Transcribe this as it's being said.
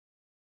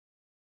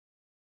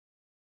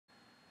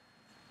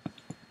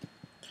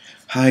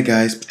Hi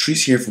guys,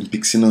 Patrice here from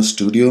Pixino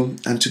Studio,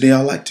 and today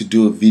I'd like to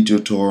do a video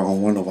tour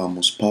on one of our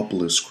most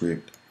popular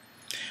script,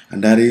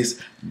 and that is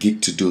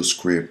GigToDo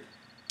Script.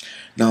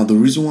 Now the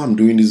reason why I'm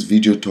doing this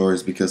video tour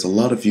is because a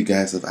lot of you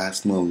guys have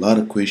asked me a lot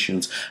of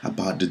questions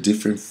about the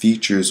different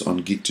features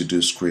on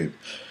GigToDo Script.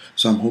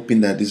 So I'm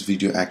hoping that this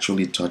video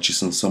actually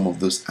touches on some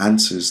of those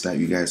answers that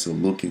you guys are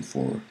looking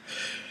for.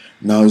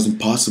 Now it's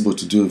impossible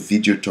to do a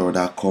video tour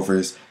that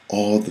covers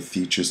all the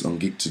features on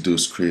GigToDo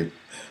Script,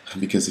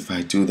 because if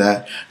I do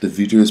that, the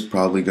video is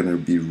probably going to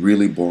be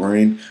really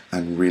boring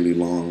and really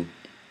long.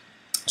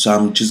 So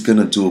I'm just going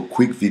to do a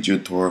quick video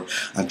tour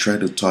and try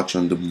to touch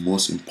on the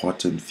most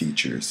important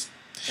features.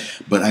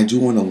 But I do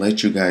want to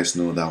let you guys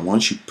know that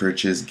once you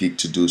purchase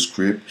GigToDo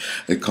Script,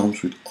 it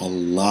comes with a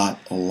lot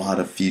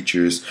of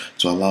features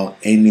to allow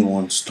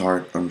anyone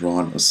start and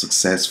run a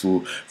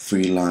successful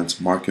freelance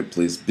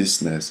marketplace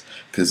business,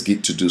 because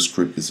GigToDo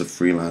Script is a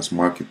freelance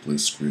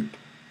marketplace script.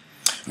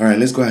 Alright,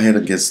 let's go ahead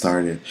and get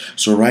started.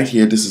 So right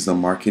here, this is the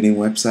marketing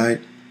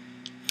website.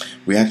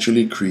 We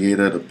actually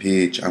created a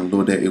page and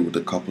loaded it with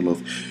a couple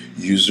of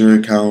user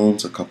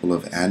accounts, a couple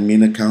of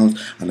admin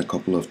accounts, and a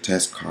couple of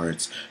test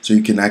cards. So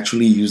you can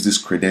actually use these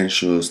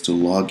credentials to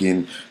log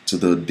in to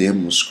the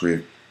demo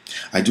script.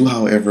 I do,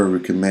 however,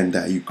 recommend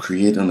that you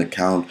create an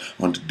account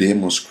on the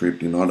demo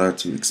script in order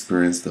to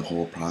experience the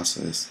whole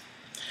process.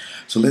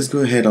 So let's go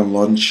ahead and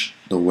launch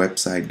the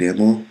website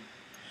demo,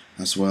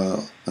 as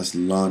well as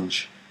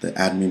launch the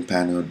admin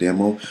panel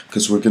demo,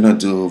 because we're gonna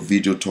do a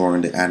video tour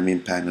on the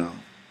admin panel.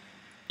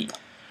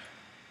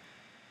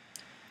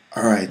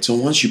 Alright, so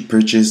once you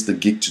purchase the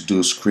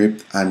GigToDo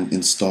script and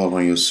install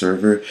on your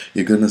server,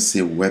 you're gonna see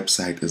a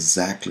website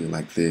exactly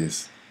like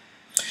this.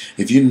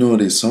 If you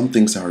notice, some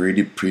things are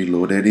already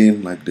preloaded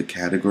in, like the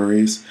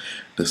categories,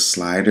 the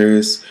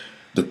sliders,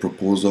 the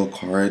proposal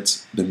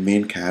cards, the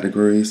main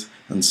categories,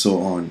 and so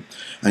on.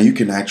 And you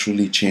can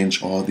actually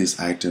change all these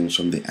items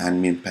from the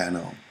admin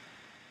panel.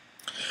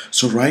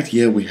 So right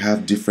here we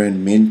have different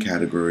main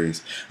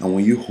categories, and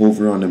when you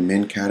hover on the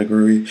main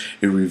category,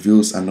 it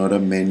reveals another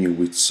menu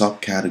with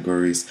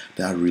subcategories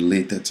that are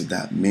related to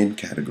that main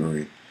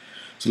category.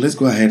 So let's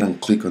go ahead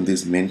and click on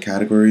this main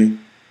category.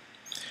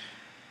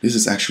 This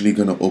is actually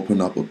going to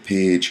open up a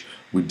page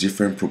with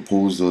different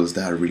proposals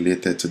that are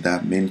related to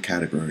that main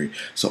category.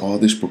 So all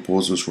these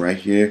proposals right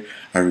here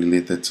are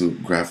related to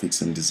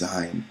graphics and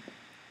design.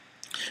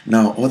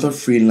 Now, other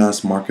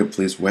freelance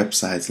marketplace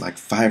websites like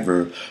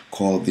Fiverr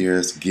call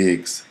theirs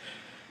gigs,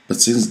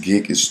 but since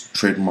gig is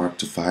trademarked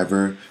to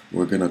Fiverr,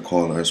 we're gonna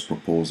call ours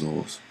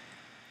proposals.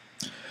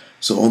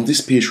 So on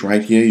this page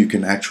right here, you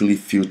can actually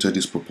filter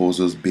these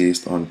proposals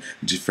based on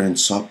different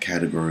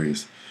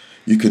subcategories.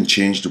 You can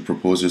change the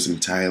proposals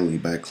entirely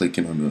by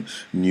clicking on the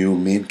new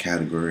main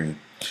category.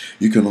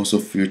 You can also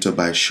filter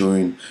by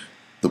showing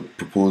the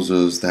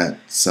proposals that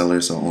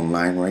sellers are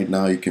online right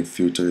now. You can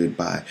filter it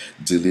by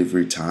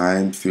delivery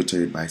time,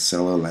 filter it by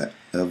seller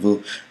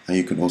level, and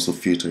you can also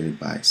filter it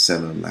by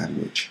seller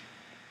language.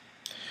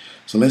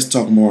 So let's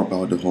talk more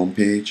about the home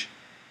page.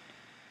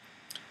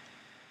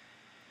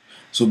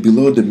 So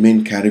below the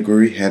main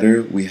category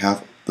header, we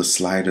have the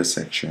slider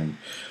section.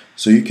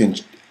 So you can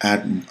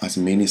add as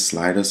many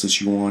sliders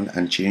as you want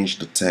and change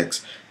the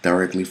text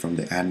directly from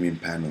the admin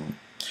panel.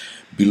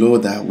 Below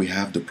that, we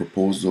have the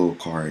proposal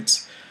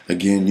cards.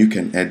 Again, you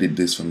can edit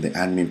this from the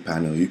admin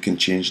panel. You can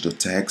change the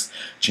text,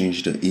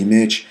 change the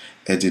image,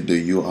 edit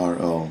the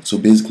URL. So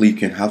basically, you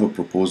can have a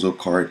proposal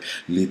card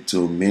linked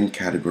to a main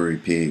category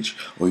page,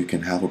 or you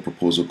can have a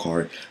proposal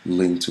card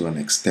linked to an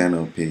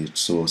external page,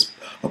 so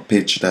a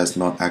page that's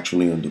not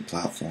actually on the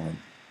platform.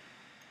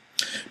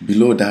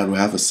 Below that, we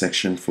have a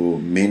section for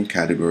main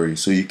category,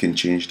 so you can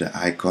change the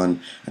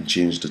icon and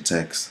change the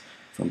text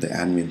from the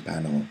admin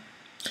panel.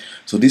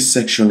 So this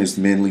section is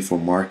mainly for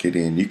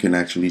marketing. You can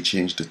actually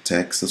change the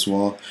text as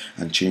well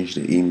and change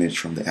the image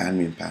from the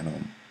admin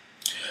panel.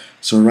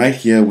 So right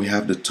here we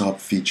have the top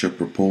feature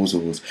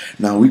proposals.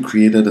 Now we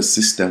created a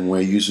system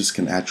where users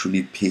can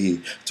actually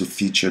pay to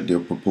feature their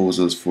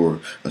proposals for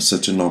a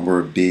certain number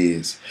of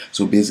days.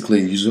 So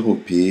basically a user will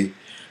pay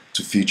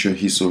to feature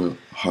his or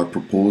her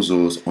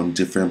proposals on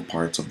different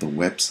parts of the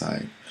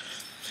website.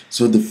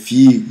 So the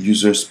fee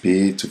users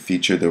pay to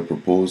feature their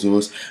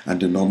proposals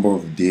and the number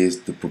of days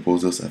the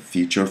proposals are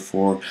featured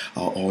for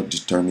are all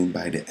determined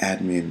by the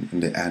admin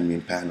in the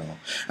admin panel.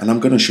 And I'm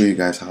going to show you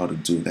guys how to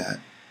do that.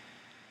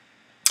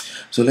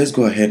 So let's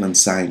go ahead and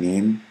sign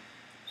in.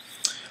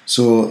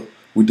 So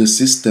with the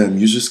system,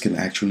 users can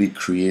actually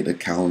create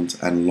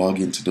accounts and log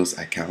into those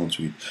accounts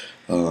with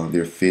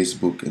their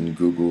Facebook and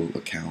Google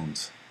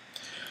accounts.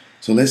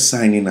 So let's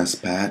sign in as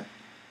Pat.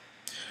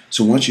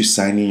 So once you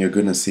sign in, you're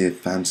gonna see a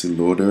fancy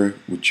loader,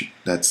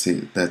 that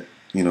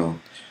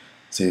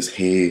says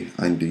hey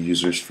and the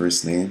user's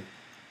first name.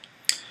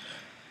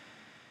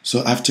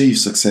 So after you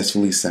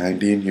successfully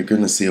signed in, you're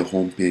gonna see a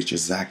home page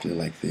exactly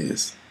like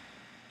this.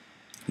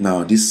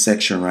 Now this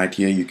section right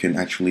here, you can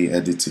actually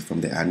edit it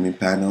from the admin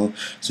panel,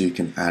 so you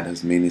can add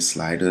as many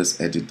sliders,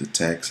 edit the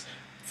text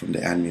from the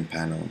admin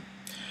panel.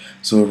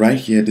 So right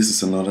here, this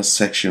is another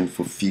section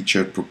for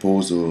featured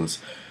proposals.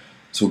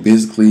 So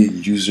basically,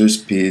 users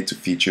pay to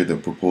feature the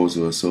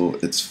proposal, so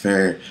it's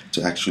fair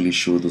to actually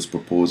show those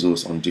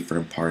proposals on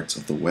different parts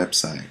of the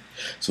website.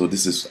 So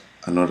this is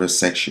another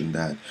section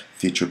that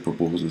featured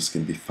proposals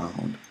can be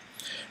found.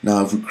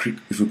 Now,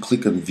 if we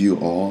click on View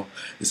All,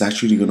 it's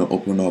actually going to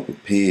open up a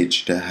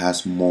page that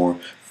has more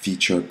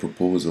featured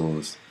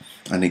proposals.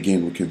 And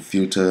again, we can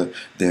filter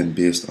them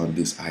based on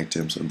these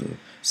items on the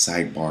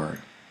sidebar.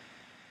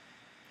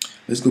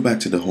 Let's go back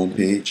to the home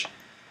page.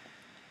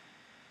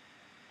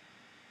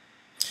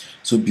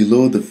 So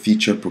below the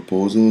featured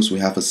proposals, we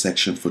have a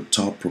section for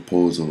top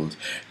proposals.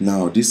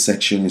 Now this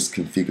section is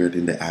configured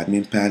in the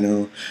admin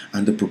panel,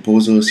 and the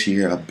proposals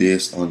here are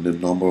based on the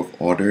number of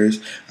orders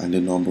and the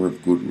number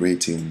of good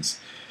ratings.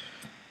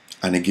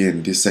 And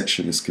again, this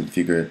section is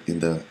configured in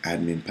the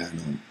admin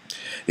panel.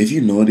 If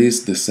you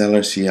notice, the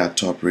sellers here are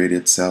top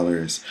rated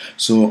sellers.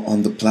 So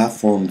on the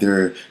platform,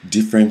 there are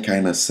different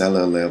kind of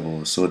seller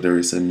levels. So there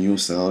is a new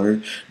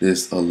seller,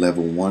 there's a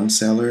level 1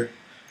 seller,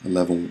 a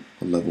level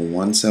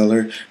 1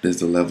 seller, there's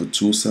the level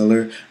 2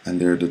 seller, and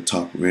they're the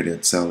top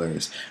rated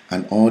sellers.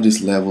 And all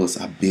these levels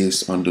are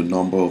based on the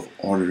number of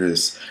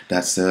orders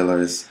that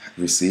sellers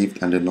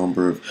received and the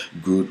number of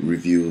good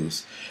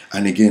reviews.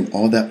 And again,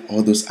 all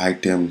those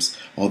items,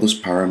 all those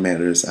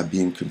parameters are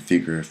being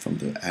configured from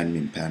the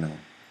admin panel.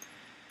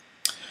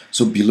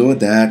 So below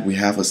that, we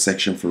have a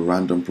section for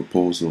random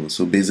proposals.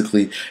 So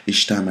basically,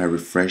 each time I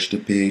refresh the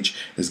page,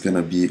 it's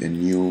gonna be a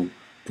new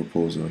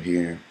proposal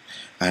here.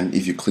 And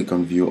if you click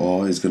on View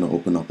All, it's gonna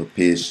open up a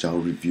page that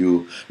will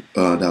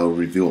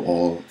reveal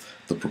all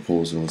the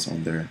proposals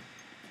on there.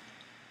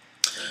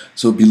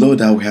 So below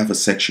that, we have a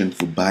section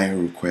for buyer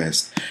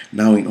request.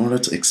 Now, in order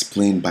to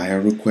explain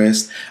buyer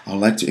request, I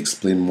would like to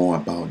explain more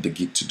about the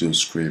GigToDo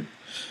script.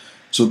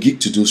 So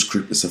GigToDo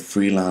Script is a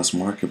freelance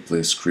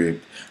marketplace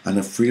script, and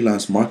a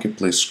freelance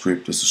marketplace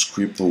script is a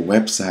script or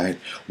website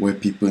where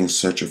people in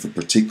search of a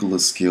particular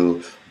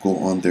skill go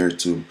on there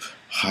to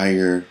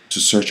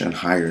search and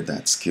hire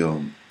that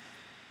skill.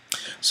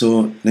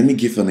 So let me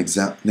give an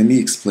example. Let me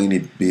explain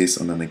it based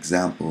on an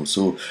example.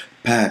 So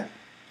Pat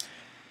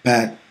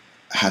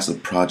has a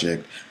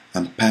project,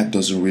 and Pat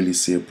doesn't really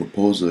see a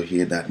proposal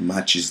here that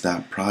matches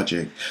that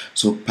project.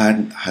 So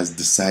Pat has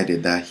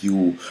decided that he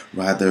will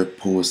rather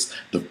post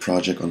the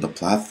project on the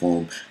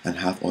platform and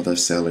have other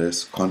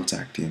sellers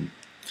contact him.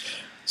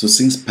 So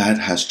since Pat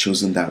has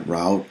chosen that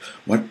route,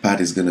 what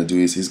Pat is going to do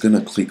is he's going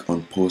to click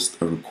on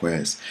post a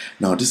request.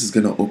 Now this is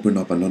going to open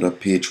up another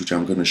page which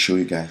I'm going to show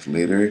you guys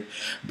later,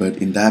 but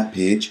in that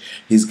page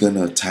he's going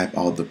to type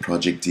out the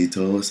project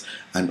details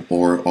and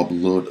or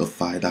upload a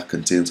file that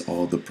contains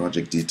all the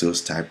project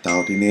details typed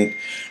out in it,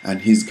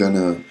 and he's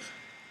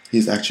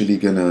actually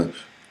going to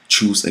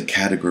choose a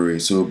category.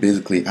 So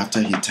basically,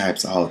 after he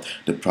types out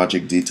the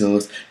project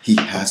details, he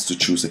has to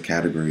choose a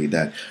category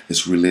that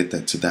is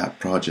related to that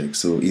project.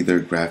 So either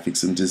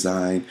graphics and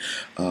design,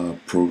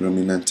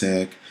 programming and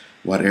tech,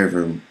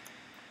 whatever.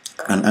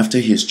 And after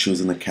he has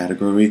chosen a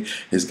category,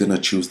 he's gonna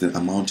choose the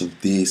amount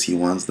of days he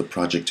wants the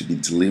project to be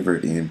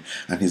delivered in,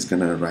 and he's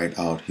gonna write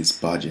out his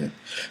budget.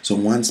 So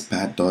once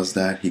Pat does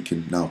that, he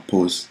can now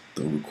post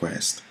the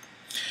request.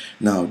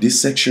 Now this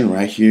section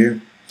right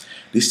here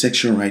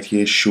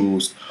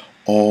shows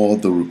all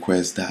the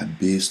requests that are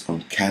based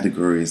on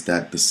categories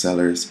that the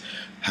sellers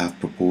have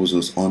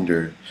proposals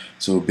under.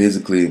 So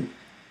basically,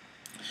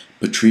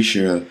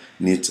 Patricia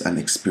needs an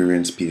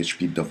experienced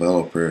PHP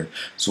developer.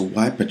 So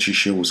while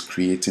Patricia was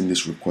creating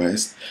this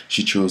request,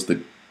 she chose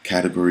the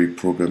category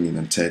programming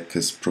and tech,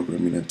 because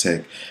programming and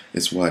tech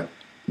is what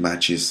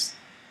matches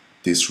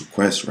this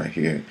request right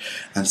here.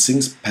 And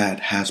since Pat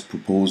has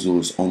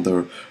proposals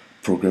under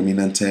programming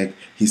and tech,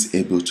 he's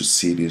able to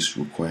see this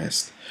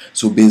request.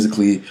 So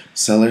basically,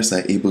 sellers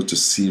are able to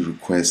see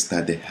requests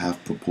that they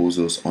have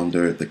proposals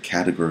under the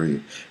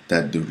category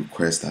that the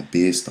requests are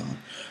based on.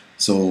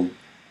 So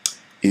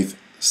if,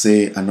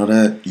 say,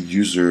 another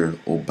user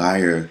or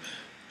buyer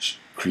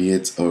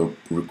creates a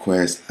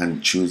request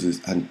and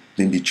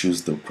maybe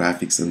choose the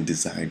graphics and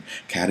design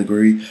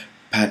category,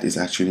 Pat is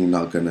actually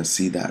not gonna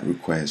see that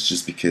request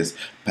just because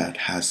Pat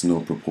has no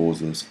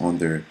proposals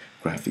under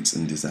graphics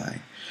and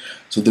design.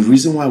 So the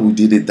reason why we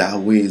did it that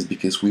way is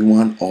because we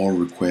want all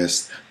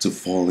requests to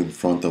fall in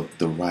front of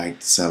the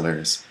right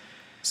sellers.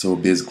 So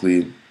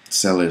basically,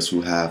 sellers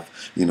who have,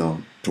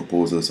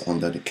 proposals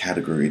under the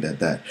category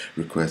that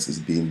request is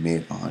being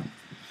made on.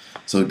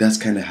 So that's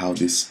kind of how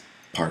this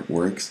part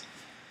works.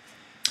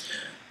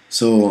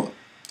 So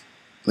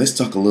let's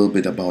talk a little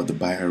bit about the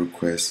buyer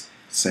request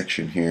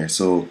section here.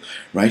 So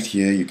right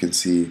here you can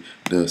see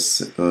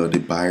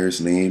the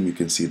buyer's name, you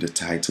can see the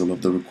title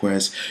of the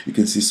request, you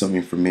can see some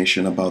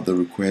information about the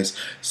request.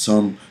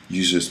 Some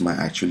users might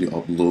actually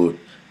upload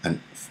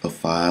a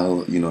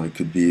file, it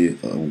could be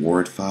a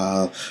Word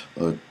file,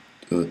 a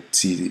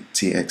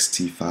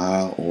TXT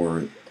file,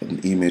 or an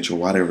image or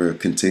whatever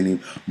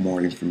containing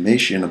more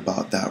information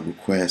about that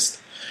request.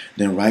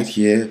 Then right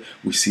here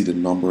we see the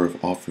number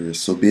of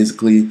offers. So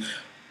basically,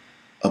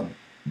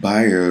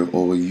 buyer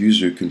or a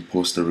user can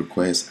post a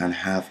request and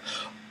have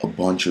a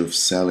bunch of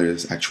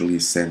sellers actually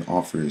send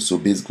offers. So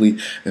basically,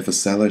 if a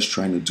seller is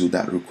trying to do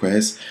that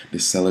request, the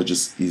seller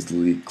just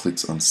easily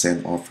clicks on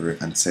send offer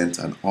and sends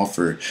an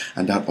offer,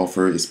 and that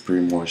offer is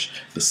pretty much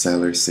the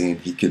seller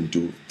saying he can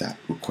do that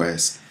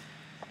request.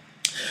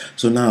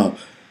 So now,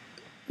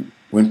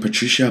 when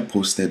Patricia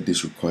posted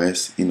this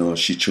request,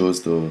 she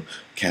chose the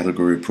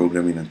category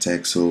programming and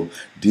tech. So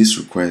this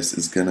request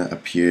is gonna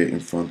appear in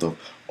front of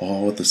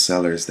all the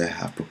sellers that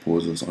have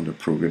proposals under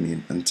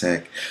programming and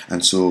tech.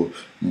 And so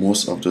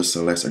most of those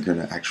sellers are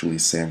gonna actually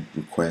send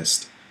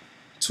requests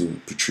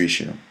to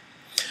Patricia.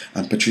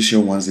 And Patricia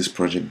wants this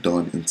project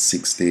done in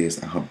 6 days,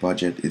 and her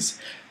budget is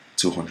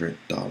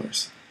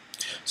 $200.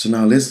 So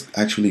now let's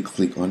actually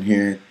click on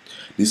here.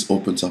 This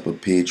opens up a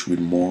page with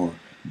more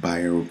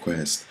buyer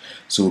requests.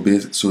 So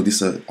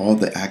these are all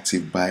the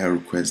active buyer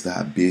requests that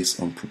are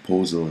based on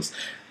proposals,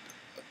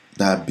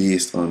 that are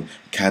based on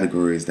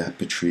categories that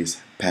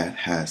Pat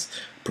has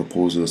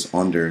proposals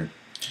under.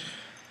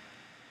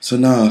 So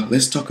now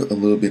let's talk a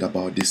little bit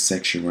about this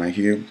section right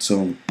here.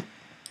 So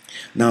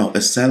now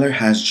a seller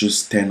has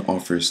just 10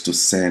 offers to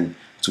send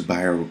to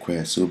buyer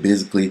requests. So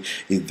basically,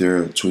 if there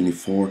are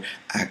 24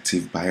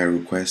 active buyer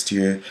requests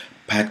here,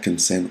 Pat can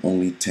send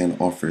only 10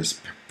 offers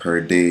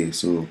per day.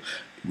 So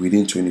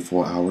within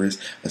 24 hours,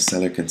 a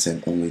seller can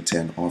send only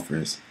 10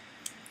 offers.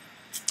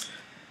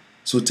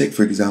 So take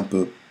for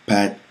example,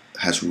 Pat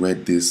has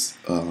read this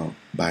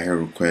buyer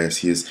request.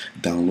 He has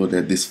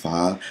downloaded this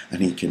file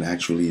and he can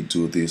actually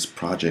do this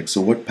project. So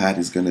what Pat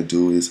is going to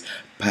do is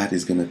Pat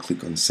is going to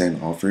click on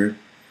send offer.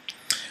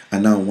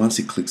 And now once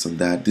he clicks on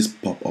that, this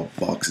pop-up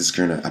box is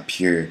going to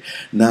appear.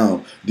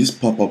 Now this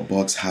pop-up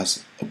box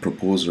has a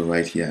proposal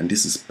right here, and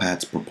this is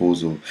Pat's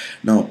proposal.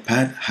 Now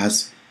Pat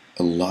has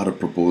a lot of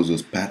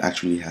proposals. Pat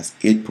actually has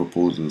 8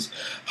 proposals.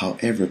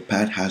 However,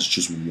 Pat has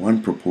just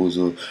one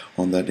proposal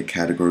under the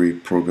category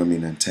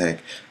programming and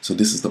tech. So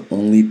this is the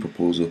only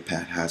proposal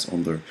Pat has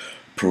under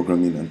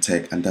programming and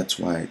tech, and that's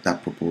why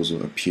that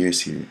proposal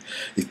appears here.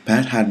 If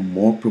Pat had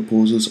more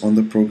proposals on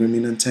the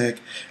programming and tech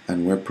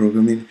and web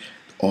programming,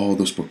 all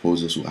those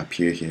proposals will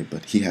appear here,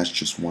 but he has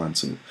just one,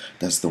 so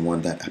that's the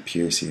one that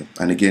appears here.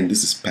 And again,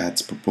 this is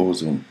Pat's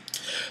proposal.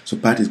 So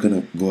Pat is going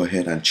to go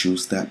ahead and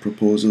choose that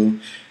proposal,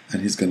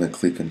 and he's going to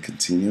click on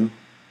continue.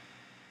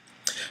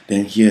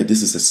 Then here,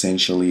 this is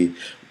essentially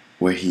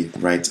where he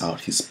writes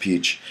out his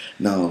pitch.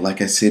 Now, like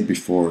I said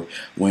before,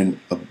 when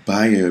a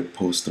buyer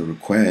posts a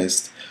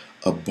request,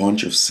 a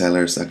bunch of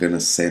sellers are going to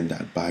send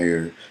that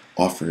buyer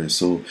offer.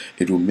 So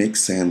it will make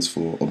sense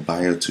for a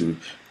buyer to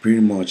pretty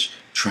much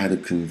try to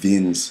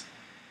convince,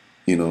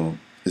 it will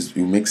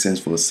make sense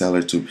for a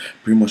seller to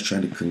pretty much try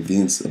to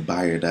convince a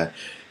buyer that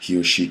he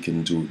or she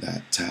can do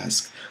that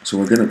task. So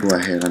we're going to go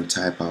ahead and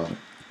type out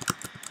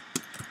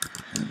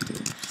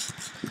handle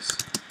this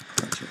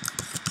project.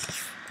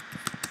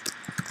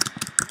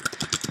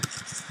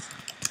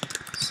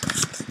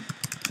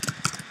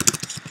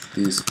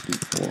 This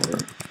before,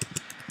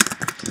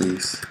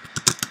 please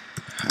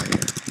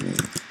hire me.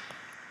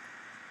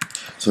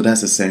 So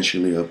that's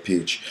essentially a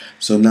pitch.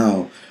 So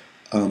now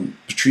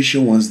Patricia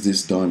wants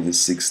this done in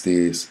 6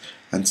 days,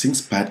 and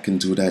since Pat can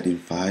do that in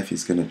 5,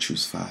 he's gonna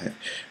choose 5.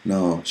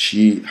 Now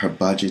her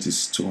budget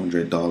is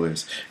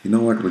 $200. You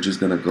know what, we're just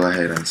gonna go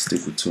ahead and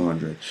stick with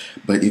 200.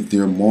 But if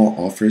there are more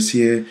offers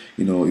here,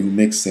 it would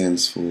make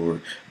sense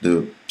for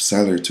the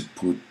seller to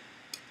put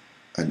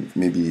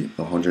maybe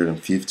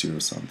 150 or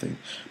something,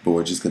 but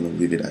we're just gonna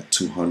leave it at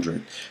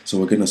 200. So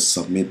we're gonna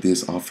submit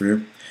this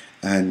offer,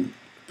 and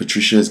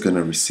Patricia is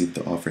gonna receive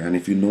the offer. And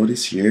if you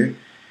notice here,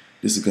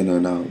 this is gonna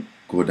now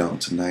go down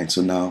to 9.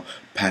 So now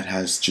Pat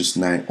has just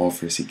 9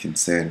 offers he can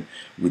send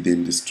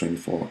within this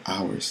 24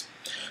 hours.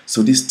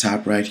 So this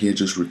tab right here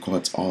just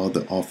records all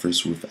the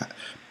offers with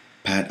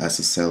Pat as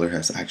a seller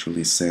has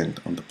actually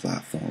sent on the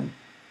platform.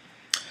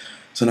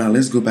 So now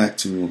let's go back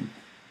to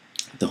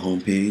the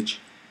home page.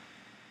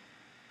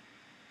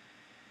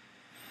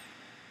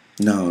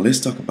 Now let's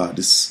talk about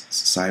this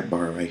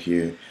sidebar right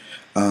here.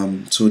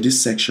 So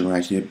this section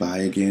right here, buy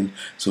again.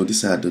 So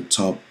these are the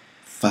top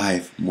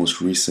 5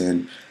 most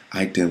recent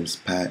items,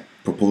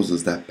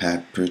 proposals that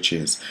Pat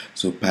purchased.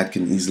 So Pat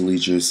can easily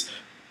just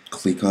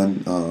click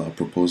on a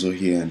proposal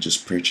here and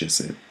just purchase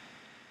it.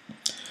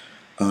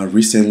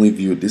 Recently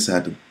viewed, these are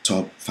the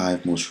top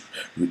 5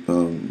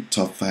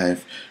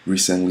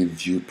 recently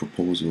viewed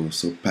proposals.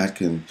 So Pat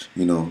can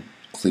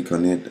click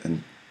on it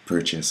and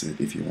purchase it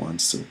if he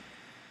wants to.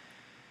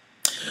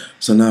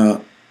 So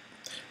now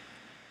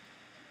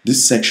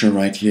this section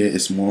right here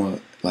is more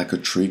like a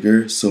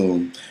trigger.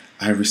 So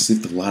I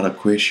received a lot of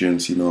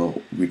questions,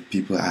 with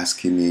people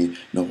asking me,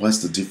 what's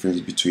the difference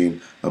between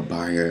a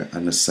buyer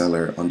and a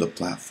seller on the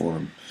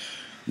platform.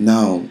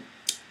 Now,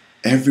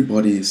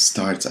 everybody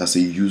starts as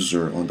a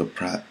user on the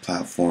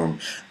platform,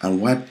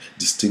 and what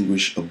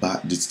distinguishes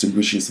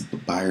a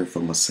buyer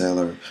from a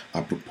seller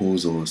are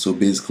proposals. So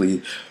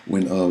basically,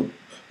 when a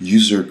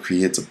user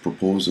creates a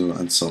proposal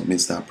and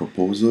submits that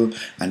proposal,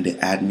 and the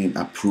admin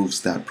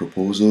approves that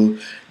proposal,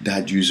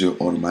 that user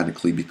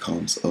automatically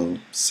becomes a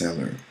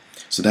seller.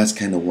 So that's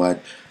kind of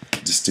what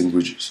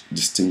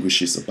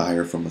distinguishes a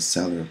buyer from a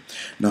seller.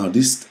 Now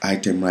this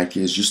item right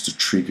here is just to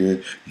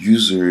trigger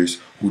users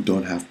who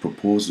don't have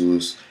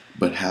proposals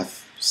but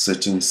have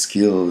certain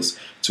skills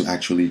to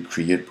actually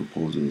create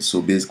proposals.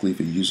 So basically, if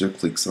a user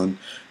clicks on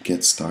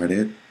get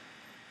started,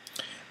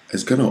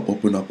 it's gonna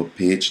open up a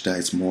page that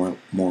is more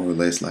or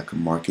less like a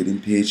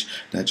marketing page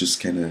that just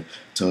kind of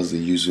tells the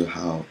user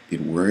how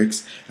it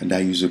works, and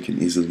that user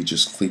can easily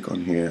just click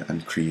on here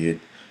and create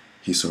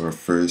his or her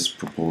first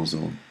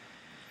proposal.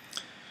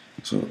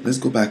 So let's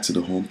go back to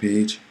the home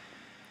page.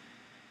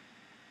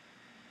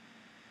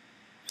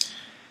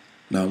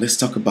 Now let's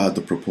talk about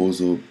the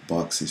proposal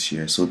boxes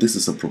here. So this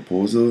is a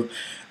proposal,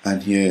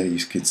 and here you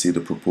can see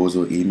the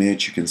proposal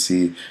image, you can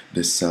see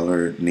the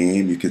seller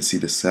name, you can see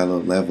the seller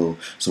level.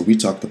 So we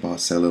talked about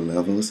seller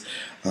levels.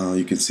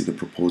 You can see the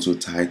proposal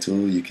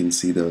title, you can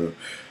see the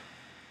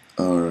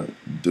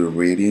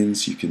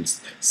ratings, you can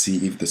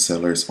see if the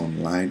seller is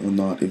online or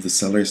not. If the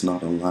seller is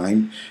not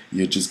online,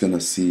 you're just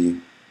gonna see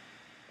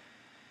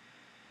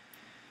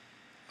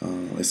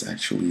it's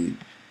actually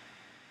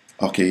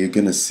okay, you're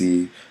gonna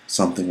see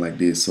something like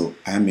this. So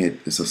Amit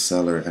is a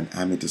seller and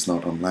Amit is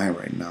not online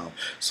right now,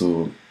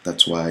 so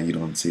that's why you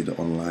don't see the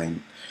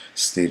online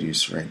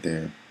status right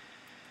there.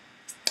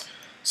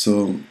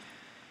 So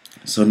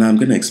now I'm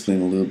gonna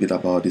explain a little bit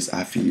about this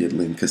affiliate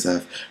link, because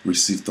I've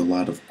received a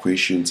lot of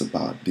questions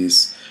about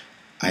this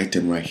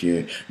item right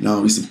here.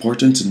 Now it's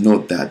important to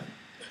note that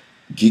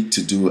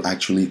GigToDo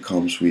actually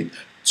comes with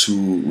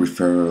two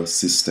referral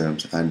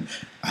systems, and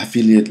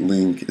affiliate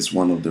link is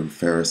one of the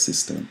referral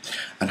system.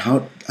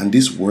 And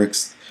this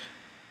works.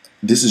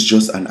 This is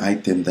just an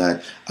item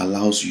that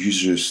allows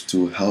users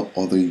to help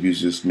other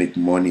users make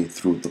money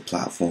through the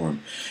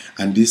platform,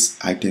 and this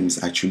item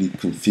is actually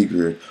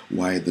configured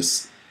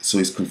so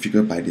it's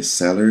configured by the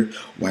seller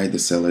while the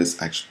seller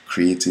is actually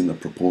creating a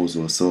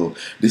proposal. So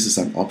this is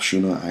an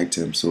optional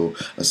item, so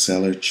a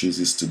seller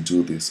chooses to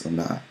do this or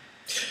not.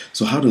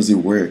 So how does it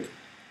work?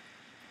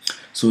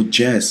 So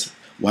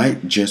while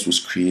Jess was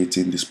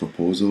creating this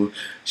proposal,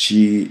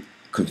 she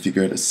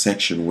configured a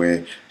section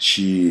where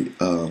she's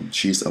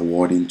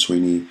awarding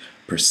 20%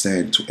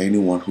 to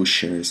anyone who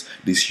shares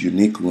this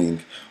unique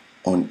link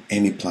on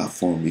any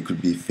platform. It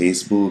could be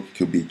Facebook, it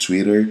could be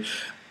Twitter.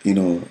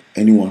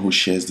 Anyone who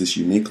shares this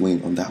unique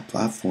link on that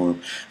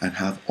platform and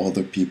have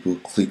other people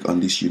click on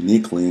this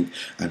unique link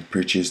and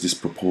purchase this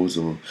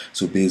proposal.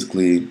 So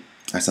basically,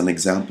 as an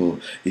example,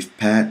 if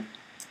Pat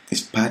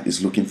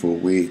is looking for a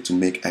way to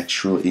make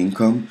extra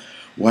income,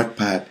 what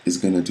Pat is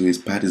going to do is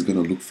Pat is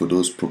going to look for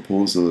those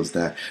proposals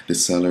that the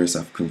sellers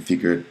have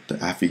configured the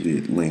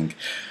affiliate link.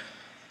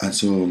 And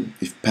so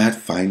if Pat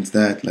finds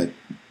that,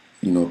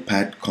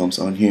 Pat comes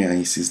on here and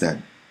he sees that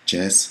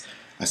Jess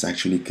has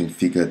actually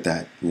configured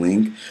that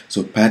link.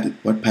 So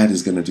what Pat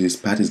is going to do is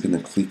Pat is going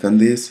to click on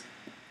this.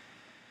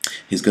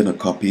 He's going to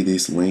copy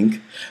this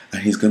link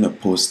and he's going to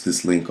post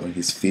this link on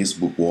his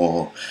Facebook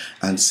wall,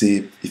 and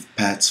say if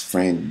Pat's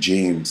friend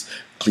James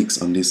clicks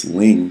on this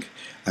link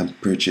and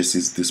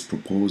purchases this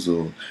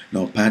proposal,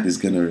 now Pat is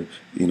going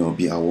to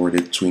be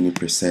awarded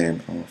 20%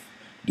 of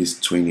this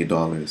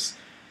 $20.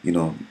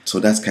 So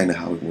that's kind of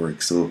how it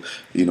works. So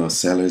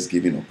sellers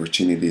giving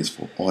opportunities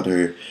for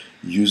other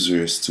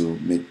users to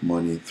make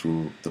money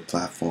through the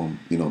platform,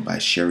 by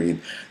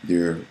sharing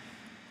their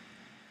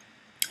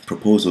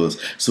proposals.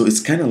 So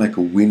it's kind of like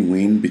a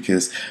win-win,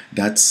 because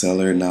that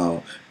seller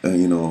now,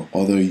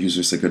 other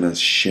users are gonna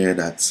share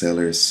that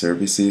seller's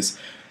services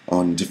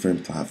on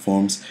different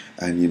platforms,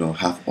 and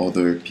have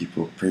other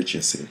people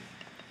purchase it.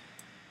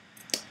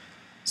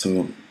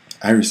 So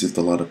I received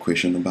a lot of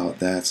questions about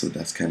that, so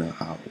that's kind of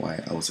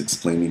why I was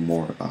explaining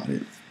more about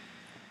it.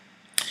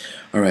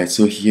 Alright,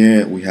 so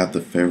here we have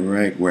the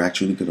favorite. We're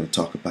actually going to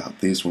talk about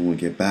this when we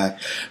get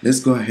back. Let's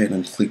go ahead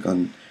and click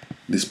on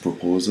this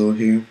proposal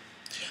here.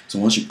 So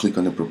once you click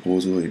on the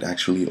proposal, it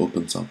actually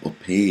opens up a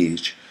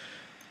page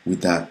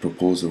with that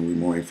proposal, with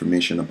more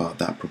information about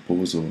that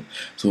proposal.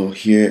 So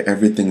here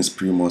everything is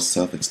pretty much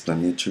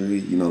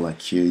self-explanatory.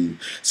 Like here you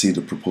see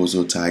the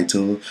proposal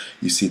title,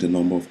 you see the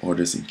number of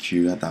orders in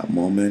queue at that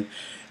moment,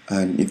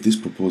 and if this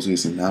proposal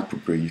is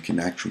inappropriate, you can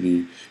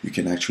actually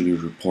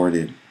report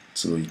it.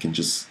 So you can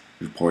just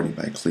report it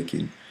by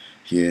clicking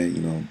here,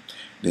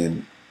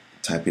 then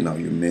typing out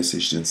your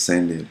message, then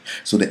send it.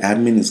 So the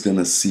admin is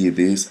gonna see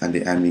this, and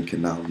the admin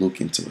can now look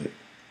into it.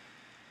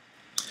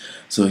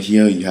 So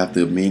here you have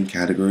the main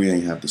category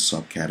and you have the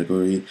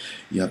subcategory.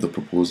 You have the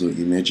proposal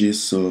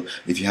images. So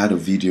if you had a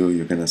video,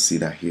 you're gonna see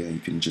that here. You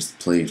can just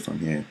play it from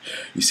here.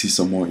 You see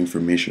some more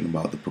information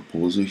about the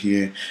proposal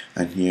here,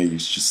 and here you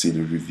just see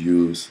the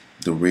reviews,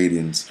 the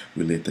ratings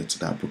related to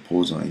that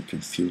proposal, and you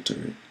can filter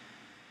it.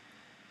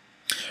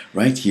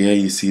 Right here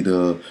you see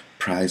the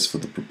price for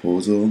the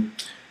proposal.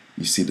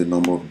 You see the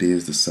number of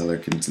days the seller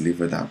can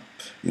deliver that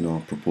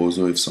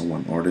proposal if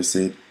someone orders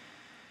it.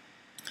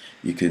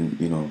 You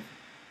can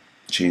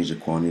change the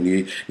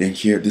quantity. Then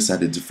here, these are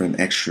the different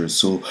extras.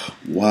 So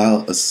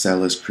while a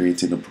seller is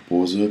creating a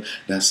proposal,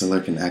 that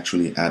seller can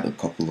actually add a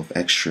couple of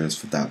extras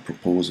for that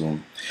proposal.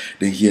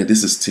 Then here,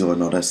 this is still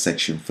another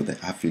section for the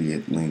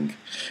affiliate link.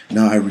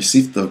 Now I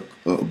received a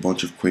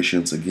bunch of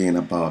questions again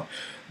about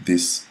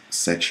this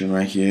section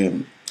right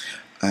here,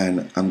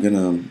 and I'm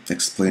gonna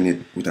explain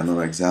it with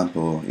another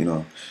example.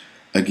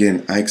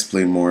 Again, I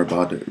explained more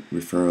about the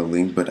referral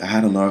link, but I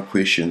had another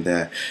question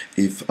that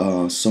if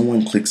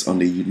someone clicks on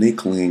the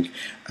unique link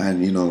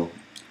and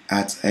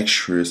adds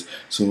extras,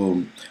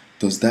 so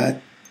does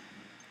that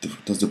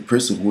does the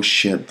person who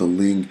shared the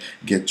link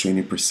get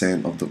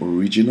 20% of the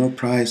original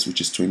price,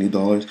 which is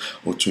 $20,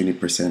 or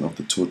 20% of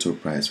the total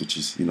price, which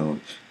is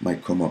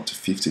might come up to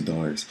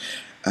 $50?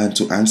 And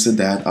to answer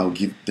that, I'll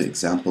give the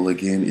example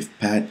again. If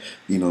Pat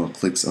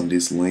clicks on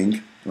this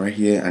link right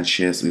here and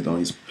shares it on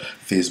his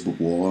Facebook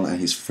wall, and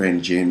his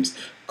friend James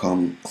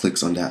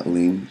clicks on that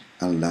link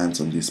and lands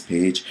on this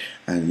page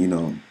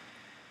and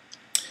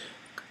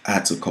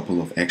adds a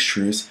couple of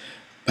extras,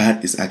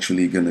 Pat is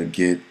actually gonna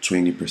get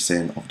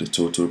 20% of the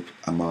total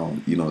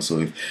amount. So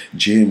if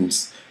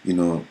James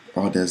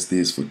orders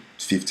this for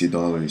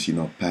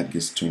 $50, Pat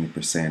gets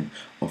 20%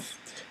 of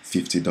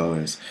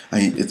 $50.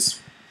 And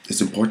it's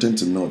important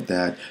to note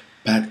that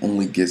Pat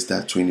only gets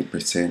that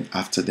 20%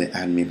 after the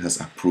admin has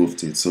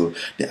approved it. So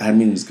the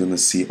admin is going to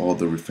see all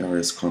the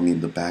referrals come in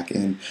the back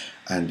end,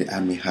 and the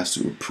admin has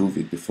to approve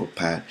it before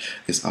Pat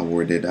is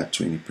awarded that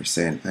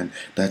 20%. And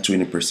that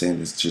 20%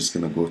 is just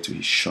going to go to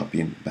his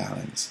shopping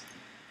balance.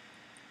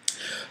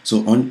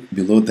 So on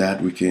below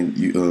that, we can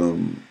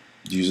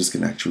users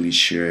can actually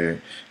share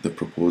the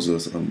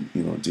proposals on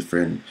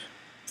different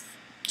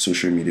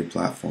social media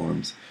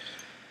platforms.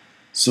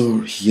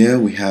 So here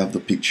we have the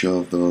picture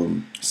of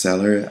the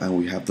seller and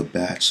we have the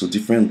badge. So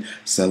different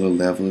seller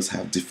levels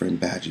have different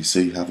badges. So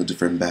you have a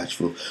different badge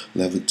for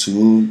level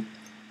 2,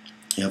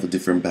 you have a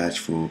different badge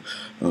for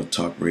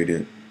top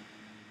rated.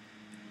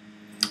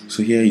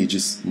 So here you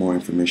just more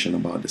information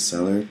about the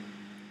seller.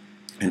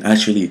 And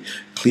actually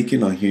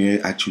clicking on here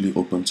actually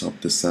opens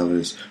up the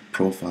seller's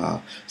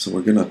profile. So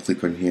we're gonna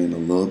click on here in a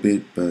little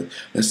bit, but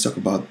let's talk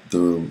about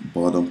the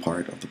bottom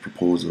part of the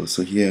proposal.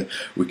 So here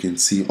we can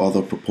see all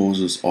the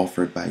proposals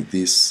offered by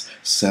this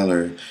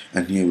seller,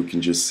 and here we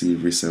can just see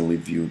recently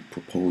viewed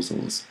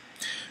proposals.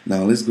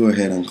 Now let's go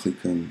ahead and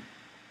click on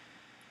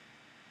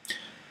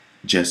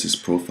Jess's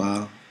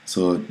profile.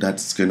 So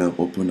that's gonna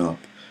open up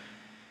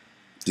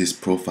this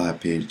profile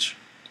page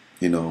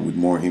with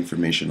more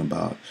information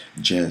about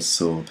Jess.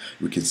 So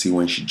we can see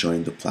when she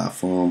joined the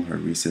platform, her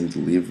recent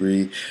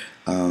delivery,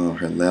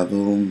 her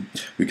level.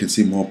 We can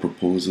see more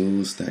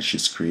proposals that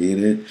she's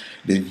created.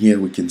 Then here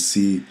we can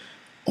see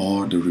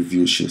all the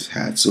reviews she's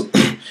had. So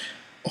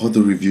all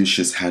the reviews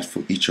she's had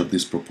for each of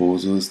these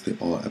proposals, they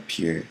all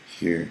appear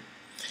here.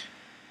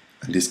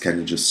 And this kind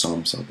of just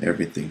sums up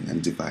everything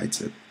and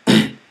divides it.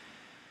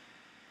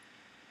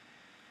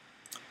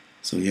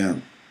 So yeah.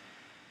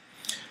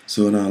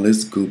 So now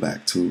let's go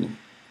back to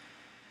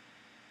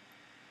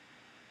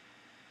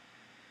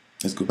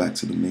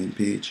the main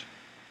page,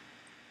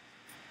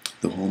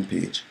 the home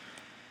page.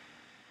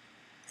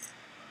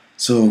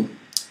 So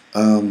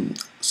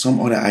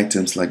some other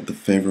items like the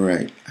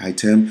favorite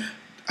item,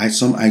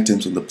 some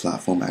items on the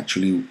platform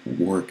actually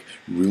work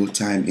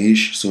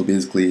real-time-ish. So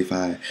basically,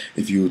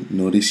 if you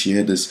notice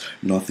here, there's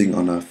nothing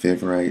on our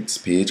favorites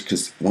page,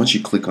 because once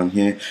you click on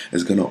here,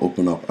 it's gonna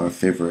open up our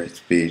favorites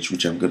page,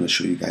 which I'm gonna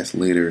show you guys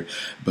later.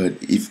 But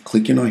if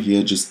clicking on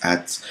here just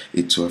adds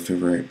it to our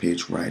favorite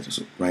page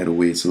right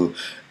away. So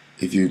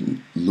if you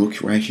look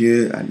right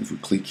here and if we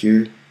click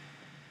here,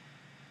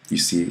 you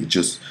see it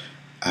just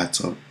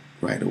adds up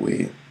right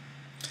away,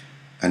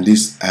 and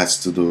this adds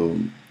to the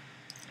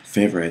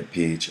favorite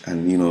page.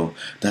 And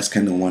that's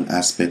kind of one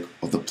aspect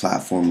of the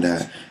platform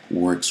that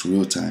works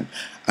real time.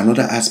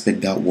 Another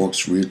aspect that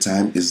works real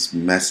time is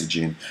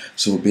messaging.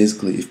 So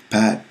basically, if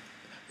Pat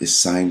is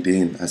signed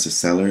in as a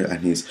seller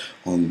and he's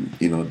on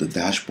the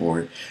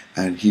dashboard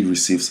and he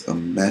receives a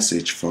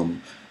message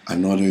from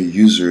another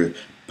user,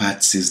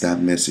 Pat sees that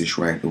message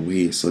right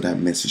away. So that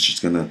message is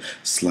gonna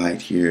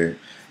slide here,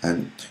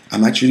 and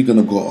I'm actually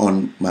gonna go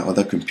on my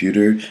other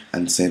computer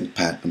and send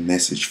Pat a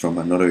message from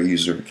another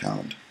user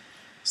account.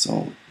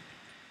 So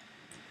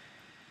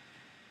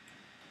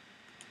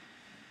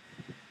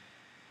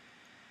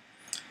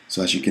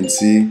as you can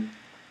see,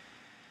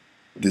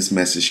 this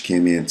message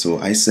came in. So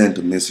I sent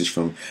a message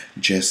from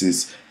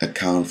Jess's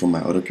account from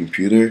my other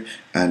computer,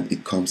 and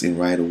it comes in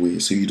right away.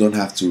 So you don't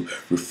have to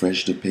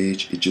refresh the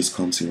page, it just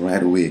comes in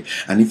right away.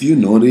 And if you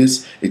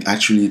notice,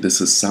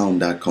 there's a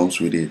sound that comes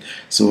with it.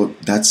 So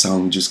that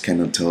sound just kind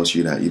of tells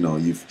you that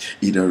you've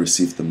either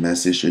received the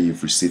message, or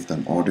you've received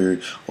an order,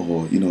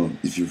 or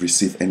if you've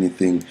received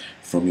anything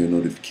from your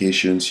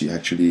notifications,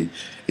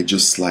 it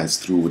just slides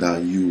through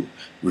without you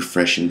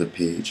refreshing the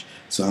page.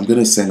 So I'm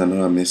gonna send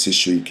another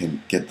message so you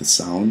can get the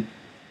sound.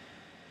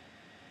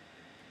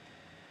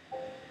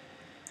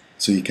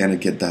 So you kind of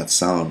get that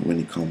sound when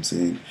it comes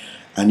in,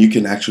 and you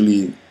can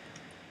actually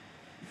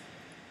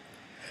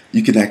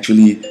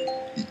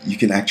you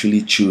can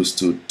actually choose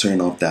to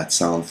turn off that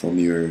sound from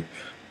your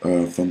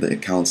from the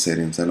account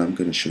settings, and I'm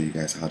going to show you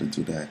guys how to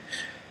do that.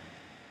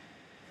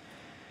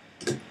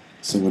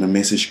 So when a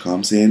message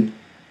comes in,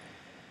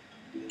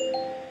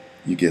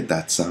 you get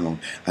that sound,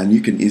 and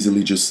you can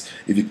easily just,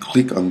 if you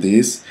click on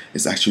this,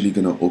 it's actually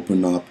going to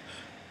open up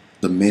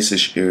the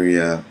message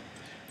area,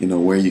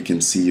 where you can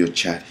see your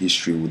chat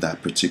history with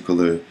that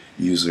particular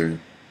user.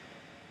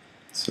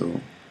 So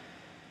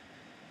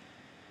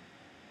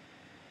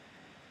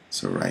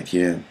right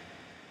here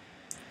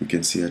we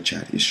can see our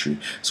chat history.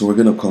 So we're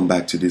going to come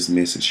back to this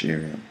message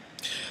area.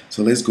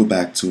 So let's go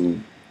back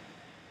to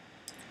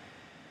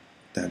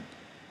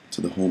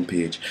the home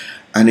page,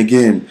 and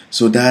again,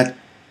 so that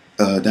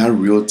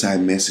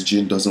real-time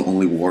messaging doesn't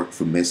only work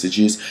for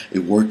messages.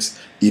 It works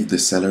if the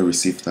seller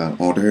received an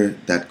order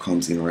that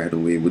comes in right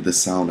away with the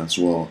sound as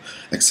well,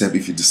 except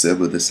if you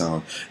disable the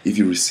sound. If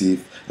you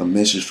receive a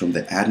message from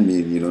the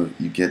admin,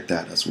 you get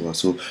that as well.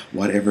 So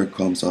whatever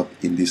comes up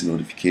in this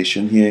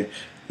notification here,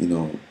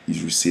 you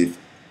receive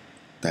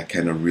that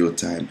kind of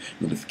real-time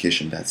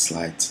notification that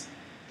slides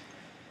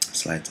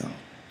out.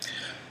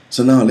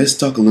 So now let's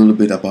talk a little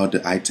bit about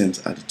the items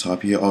at the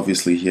top here.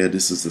 Obviously here,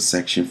 this is the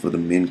section for the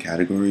main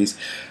categories.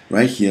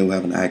 Right here we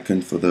have an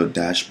icon for the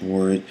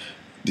dashboard.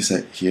 This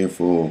here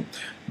for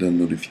the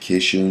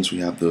notifications. We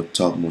have the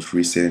top most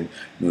recent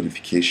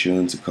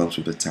notifications. It comes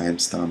with the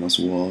timestamp as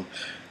well.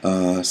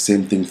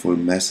 Same thing for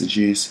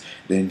messages.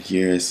 Then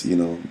here's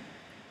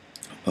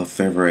a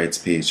favorites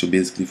page. So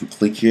basically, if we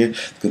click here,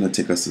 it's gonna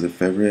take us to the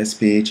favorites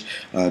page.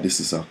 This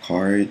is our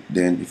card.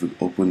 Then if we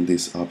open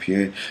this up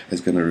here,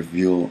 it's gonna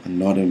reveal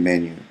another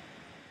menu.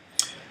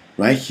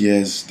 Right here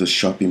is the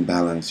shopping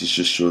balance. It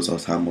just shows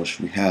us how much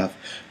we have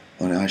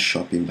on our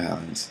shopping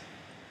balance.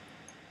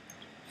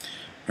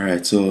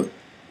 Alright, so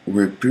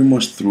we're pretty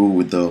much through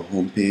with the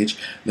home page.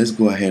 Let's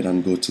go ahead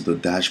and go to the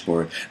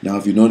dashboard. Now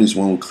if you notice,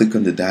 when we click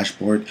on the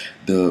dashboard,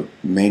 the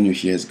menu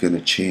here is going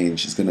to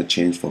change. It's going to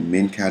change from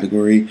main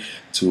category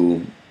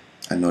to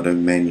another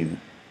menu,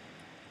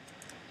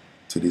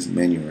 to this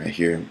menu right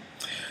here.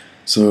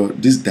 So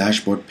this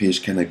dashboard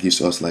page kind of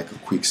gives us like a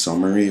quick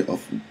summary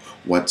of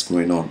what's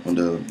going on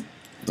the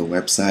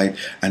website,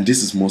 and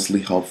this is mostly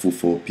helpful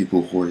for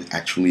people who are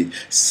actually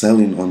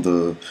selling on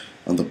the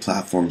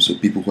platform, so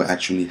people who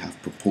actually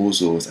have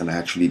proposals and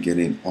actually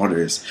getting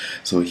orders.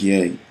 So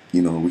here,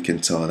 we can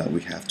tell that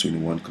we have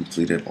 21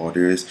 completed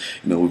orders,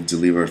 we've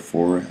delivered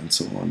 4, and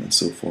so on and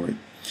so forth.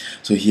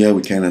 So here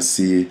we kind of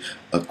see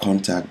a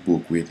contact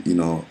book with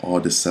all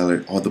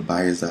the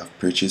buyers that have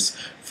purchased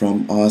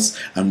from us,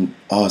 and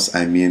us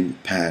I mean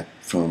Pat,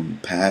 from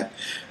Pat.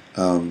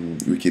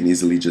 We can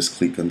easily just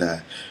click on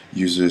that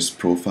user's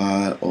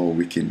profile, or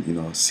we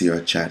can see our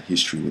chat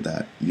history with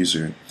that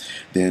user.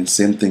 Then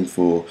same thing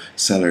for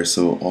sellers,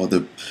 so all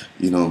the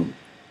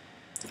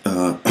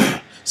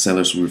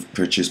sellers we've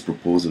purchased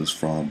proposals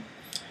from.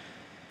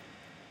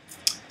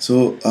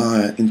 So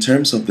in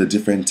terms of the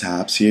different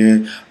tabs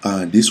here,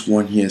 this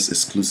one here is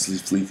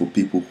exclusively for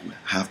people who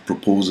have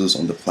proposals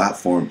on the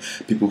platform,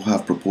 people who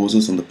have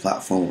proposals on the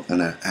platform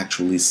and are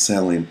actually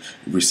selling,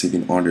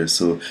 receiving orders.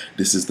 So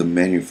this is the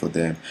menu for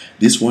them.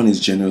 This one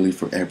is generally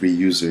for every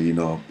user,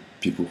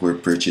 people who are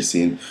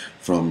purchasing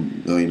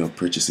from,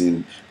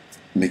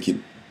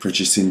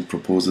 purchasing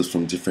proposals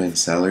from different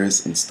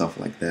sellers and stuff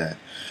like that.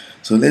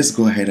 So let's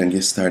go ahead and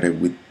get started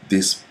with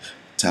this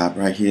tab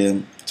right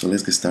here. So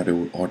let's get started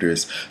with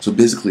orders. So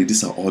basically,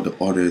 these are all the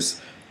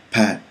orders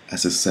Pat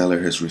as a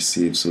seller has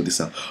received. So these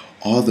are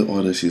all the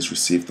orders he's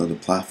received on the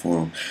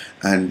platform.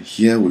 And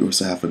here we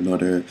also have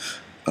another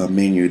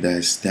menu that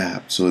is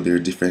tabbed. So there are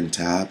different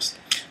tabs.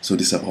 So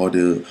these are all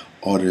the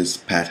orders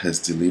Pat has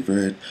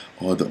delivered,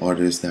 all the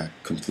orders that are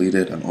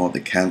completed, and all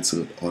the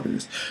cancelled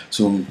orders.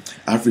 So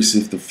I've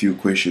received a few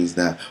questions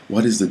that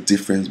what is the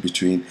difference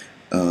between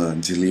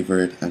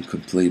delivered and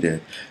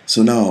completed.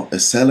 So now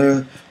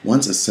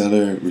once a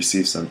seller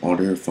receives an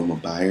order from a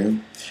buyer,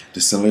 the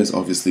seller is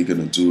obviously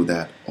going to do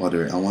that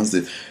order, and once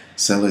the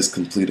seller is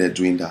completed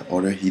doing that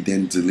order, he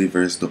then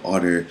delivers the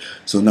order.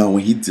 So now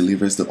when he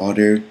delivers the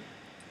order,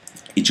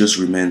 it just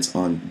remains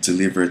on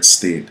delivered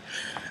state.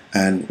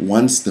 And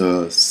once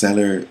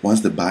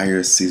the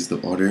buyer sees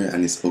the order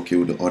and is okay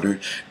with the order,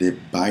 the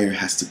buyer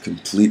has to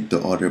complete the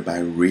order by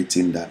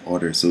rating that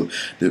order. So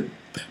the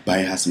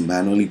buyer has to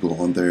manually go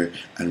on there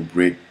and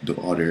rate the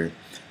order,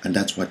 and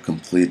that's what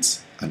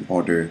completes an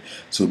order.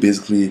 So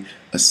basically,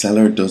 a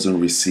seller doesn't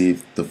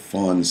receive the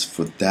funds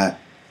for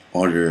that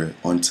order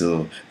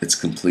until it's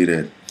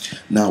completed.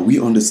 Now we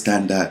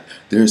understand that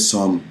there are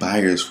some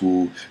buyers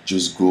who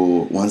just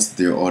go, once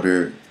their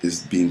order is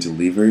being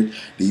delivered,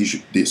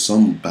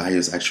 some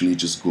buyers actually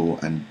just go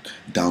and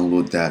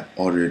download that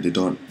order. They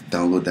don't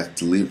download that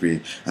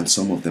delivery, and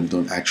some of them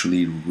don't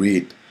actually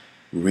rate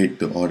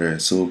the order.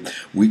 So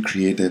we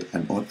created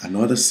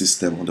another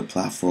system on the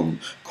platform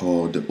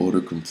called the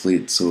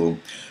autocomplete. So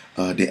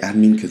the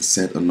admin can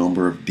set a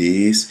number of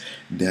days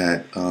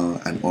that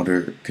an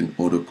order can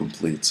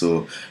autocomplete.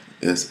 So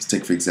let's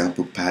take for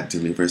example, Pat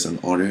delivers an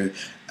order,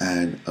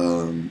 and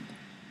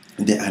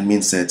the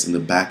admin sets in the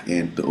back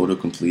end the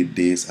autocomplete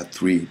days at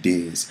 3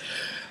 days.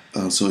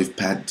 So if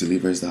Pat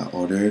delivers that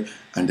order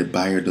and the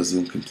buyer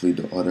doesn't complete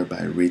the order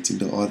by rating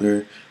the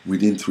order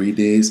within 3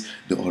 days,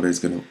 the order is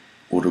going to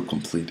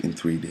autocomplete in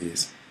 3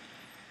 days.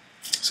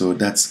 So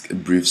that's a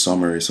brief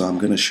summary. So I'm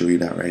going to show you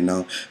that right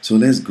now. So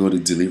let's go to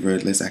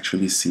delivered. Let's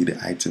actually see the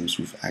items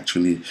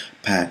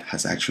Pat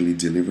has actually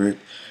delivered.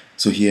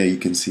 So here you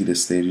can see the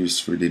status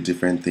for the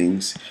different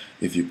things.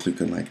 If you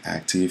click on like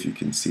active, you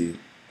can see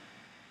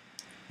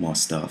more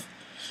stuff.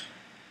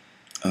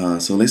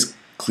 So let's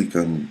click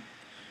on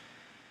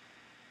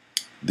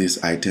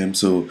this item.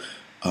 So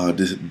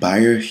the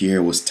buyer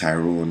here was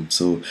Tyrone.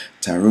 So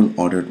Tyrone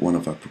ordered one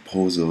of our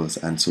proposals,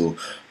 and so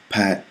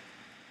Pat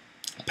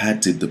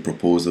did the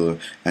proposal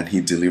and he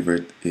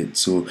delivered it.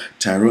 So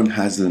Tyrone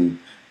hasn't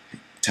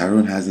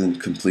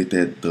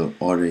completed the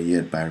order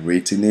yet by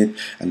rating it,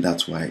 and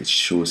that's why it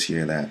shows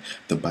here that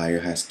the buyer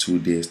has 2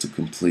 days to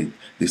complete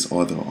this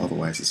order,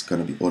 otherwise it's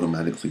going to be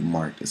automatically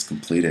marked as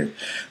completed.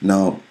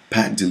 Now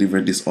Pat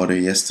delivered this order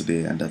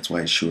yesterday, and that's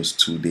why it shows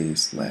 2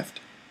 days left.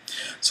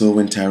 So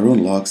when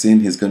Tyrone logs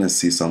in, he's going to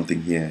see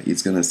something here.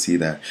 He's going to see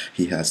that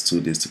he has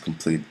 2 days to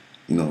complete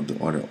the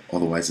order,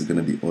 otherwise it's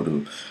going to be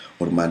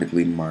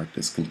automatically marked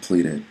as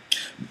completed.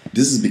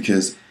 This is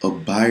because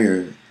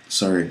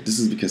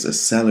a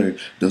seller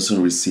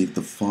doesn't receive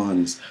the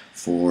funds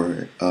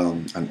for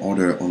an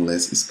order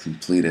unless it's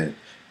completed.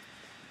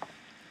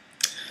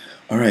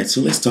 Alright,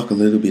 so let's talk a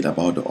little bit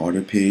about the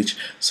order page.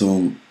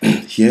 So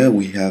here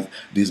we have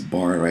this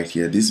bar right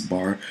here. This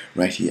bar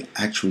right here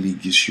actually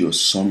gives you a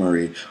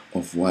summary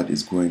of what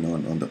is going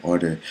on the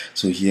order.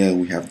 So here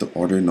we have the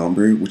order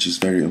number, which is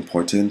very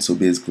important. So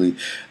basically,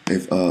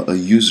 if a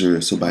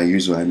user, so by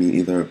user I mean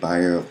either a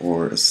buyer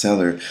or a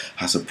seller,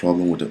 has a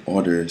problem with the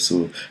order,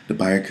 so the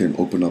buyer can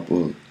open up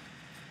a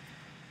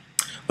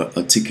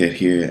ticket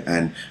here,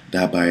 and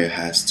that buyer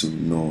has to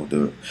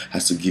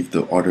give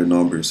the order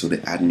number so the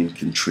admin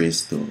can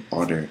trace the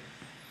order.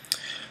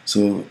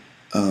 So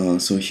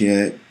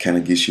here kind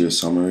of gives you a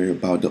summary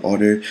about the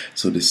order.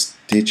 So the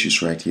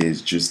status right here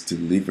is just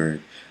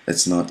delivered.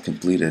 It's not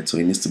completed, so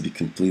it needs to be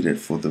completed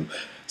for the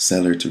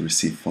seller to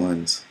receive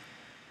funds.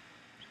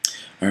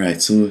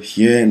 Alright, so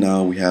here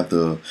now we have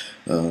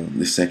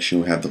this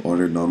section. We have the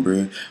order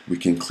number. We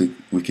can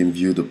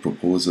view the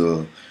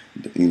proposal,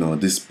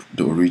 the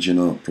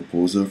original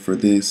proposal for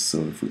this.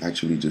 So if we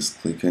actually just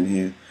click on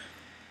here,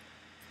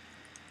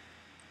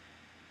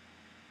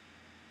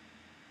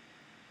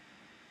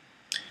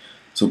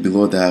 so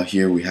below that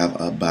here we have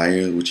a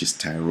buyer, which is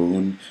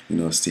Tyrone.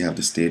 Still have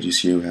the status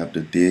here. We have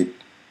the date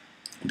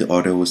the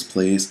order was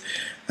placed,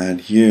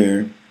 and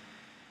here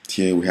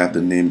we have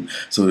the name.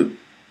 So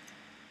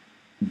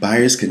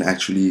buyers can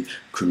actually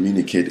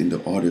communicate in the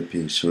order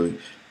page. So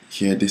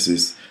here this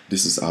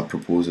is our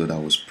proposal that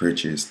was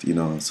purchased,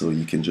 so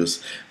you can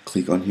just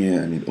click on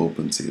here and it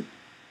opens it.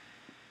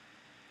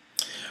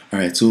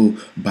 Alright, so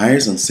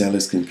buyers and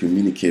sellers can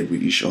communicate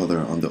with each other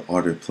on the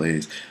order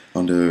place,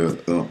 on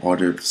the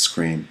order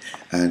screen.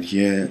 And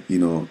here,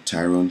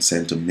 Tyrone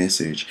sent a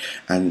message,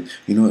 and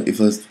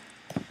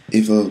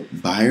if a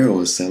buyer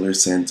or a seller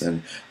sent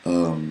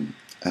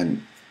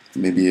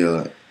maybe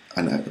a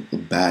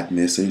bad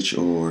message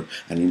or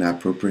an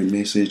inappropriate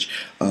message,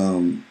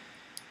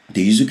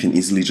 the user can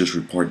easily just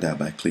report that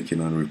by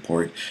clicking on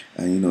report,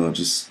 and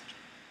just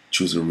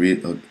choose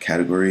a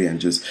category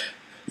and just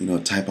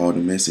type out a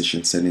message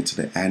and send it to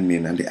the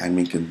admin, and the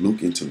admin can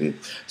look into it.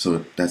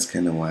 So that's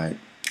kind of why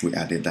we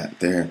added that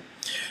there.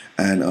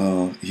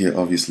 And here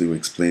obviously we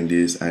explain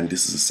this, and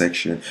this is a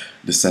section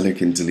the seller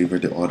can deliver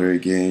the order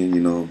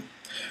again.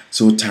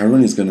 So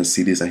Tyrone is going to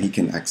see this, and he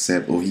can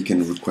accept, or he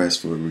can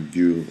request for a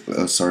review.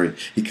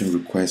 He can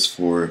request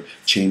for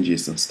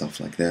changes and stuff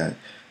like that.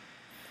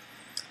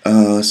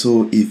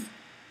 So if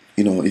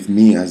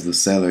me as the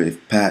seller,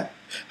 if Pat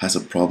has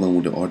a problem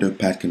with the order,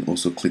 Pat can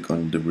also click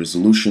on the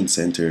resolution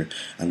center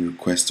and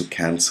request to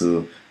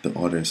cancel the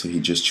order. So he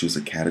just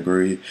chooses a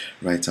category,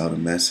 writes out a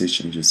message,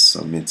 and just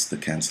submits the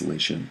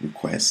cancellation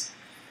request.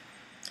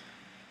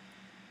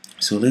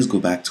 So let's go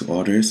back to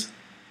orders.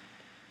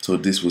 So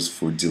this was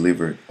for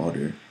delivered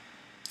order.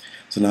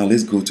 So now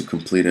let's go to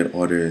completed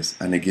orders.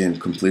 And again,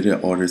 completed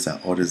orders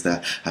are orders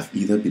that have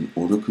either been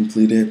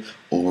auto-completed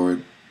or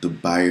the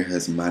buyer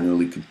has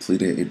manually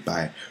completed it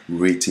by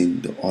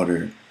rating the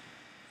order.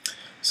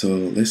 So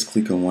let's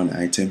click on one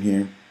item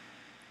here.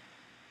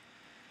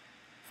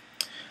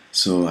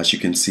 So as you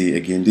can see,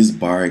 again, this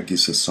bar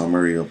gives a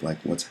summary of like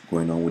what's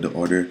going on with the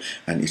order,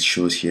 and it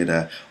shows here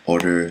that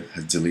order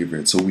has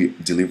delivered. So we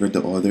delivered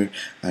the order,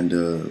 and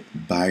the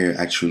buyer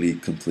actually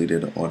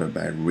completed the order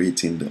by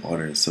rating the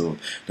order. So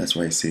that's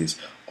why it says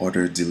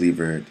order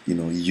delivered.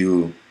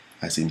 You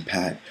as in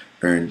Pat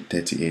earned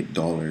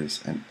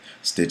 $38 and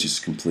status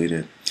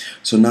completed.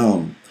 So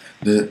now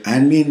the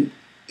admin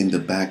in the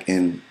back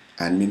end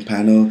admin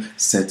panel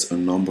sets a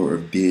number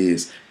of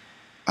days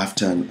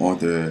after an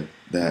order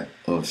that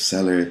a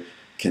seller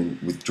can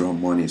withdraw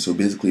money. So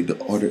basically, if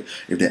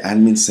the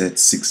admin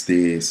sets 6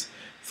 days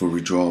for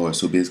withdrawal,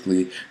 so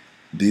basically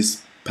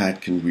this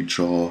Pat can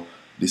withdraw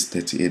this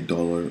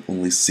 $38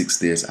 only 6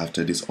 days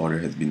after this order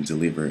has been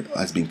delivered,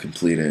 has been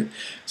completed.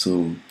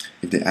 So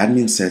if the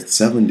admin said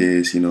 7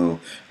 days,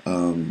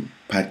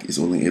 Pat is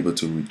only able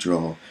to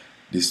withdraw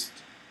this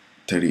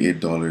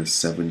 $38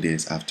 7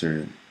 days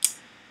after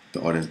the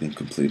order has been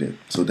completed.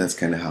 So that's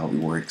kind of how it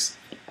works.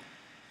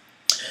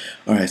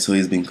 Alright, so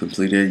it's been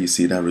completed. You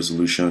see that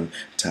resolution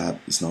tab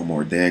is no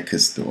more there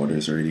because the order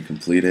is already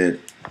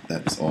completed.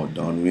 That is all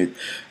done with.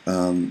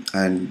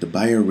 And the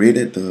buyer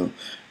rated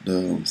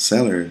the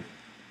seller,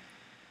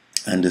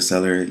 and the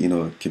seller,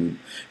 can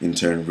in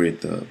turn rate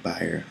the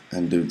buyer,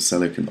 and the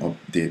seller can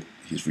update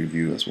his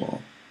review as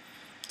well.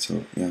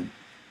 So yeah.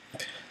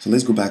 So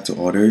let's go back to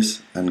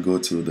orders and go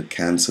to the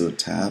cancel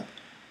tab.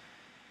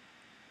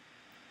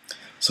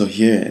 So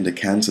here in the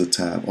cancel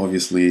tab,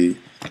 obviously,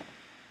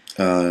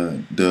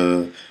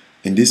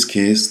 in this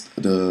case,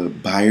 the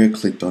buyer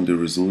clicked on the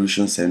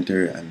resolution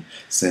center and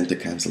sent a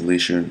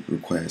cancellation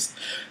request.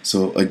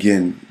 So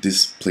again,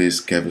 this place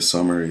gave a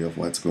summary of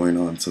what's going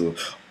on. So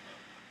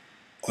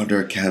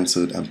order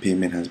cancelled and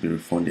payment has been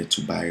refunded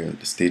to buyer.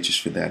 The status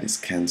for that is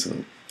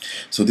cancelled.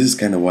 So this is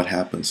kind of what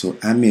happened. So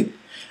Amit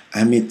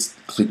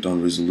clicked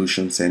on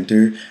resolution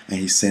center and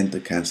he sent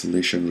the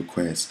cancellation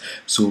request.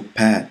 So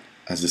Pat,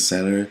 as the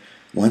seller,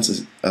 once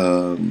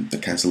the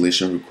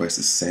cancellation request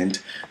is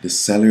sent, the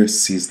seller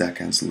sees that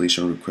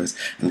cancellation request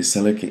and the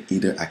seller can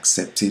either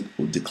accept it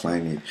or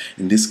decline it.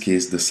 In this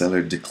case, the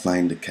seller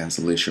declined the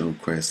cancellation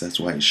request. That's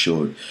why it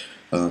showed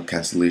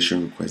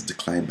cancellation request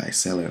declined by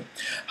seller.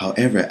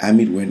 However,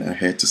 Amit went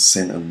ahead to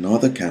send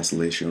another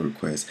cancellation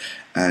request,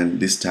 and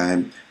this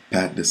time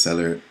Pat, the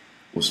seller,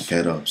 was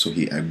fed up, so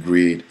he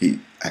agreed, he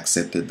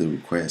accepted the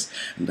request,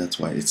 and that's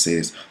why it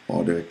says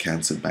order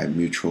cancelled by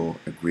mutual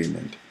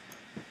agreement.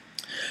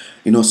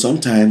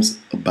 Sometimes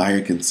a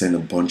buyer can send a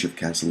bunch of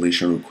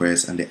cancellation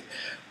requests and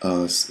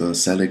the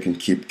seller can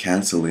keep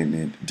canceling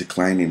it,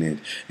 declining it.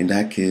 In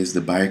that case, the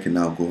buyer can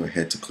now go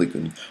ahead to click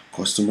on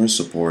customer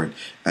support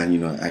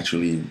and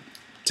actually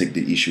take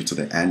the issue to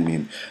the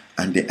admin,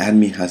 and the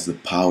admin has the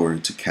power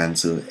to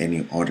cancel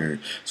any order.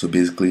 So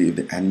basically, if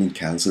the admin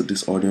canceled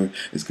this order,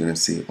 it's gonna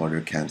say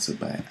order cancelled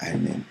by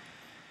admin,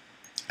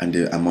 and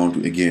the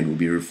amount again will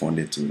be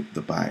refunded to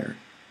the buyer.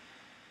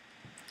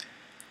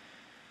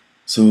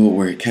 So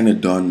we're kind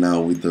of done now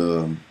with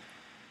the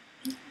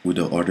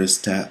orders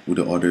tab, with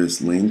the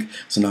orders link.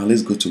 So now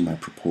let's go to my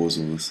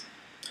proposals.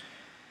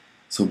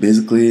 So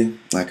basically,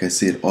 like I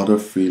said, other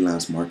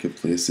freelance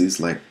marketplaces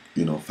like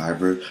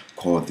Fiverr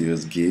call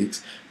theirs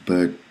gigs,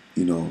 but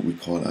we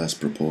call us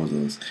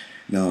proposals.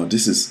 Now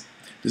this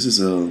is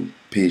a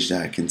page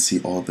that I can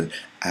see all the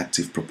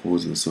active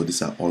proposals. So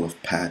these are all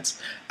of Pat's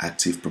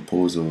active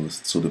proposals.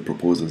 So the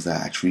proposals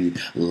that are actually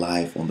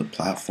live on the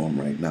platform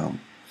right now.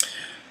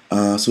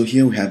 So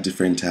here we have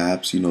different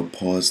tabs,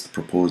 paused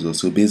proposals.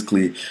 So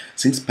basically,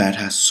 since Pat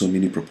has so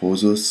many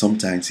proposals,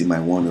 sometimes he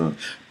might want to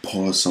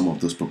pause some of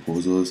those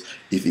proposals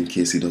if in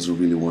case he doesn't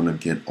really want to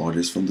get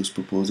orders from those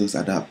proposals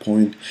at that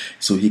point.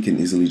 So he can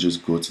easily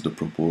just go to the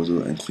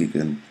proposal and click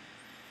on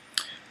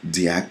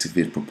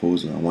deactivate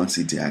proposal, and once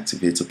he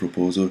deactivates a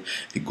proposal,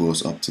 it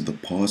goes up to the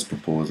pause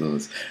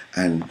proposals,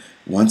 and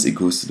once it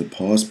goes to the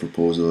pause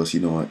proposals,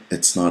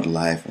 it's not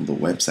live on the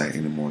website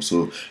anymore,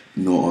 so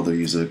no other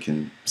user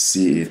can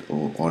see it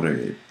or order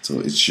it. So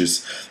it's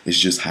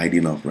just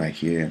hiding up right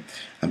here,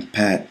 and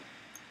Pat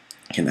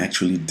can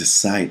actually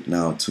decide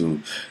now to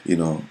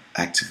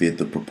activate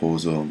the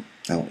proposal.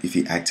 Now if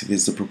he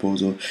activates the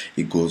proposal,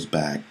 it goes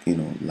back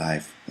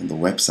live on the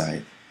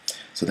website.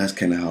 So that's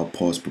kind of how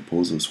pause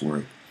proposals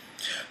work.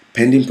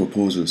 Pending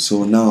proposals.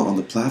 So now on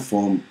the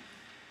platform,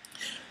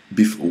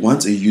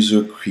 once a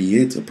user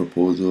creates a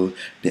proposal,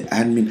 the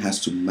admin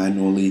has to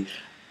manually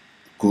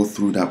go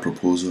through that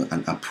proposal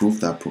and approve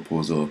that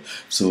proposal.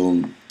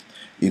 So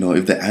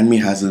if the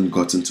admin hasn't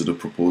gotten to the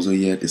proposal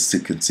yet, it's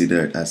still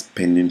considered as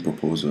pending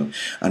proposal.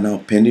 And now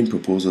pending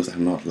proposals are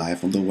not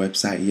live on the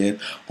website yet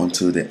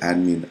until the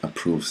admin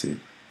approves it.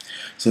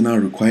 So now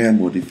require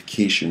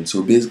modification.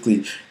 So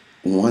basically,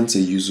 once a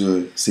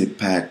user, say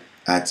Pat,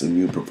 adds a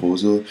new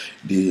proposal,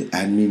 the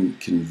admin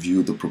can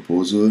view the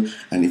proposal,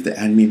 and if the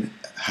admin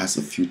has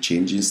a few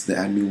changes the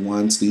admin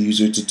wants the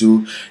user to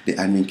do, the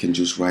admin can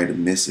just write a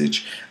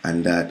message,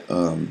 and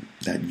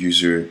that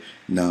user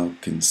now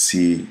can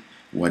see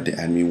what the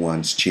admin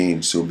wants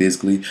changed. So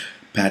basically,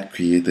 Pat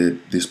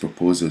created this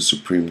proposal,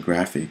 Supreme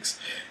Graphics,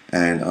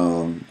 and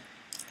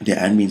the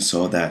admin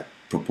saw that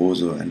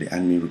proposal and the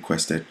admin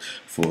requested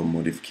for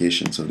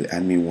modification. So the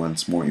admin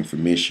wants more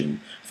information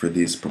for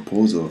this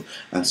proposal,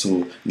 and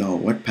so now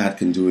what Pat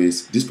can do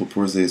is, this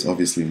proposal is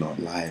obviously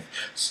not live,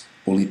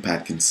 only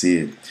Pat can see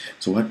it.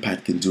 So what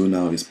Pat can do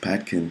now is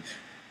Pat can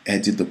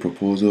edit the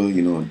proposal,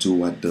 do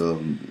what the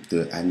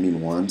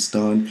admin wants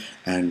done,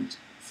 and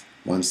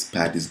once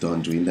Pat is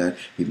done doing that,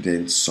 he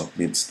then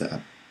submits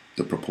the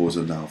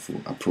proposal now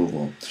for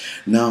approval.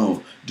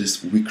 Now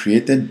we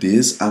created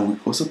this, and we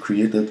also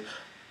created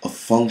a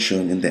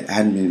function in the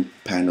admin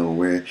panel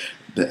where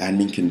the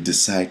admin can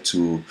decide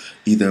to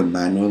either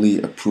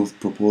manually approve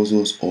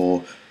proposals,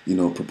 or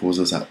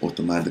proposals are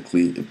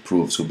automatically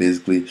approved. So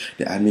basically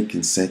the admin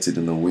can set it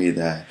in a way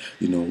that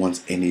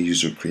once any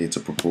user creates a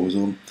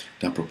proposal,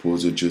 that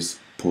proposal just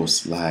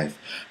posts live.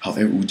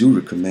 However, we do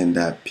recommend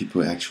that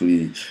people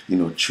actually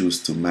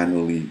choose to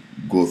manually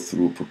go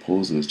through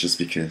proposals, just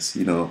because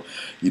you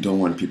don't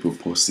want people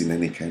posting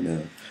any kind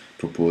of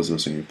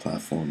proposals on your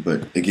platform.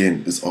 But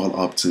again, it's all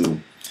up to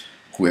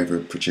whoever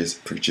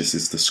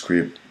purchases the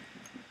script.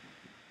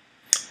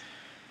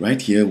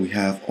 Right here we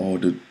have all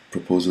the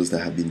proposals that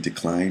have been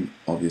declined.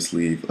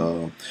 Obviously, if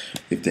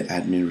the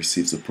admin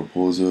receives a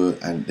proposal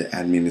and the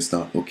admin is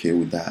not okay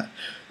with that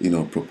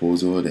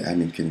proposal, the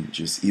admin can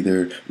just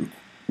either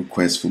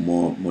request for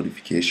more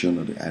modification,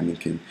 or the admin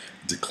can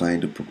decline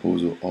the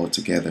proposal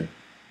altogether.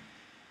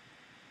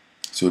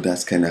 So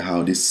that's kind of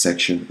how this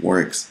section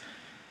works.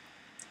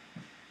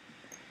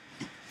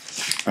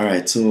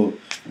 Alright, so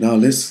now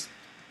let's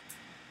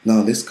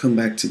come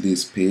back to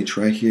this page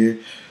right here.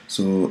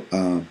 So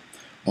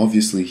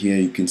obviously here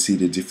you can see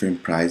the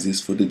different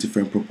prices for the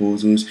different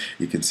proposals.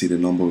 You can see the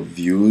number of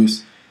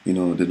views, the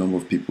number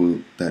of people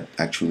that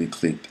actually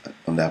clicked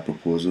on that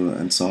proposal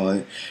and saw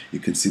it. You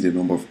can see the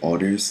number of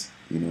orders,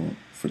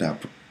 for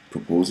that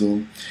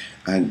proposal,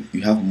 and you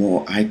have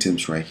more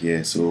items right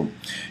here. So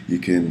you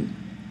can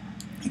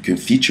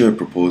feature a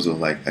proposal,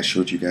 like I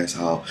showed you guys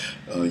how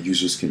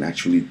users can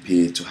actually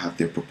pay to have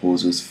their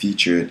proposals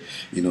featured.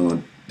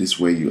 This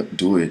way you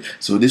do it.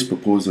 So this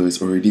proposal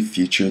is already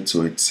featured,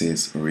 so it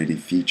says already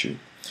featured.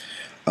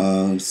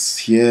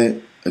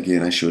 Here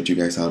again, I showed you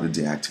guys how to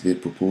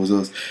deactivate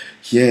proposals.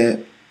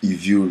 Here you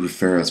view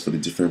referrals for the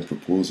different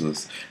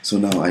proposals. So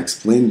now I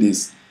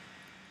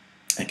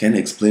can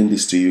explain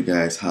this to you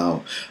guys,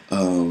 how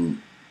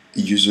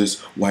users,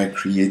 while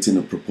creating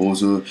a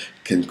proposal,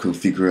 can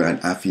configure an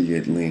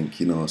affiliate link.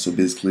 So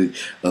basically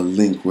a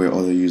link where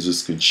other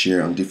users can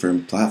share on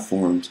different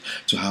platforms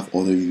to have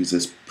other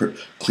users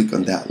click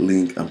on that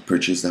link and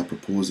purchase that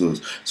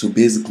proposals. So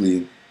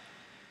basically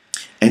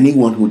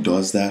anyone who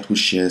does that, who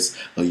shares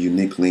a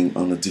unique link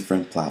on a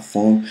different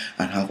platform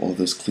and have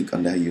others click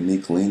on that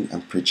unique link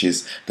and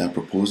purchase that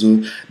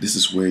proposal, this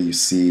is where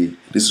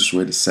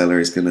the seller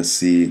is gonna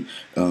see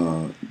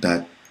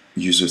that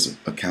user's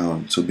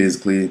account. So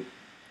basically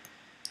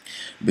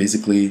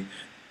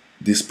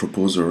this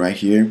proposal right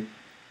here,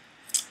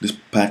 this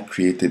Pat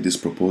created this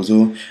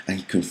proposal, and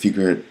he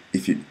configured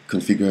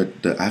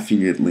the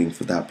affiliate link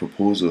for that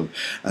proposal.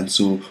 And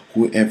so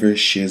whoever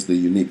shares the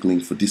unique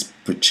link for this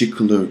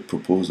particular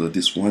proposal,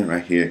 this one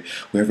right here,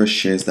 whoever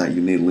shares that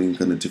unique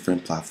link on a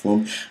different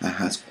platform and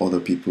has other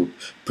people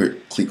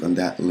click on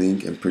that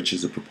link and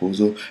purchase the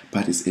proposal,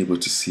 Pat is able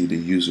to see the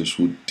users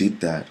who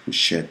did that, who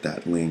shared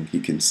that link.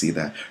 He can see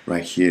that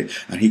right here,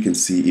 and he can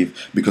see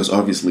because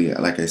obviously,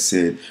 like I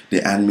said,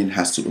 the admin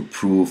has to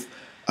approve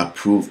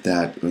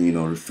that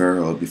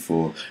referral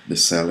before the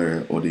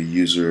seller or the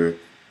user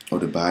or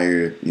the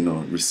buyer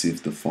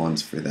receives the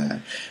funds for that.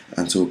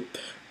 And so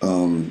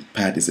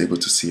Pat is able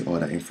to see all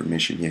that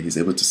information here. He's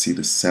able to see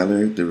the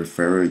seller, the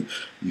referrer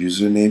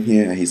username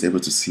here, and he's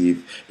able to see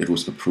if it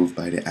was approved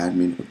by the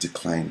admin or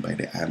declined by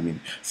the admin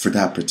for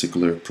that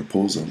particular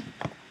proposal.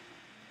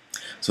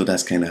 So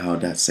that's kind of how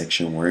that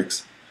section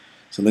works.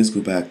 So let's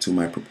go back to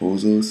my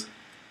proposals.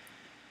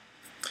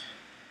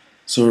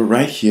 So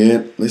right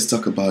here, let's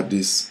talk about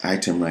this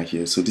item right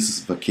here. So this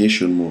is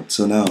vacation mode.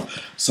 So now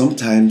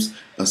sometimes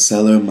a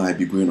seller might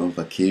be going on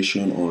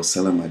vacation, or a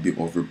seller might be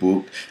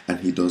overbooked,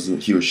 and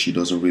he or she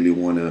doesn't really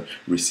want to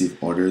receive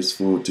orders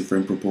for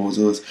different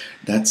proposals.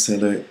 That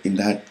seller, in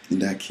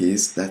that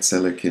case, that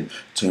seller can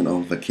turn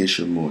on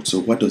vacation mode. So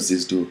what does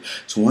this do?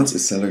 So once a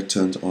seller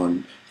turns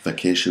on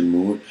vacation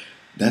mode,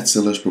 that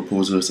seller's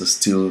proposals are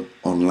still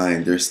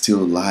online, they're still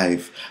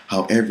live.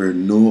 However,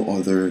 no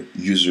other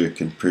user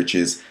can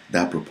purchase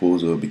that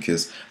proposal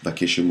because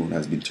vacation mode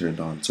has been turned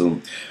on.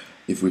 So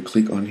if we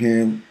click on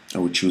here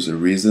and we choose a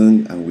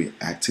reason and we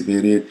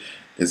activate it,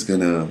 it's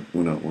gonna,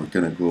 we're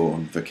gonna go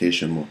on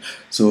vacation mode.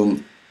 So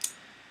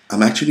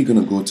I'm actually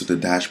gonna go to the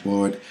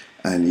dashboard,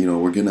 and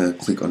we're gonna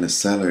click on a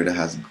seller that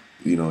has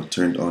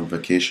turned on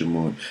vacation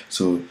mode.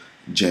 So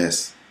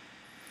Jess.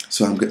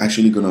 So I'm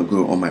actually gonna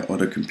go on my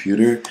other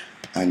computer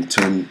and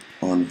turn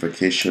on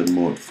vacation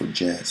mode for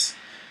Jess.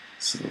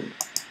 So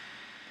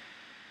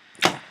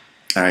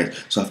alright,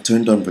 so I've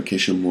turned on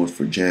vacation mode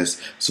for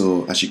Jess.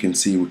 So as you can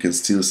see, we can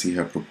still see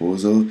her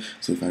proposal.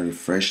 So if I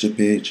refresh the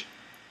page,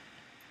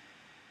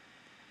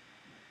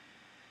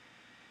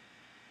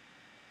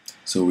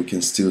 so we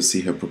can still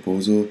see her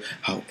proposal.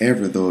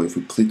 However though, if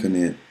we click on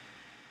it,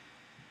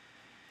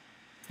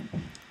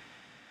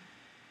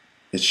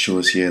 it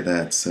shows here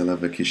that seller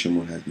vacation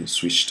mode has been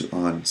switched to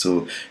on.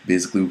 So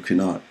basically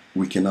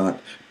we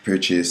cannot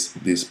purchase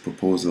this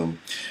proposal.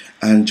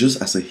 And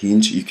just as a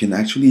hint, you can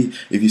actually,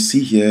 if you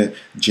see here,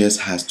 Jess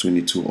has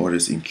 22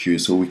 orders in queue,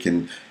 so we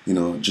can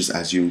just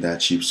assume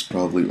that she's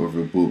probably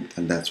overbooked,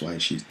 and that's why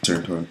she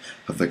turned on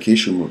her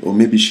vacation mode, or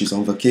maybe she's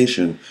on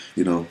vacation.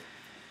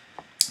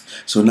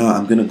 So now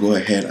I'm gonna go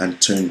ahead and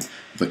turn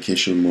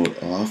vacation mode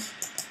off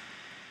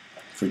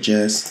for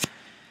Jess,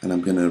 and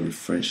I'm gonna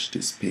refresh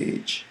this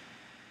page.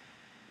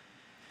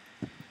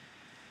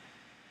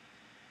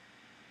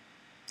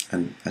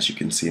 And as you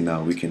can see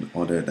now, we can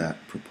order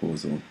that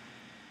proposal.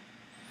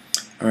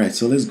 Alright,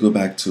 so let's go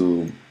back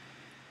to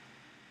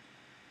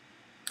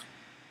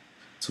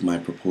my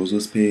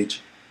proposals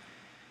page.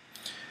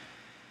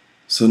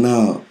 So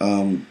now,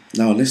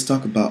 now let's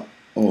talk about,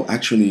 oh,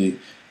 actually,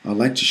 I'd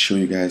like to show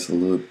you guys a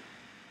little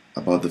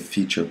about the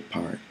feature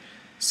part.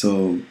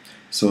 So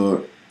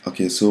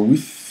okay, so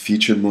we've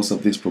featured most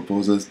of these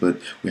proposals,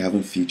 but we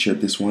haven't featured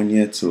this one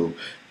yet. So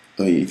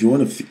if you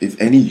want to, if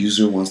any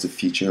user wants to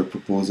feature a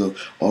proposal,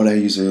 all that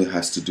user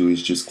has to do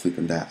is just click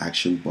on that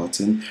action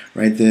button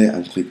right there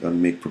and click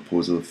on make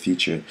proposal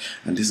feature,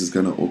 and this is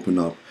gonna open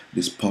up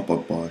this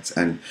pop-up box.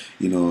 And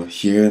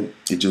here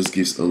it just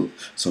gives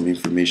some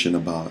information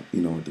about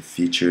the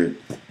feature,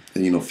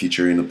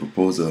 featuring a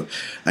proposal,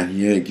 and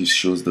here it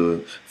shows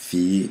the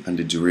fee and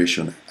the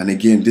duration. And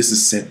again, this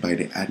is set by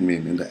the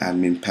admin in the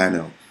admin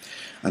panel,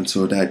 and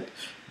so that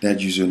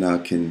user now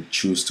can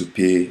choose to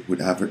pay with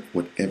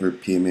whatever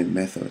payment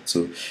method.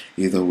 So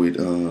either with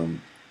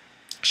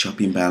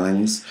shopping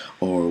balance,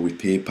 or with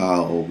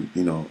PayPal, or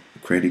with,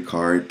 credit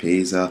card,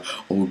 Payza,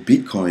 or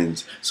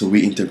Bitcoins. So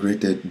we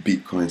integrated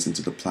Bitcoins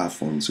into the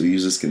platform, so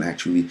users can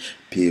actually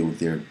pay with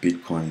their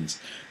Bitcoins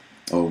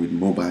or with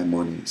mobile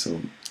money.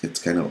 So it's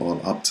kind of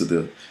all up to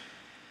the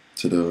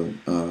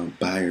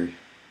buyer.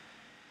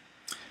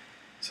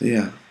 So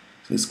yeah,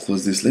 so let's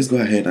close this. Let's go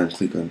ahead and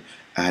click on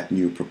add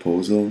new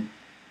proposal.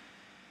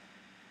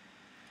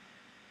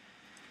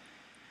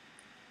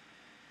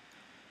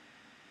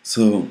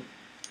 So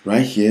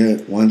right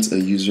here, once a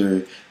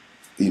user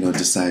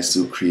decides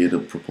to create a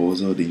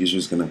proposal, the user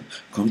is gonna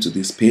come to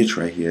this page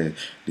right here.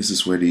 This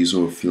is where the user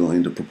will fill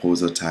in the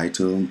proposal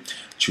title,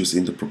 choose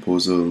in the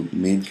proposal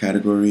main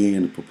category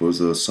and the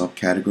proposal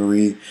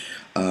subcategory,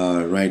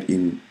 write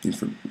in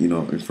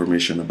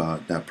information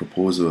about that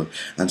proposal.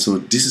 And so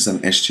this is an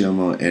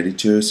HTML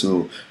editor,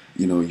 so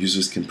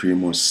users can pretty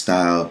much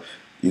style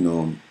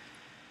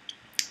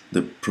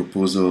the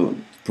proposal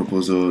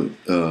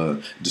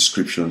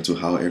description to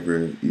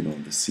however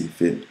they see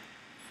fit.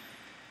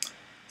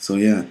 So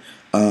yeah,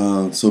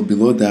 so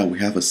below that we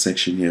have a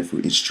section here for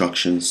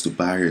instructions to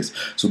buyers.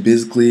 So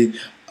basically,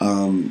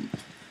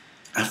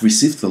 I've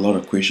received a lot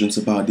of questions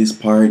about this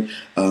part,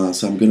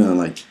 so I'm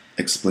gonna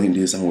explain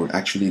this, and we're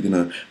actually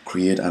gonna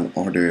create an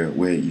order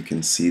where you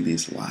can see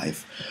this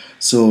live.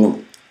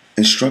 So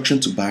instruction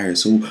to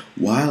buyers. So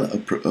while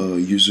a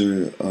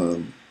user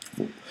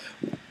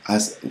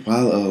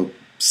while a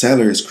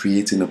seller is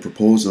creating a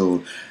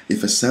proposal,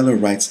 if a seller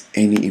writes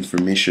any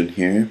information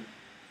here,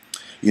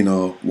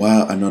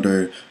 while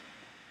another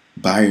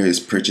buyer is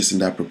purchasing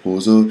that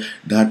proposal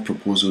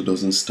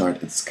doesn't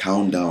start its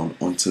countdown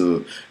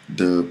until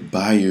the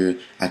buyer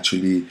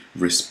actually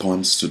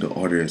responds to the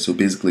order. So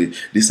basically,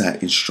 these are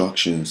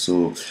instructions.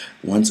 So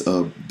once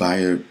a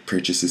buyer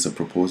purchases a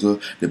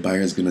proposal, the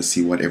buyer is going to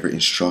see whatever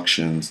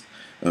instructions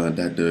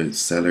that the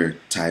seller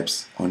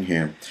types on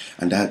here,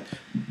 and that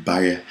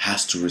buyer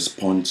has to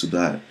respond to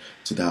that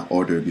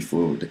order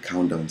before the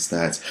countdown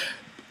starts.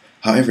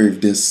 However, if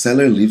the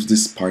seller leaves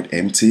this part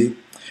empty,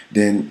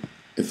 then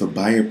if a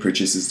buyer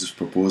purchases this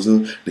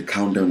proposal, the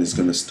countdown is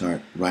going to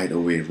start right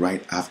away,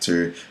 right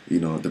after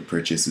the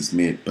purchase is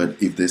made.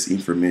 But if there's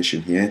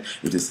information here,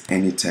 if there's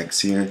any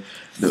text here,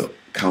 the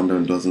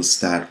countdown doesn't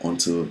start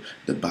until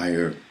the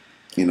buyer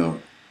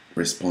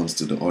responds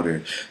to the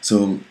order.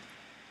 So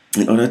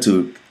in order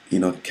to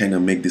kind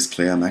of make this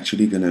clear, I'm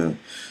actually gonna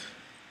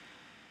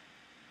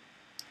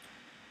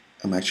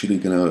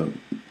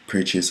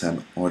purchase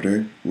an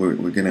order.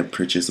 We're gonna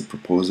purchase a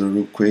proposal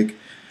real quick.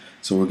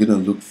 So we're gonna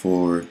look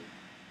for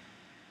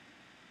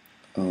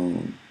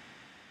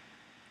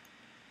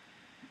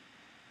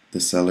the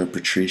seller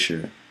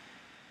Patricia,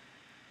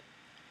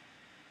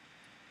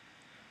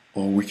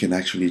 or we can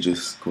actually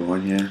just go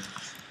on here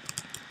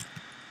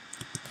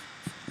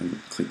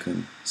and click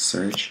on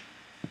search.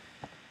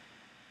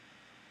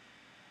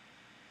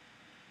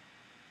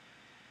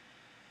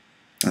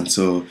 And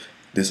so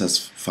this has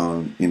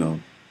found,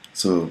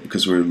 so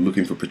because we're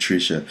looking for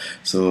Patricia,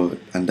 so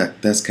and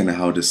that's kind of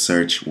how the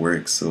search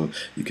works. So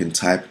you can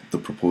type the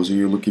proposal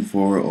you're looking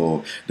for,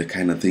 or the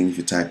kind of thing. If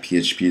you type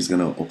PHP, it's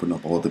gonna open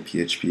up all the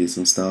PHPs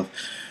and stuff,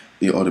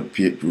 all the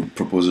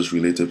proposals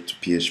related to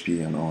PHP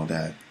and all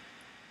that.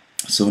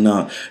 So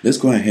now let's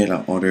go ahead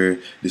and order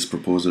this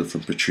proposal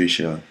from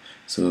Patricia.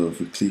 So if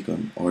we click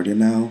on order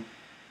now,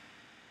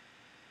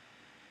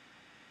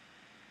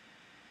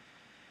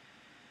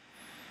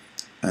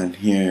 and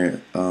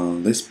here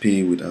let's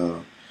pay with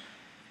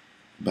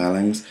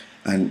balance.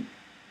 And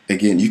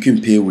again, you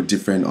can pay with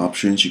different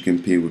options. You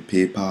can pay with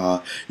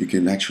PayPal, you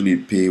can actually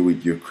pay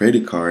with your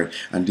credit card,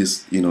 and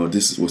this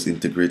this was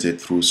integrated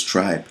through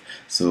Stripe.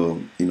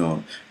 So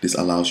this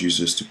allows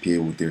users to pay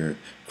with their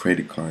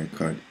credit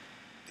card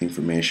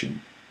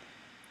information.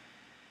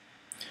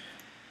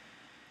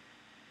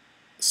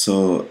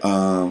 So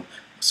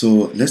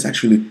so let's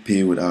actually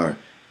pay with our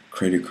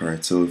credit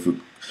card. So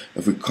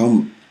if we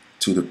come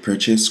to the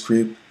purchase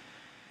script,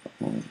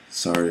 oh,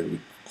 sorry, we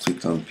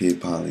clicked on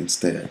PayPal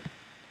instead.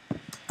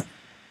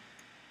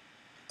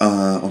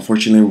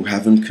 Unfortunately, we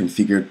haven't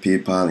configured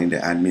PayPal in the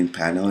admin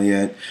panel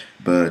yet,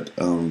 but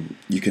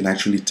you can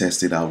actually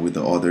test it out with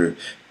the other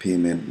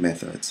payment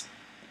methods.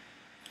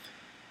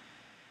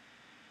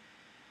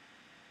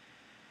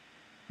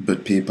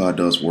 But PayPal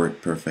does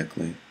work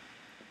perfectly.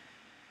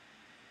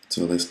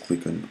 So let's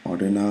click on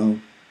order now.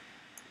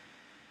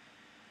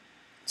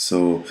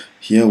 So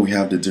here we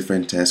have the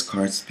different test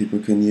cards people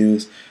can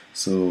use.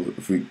 So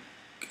if we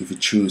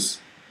choose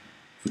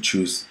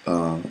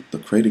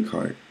the credit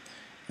card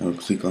and we'll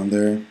click on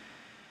there,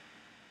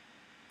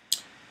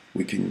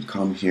 we can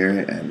come here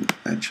and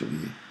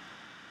actually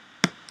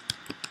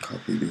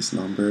copy this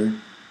number,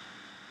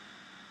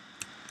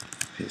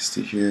 paste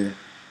it here,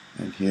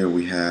 and here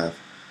we have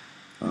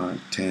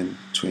 10,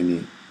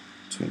 20,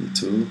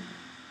 22.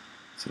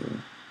 So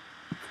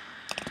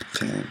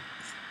 10.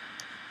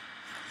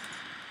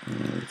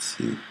 Let's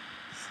see.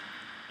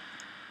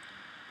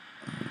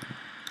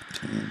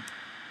 10,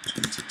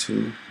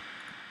 22,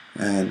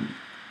 and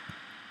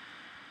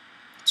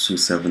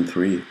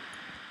 273.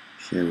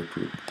 Here we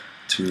put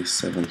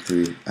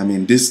 273. I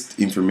mean, this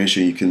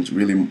information you can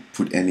really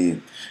put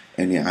any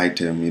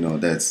item, you know,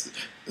 that's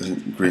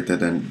greater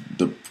than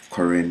the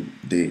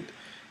current date.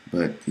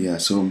 But yeah,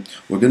 so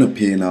we're gonna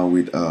pay now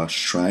with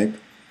Stripe.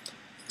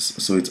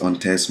 So it's on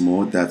test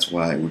mode. That's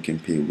why we can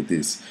pay with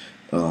this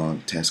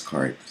test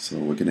card. So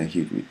we're gonna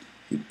hit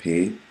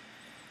pay,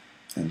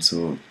 and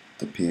so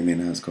the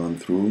payment has gone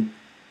through.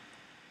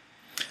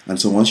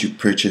 And so once you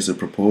purchase a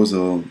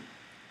proposal,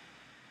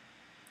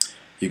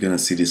 you're gonna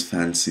see this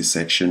fancy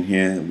section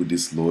here with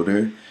this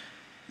loader,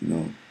 you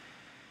know.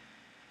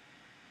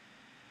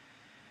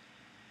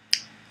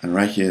 And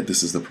right here,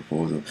 this is the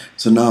proposal.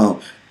 So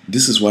now,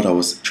 this is what I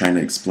was trying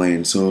to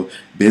explain. So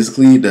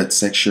basically, that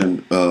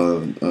section,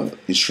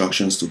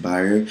 instructions to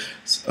buyer,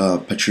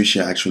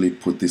 Patricia actually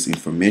put this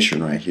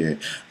information right here.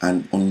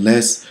 And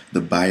unless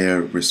the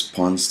buyer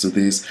responds to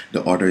this,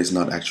 the order is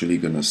not actually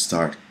gonna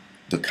start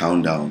the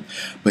countdown.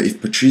 But if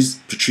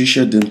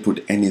Patricia didn't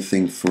put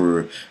anything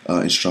for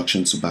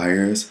instructions to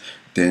buyers,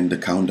 then the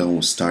countdown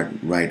will start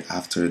right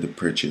after the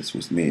purchase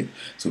was made.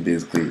 So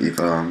basically,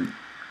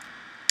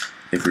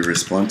 if we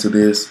respond to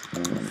this,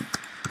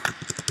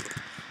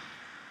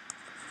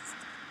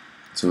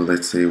 so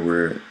let's say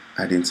we're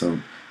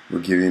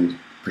giving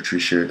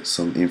Patricia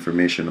some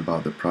information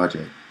about the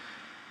project,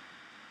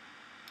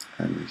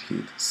 and we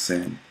hit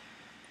send.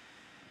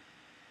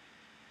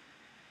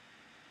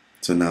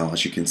 So now,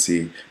 as you can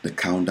see, the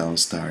countdown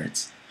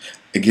starts.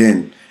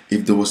 Again,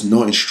 if there was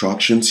no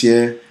instructions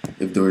here,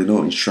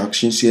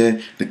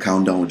 the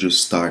countdown will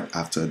just start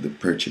after the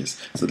purchase.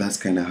 So that's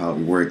kind of how it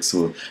works.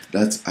 So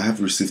I have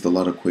received a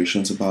lot of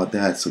questions about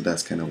that. So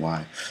that's kind of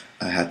why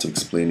I had to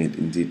explain it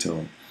in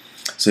detail.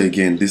 So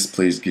again, this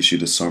place gives you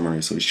the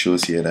summary. So it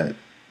shows here that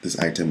this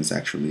item is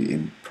actually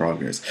in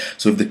progress.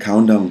 So if the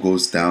countdown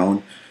goes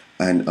down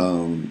and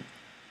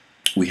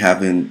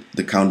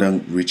the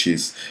countdown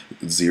reaches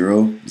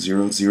 0,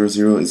 0, 0,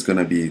 0, it's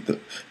gonna be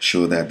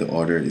show that the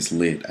order is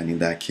late, and in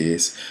that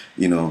case,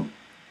 you know,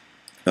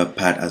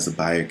 Pat as a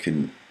buyer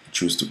can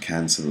choose to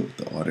cancel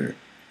the order.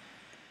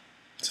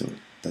 So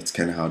that's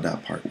kind of how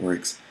that part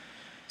works.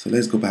 So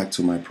let's go back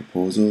to my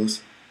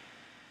proposals.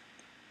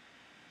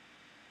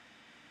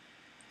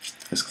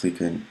 Let's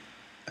click on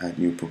add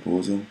new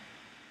proposal.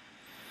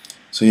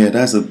 So yeah,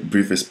 that's a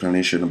brief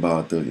explanation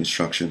about the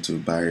instruction to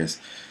buyers.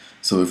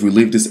 So if we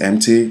leave this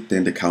empty,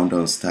 then the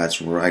countdown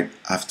starts right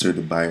after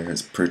the buyer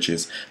has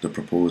purchased the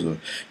proposal.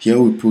 Here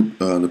we put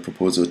the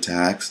proposal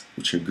tags,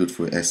 which are good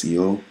for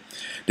SEO.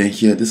 Then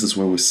here, this is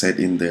where we set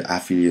in the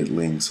affiliate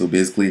link. So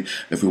basically,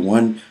 if we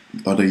want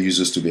other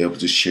users to be able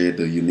to share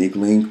the unique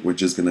link, we're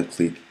just gonna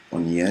click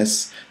on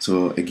yes.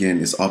 So again,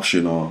 it's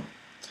optional.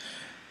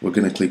 We're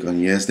gonna click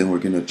on yes, then we're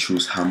gonna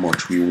choose how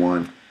much we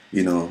want,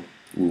 you know.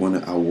 We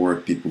want to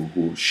award people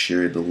who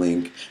share the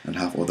link and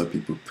have other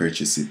people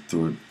purchase it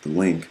through the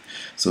link.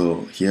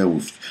 So here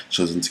we've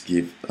chosen to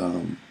give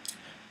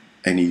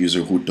any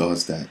user who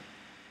does that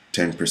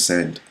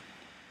 10%.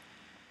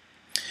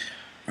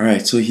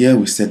 Alright, so here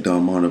we set the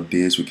amount of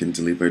days we can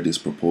deliver this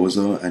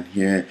proposal, and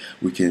here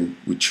we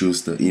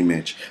choose the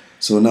image.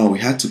 So now we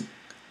had to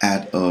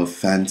add a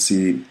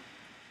fancy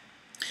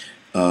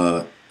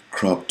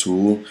crop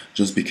tool,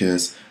 just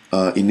because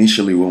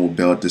initially when we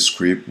built the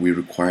script, we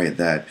required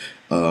that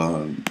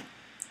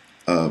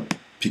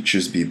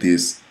pictures be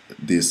this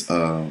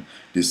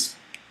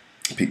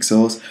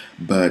pixels,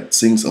 but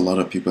since a lot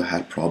of people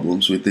had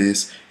problems with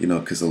this, you know,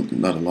 because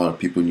not a lot of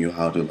people knew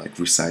how to like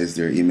resize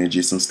their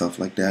images and stuff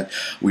like that,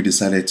 we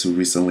decided to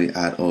recently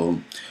add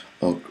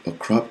a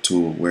crop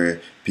tool where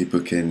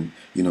people can,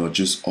 you know,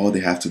 just all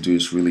they have to do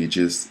is really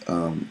just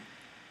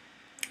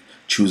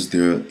choose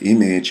their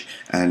image,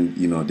 and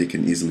you know, they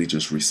can easily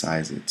just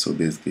resize it. So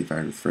basically, if I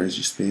refresh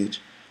this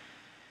page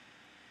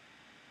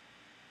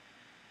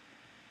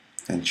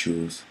and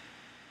choose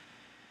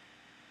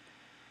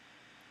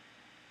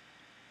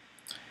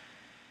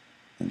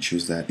and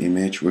choose that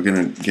image. We're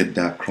gonna get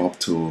that crop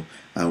tool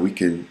and we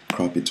can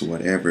crop it to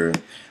whatever.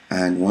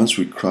 And once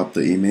we crop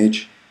the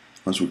image,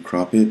 once we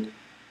crop it,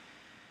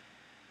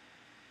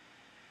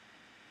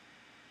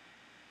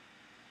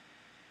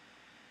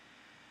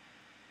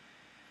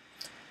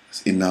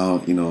 it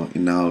now, it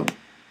now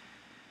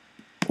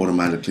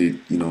automatically,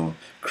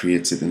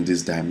 creates it in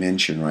this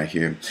dimension right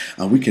here.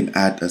 And we can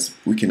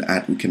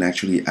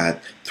actually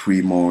add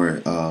 3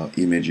 more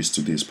images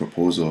to this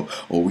proposal,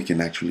 or we can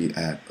actually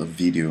add a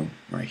video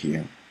right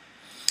here.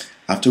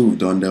 After we've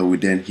done that, we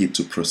then hit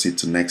to proceed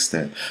to next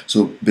step.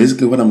 So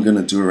basically what I'm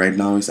gonna do right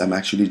now is I'm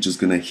actually just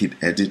gonna hit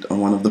edit on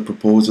one of the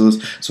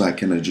proposals, so I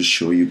can just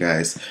show you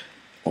guys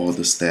all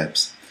the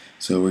steps.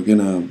 So we're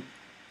gonna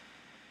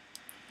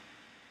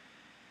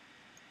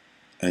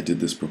edit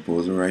this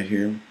proposal right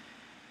here.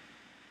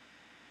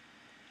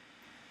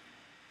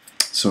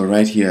 So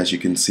right here, as you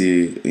can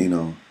see,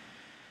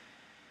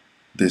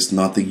 there's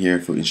nothing here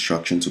for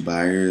instruction to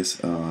buyers.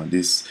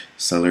 This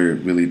seller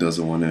really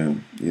doesn't want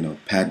to,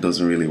 Pat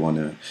doesn't really want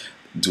to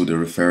do the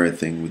referral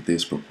thing with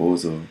this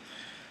proposal.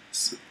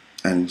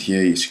 And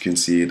here, as you can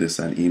see, there's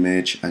an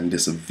image and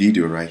there's a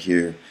video right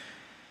here.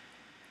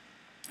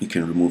 You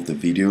can remove the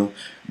video.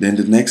 Then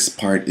the next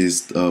part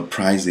is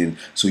pricing.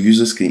 So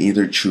users can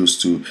either choose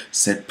to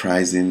set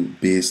pricing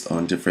based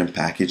on different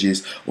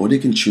packages, or they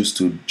can choose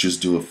to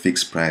just do a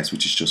fixed price,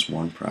 which is just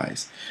one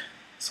price.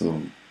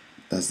 So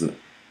that's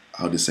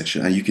how this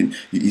section. And you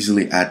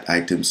easily add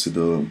items to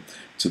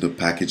the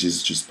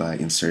packages just by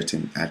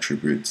inserting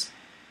attributes.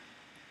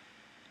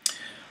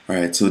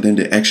 Alright, so then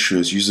the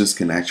extras, users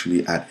can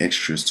actually add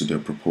extras to their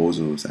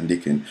proposals, and they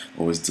can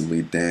always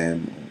delete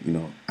them,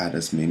 or, add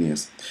as many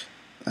as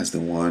they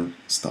want,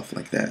 stuff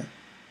like that.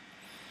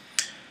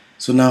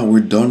 So now we're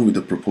done with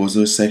the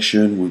proposal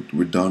section.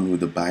 We're done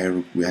with the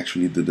buyer. We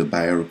actually did the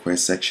buyer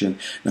request section.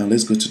 Now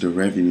let's go to the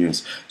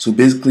revenues. So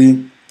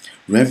basically,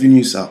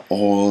 revenues are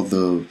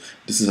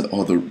this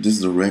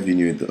is the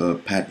revenue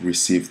that Pat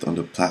received on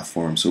the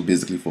platform. So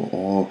basically, for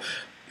all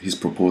his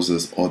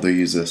proposals other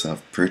users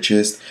have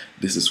purchased,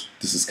 this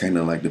is kind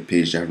of like the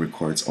page that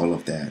records all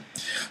of that.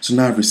 So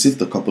now I've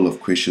received a couple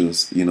of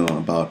questions,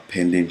 about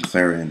pending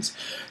clearance.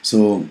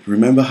 So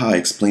remember how I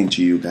explained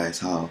to you guys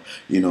how,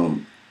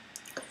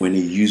 when a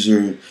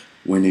user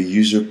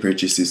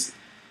purchases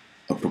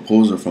a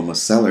proposal from a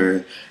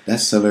seller, that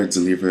seller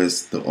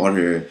delivers the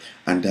order,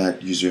 and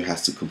that user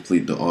has to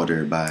complete the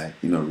order by,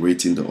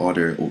 rating the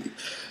order,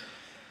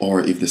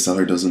 or if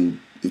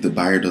the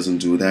buyer doesn't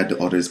do that, the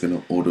order is going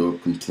to auto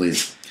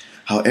complete.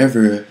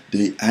 However,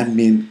 the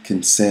admin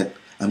can set,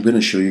 I'm going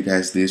to show you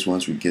guys this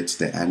once we get to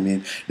the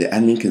admin. The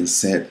admin can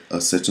set a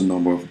certain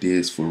number of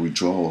days for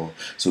withdrawal.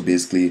 So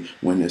basically,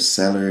 when a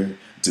seller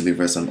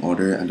delivers an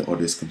order and the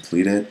order is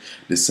completed,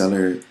 there's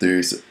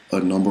a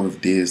number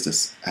of days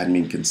this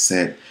admin can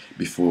set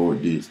before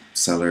the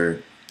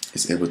seller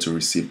is able to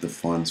receive the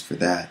funds for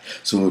that.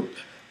 So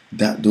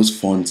those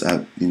funds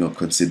are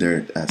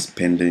considered as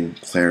pending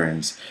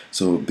clearance.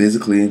 So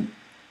basically,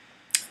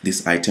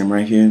 this item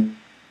right here,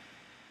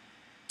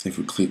 if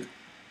we click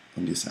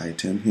on this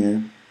item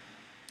here,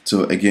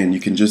 so again, you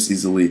can just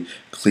easily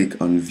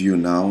click on view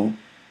now,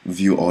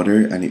 view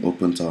order, and it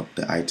opens up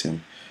the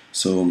item.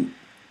 So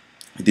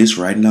this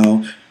right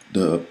now,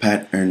 the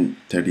Pat earned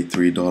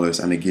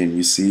 $33, and again,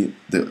 you see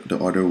the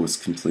order was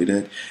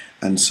completed,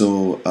 and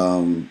so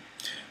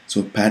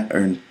so Pat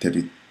earned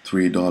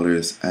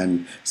 $33,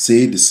 and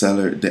say the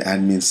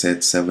admin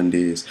said 7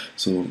 days,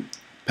 so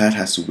Pat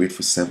has to wait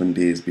for 7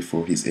 days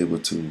before he's able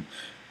to,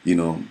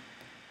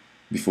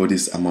 before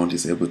this amount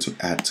is able to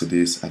add to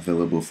this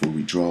available for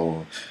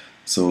withdrawal.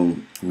 So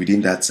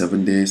within that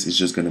 7 days, it's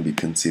just going to be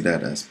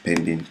considered as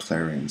pending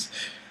clearance,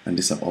 and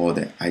these are all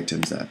the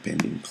items that are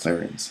pending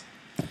clearance.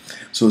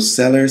 So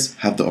sellers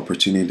have the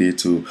opportunity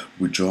to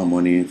withdraw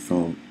money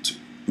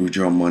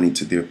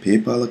to their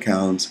PayPal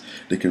accounts.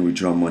 They can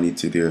withdraw money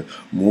to their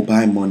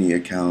mobile money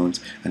account,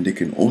 and they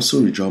can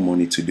also withdraw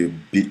money to their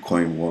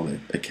Bitcoin wallet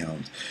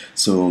account.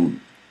 So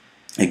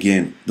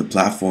again, the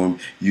platform,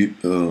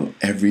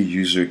 every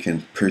user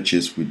can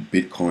purchase with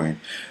Bitcoin.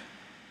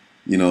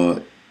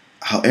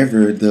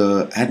 However,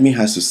 the admin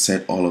has to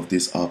set all of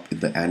this up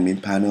in the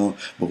admin panel,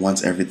 but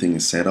once everything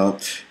is set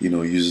up,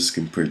 users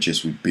can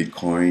purchase with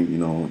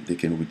Bitcoin. They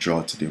can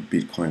withdraw to their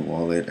Bitcoin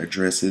wallet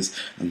addresses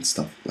and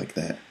stuff like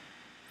that.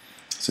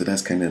 So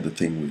that's kind of the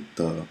thing with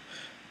the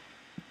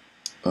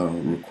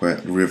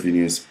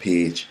revenues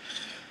page.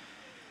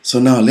 So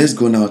now let's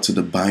go now to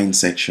the buying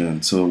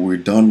section. So we're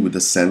done with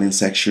the selling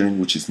section,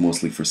 which is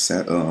mostly for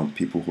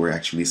people who are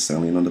actually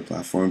selling on the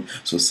platform,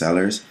 so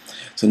sellers.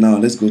 So now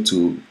let's go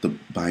to the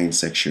buying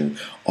section.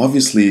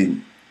 Obviously,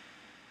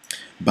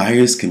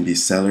 buyers can be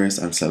sellers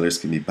and sellers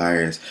can be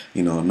buyers.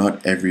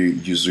 Not every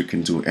user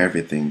can do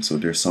everything. So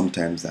there's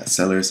sometimes that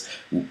sellers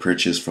will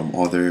purchase from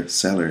other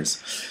sellers.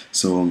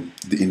 So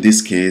in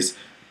this case,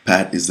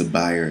 Pat is the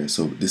buyer.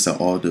 So these are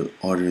all the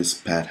orders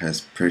Pat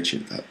has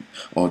purchased,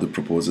 all the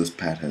proposals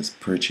Pat has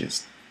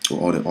purchased, or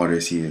all the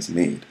orders he has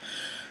made.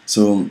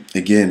 So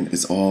again,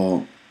 it's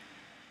all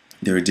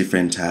There are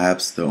different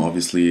tabs. There are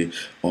obviously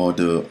all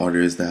the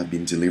orders that have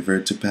been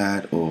delivered to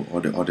Pat, or all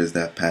the orders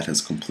that Pat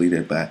has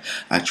completed by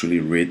actually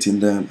rating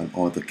them, and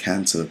all the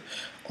canceled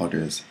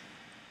orders.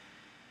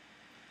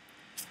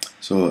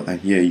 So,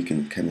 and here you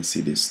can kind of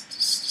see this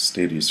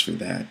status for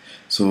that.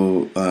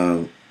 So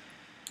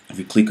if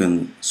we click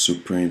on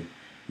Supreme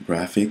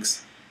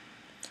Graphics,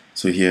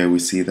 so here we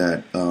see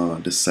that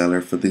the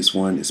seller for this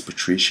one is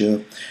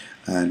Patricia,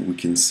 and we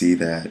can see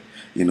that,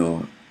 you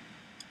know,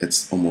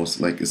 it's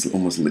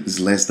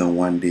less than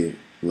 1 day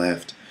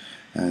left.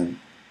 And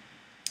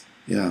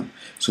yeah,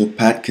 so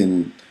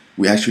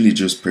we actually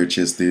just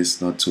purchased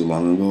this not too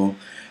long ago,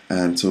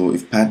 and so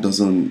if Pat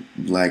doesn't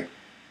like,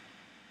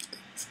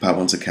 if Pat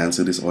wants to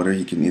cancel this order,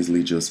 he can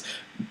easily just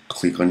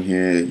click on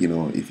here, you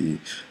know, if he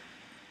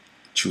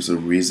choose a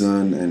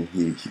reason, and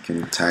he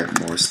can type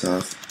more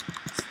stuff,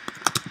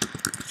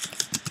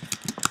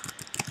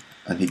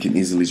 and he can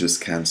easily just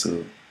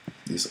cancel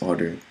this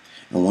order.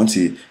 And once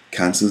he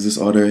cancels this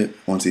order,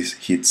 once he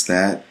hits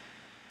that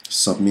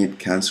submit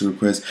cancel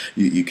request,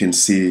 you can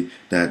see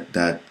that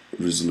that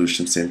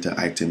resolution center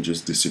item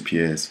just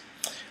disappears,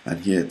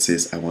 and here it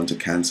says I want to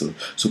cancel.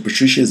 So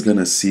Patricia is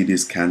gonna see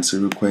this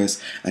cancel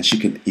request, and she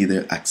can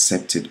either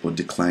accept it or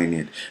decline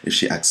it. If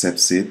she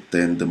accepts it,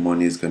 then the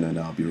money is gonna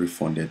now be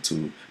refunded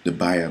to the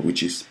buyer,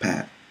 which is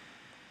Pat.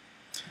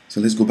 So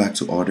let's go back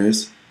to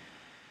orders.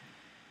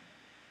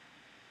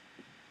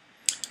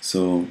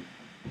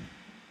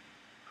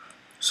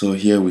 So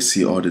here we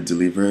see all the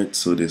delivered,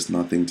 so there's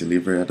nothing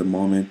delivered at the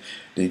moment.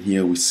 Then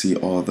here we see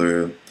all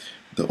the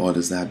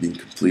orders that have been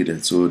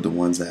completed, so the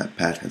ones that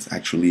Pat has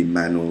actually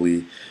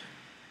manually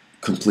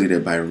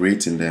completed by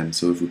rating them.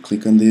 So if we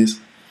click on this,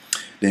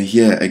 then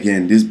here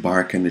again this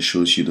bar kind of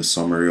shows you the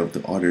summary of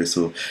the order.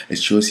 So it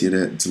shows you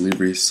that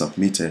delivery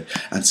submitted,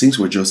 and since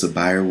we're just a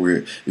buyer,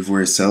 if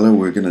we're a seller,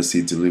 we're gonna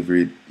see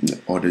delivery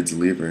order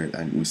delivered,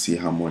 and we see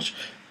how much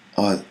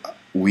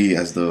we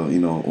as the, you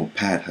know, or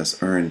Pat has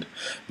earned.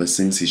 But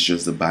since he's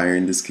just the buyer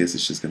in this case,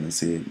 it's just gonna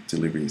say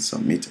delivery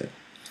submitted,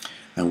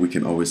 and we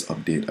can always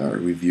update our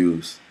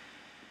reviews.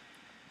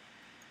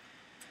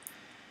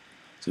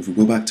 So if we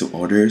go back to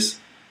orders,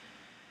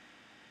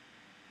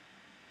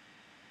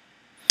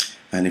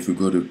 and if we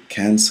go to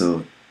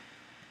cancel,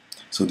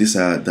 so these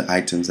are the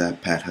items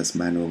that Pat has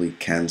manually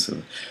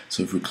canceled.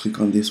 So if we click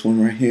on this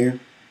one right here,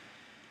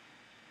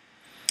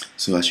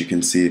 so as you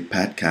can see,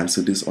 Pat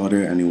canceled this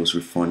order and it was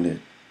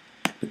refunded.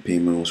 The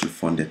payment was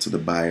refunded to the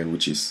buyer,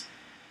 which is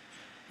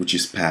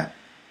Pat.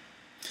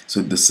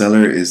 So the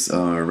seller is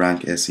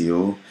rank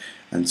SEO,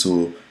 and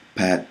so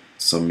Pat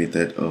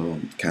submitted a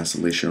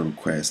cancellation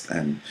request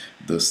and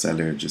the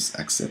seller just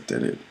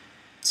accepted it.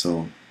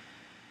 So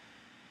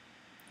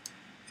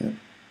yeah.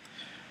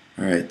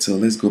 Alright, so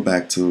let's go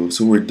back to,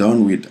 so we're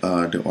done with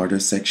the order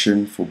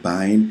section for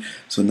buying.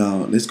 So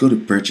now let's go to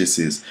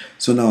purchases.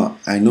 So now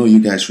I know you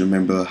guys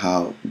remember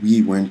how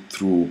we went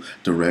through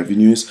the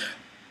revenues.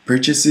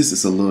 Purchases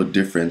is a little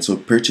different. So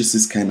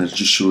purchases kind of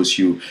just shows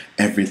you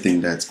everything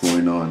that's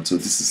going on. So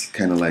this is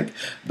kind of like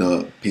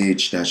the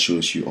page that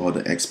shows you all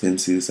the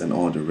expenses and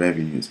all the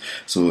revenues.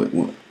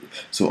 So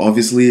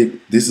obviously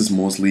this is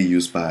mostly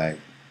used by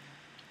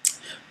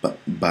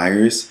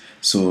buyers.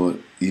 So,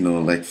 you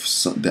know, like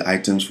the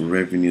items for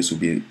revenues will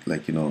be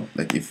like, you know,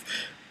 like if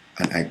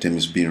an item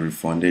is being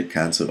refunded,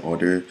 cancelled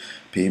order,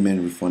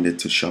 payment refunded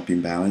to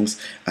shopping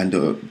balance, and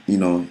you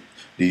know,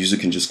 the user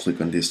can just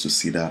click on this to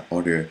see that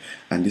order,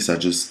 and these are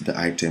just the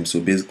items. So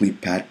basically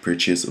Pat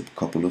purchased a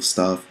couple of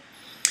stuff.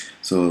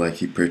 So like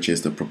he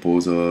purchased the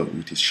proposal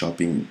with his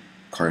shopping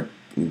cart,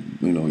 you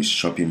know, his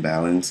shopping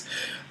balance.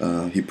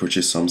 He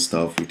purchased some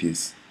stuff with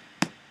his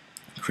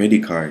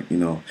credit card, you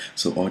know.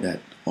 So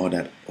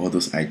all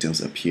those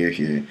items appear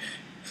here.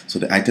 So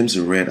the items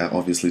in red are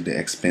obviously the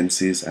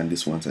expenses, and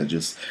these ones are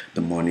just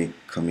the money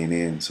coming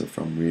in, so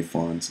from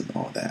refunds and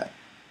all that.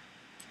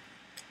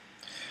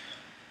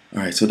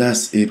 Alright, so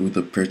that's it with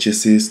the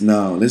purchases.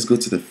 Now let's go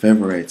to the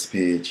favorites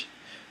page.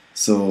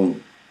 So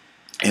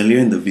earlier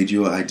in the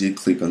video I did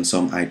click on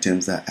some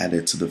items that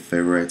added to the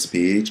favorites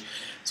page.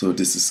 So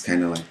this is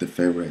kind of like the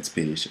favorites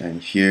page,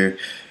 and here,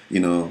 you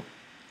know,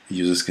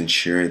 users can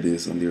share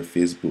this on their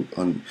Facebook,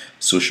 on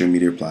social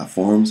media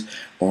platforms,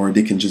 or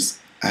they can just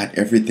add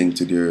everything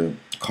to their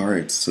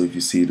cards. So if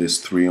you see there's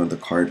 3 on the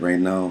card right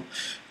now,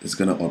 it's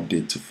gonna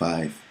update to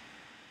 5.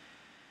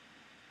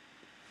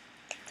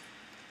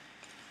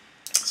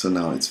 So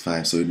now it's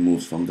 5, so it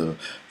moves from the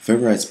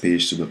favorites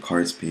page to the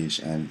cards page,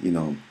 and you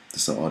know,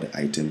 these are all the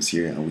items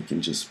here, and we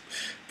can just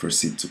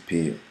proceed to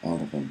pay all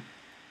of them.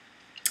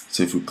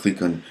 So if we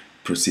click on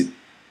proceed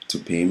to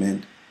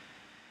payment,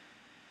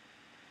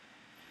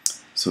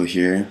 so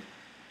here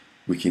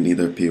we can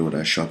either pay with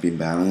our shopping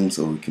balance,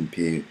 or we can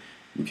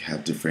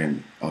have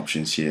different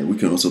options here. We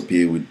can also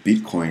pay with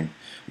Bitcoin,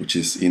 which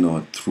is, you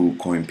know, through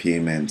coin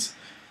payments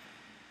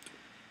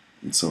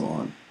and so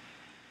on.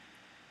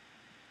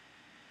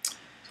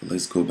 So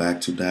let's go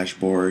back to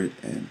dashboard,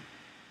 and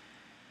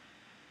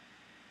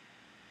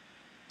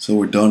so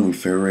we're done with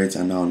favorites,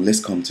 and now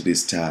let's come to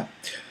this tab.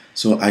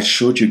 So I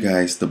showed you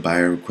guys the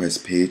buyer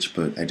request page,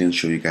 but I didn't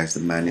show you guys the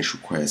manage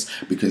request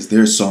because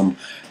there's some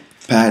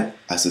Pat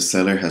as a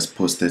seller has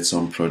posted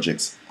some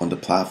projects on the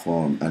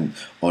platform and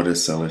other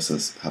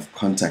sellers have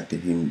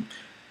contacted him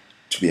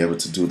to be able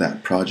to do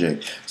that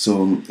project.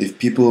 So if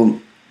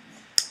people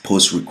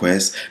post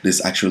requests,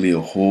 there's actually a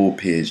whole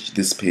page,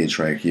 this page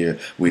right here,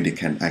 where they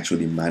can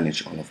actually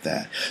manage all of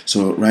that.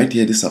 So right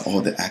here, these are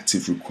all the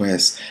active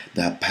requests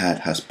that Pat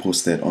has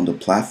posted on the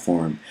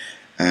platform.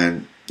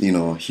 And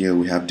here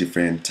we have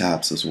different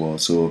tabs as well.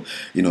 So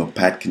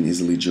Pat can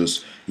easily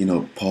just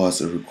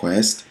pause a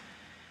request.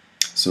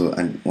 So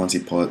and once he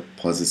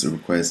pauses a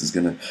request, it's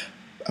gonna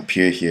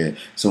appear here.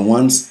 So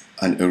once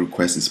a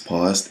request is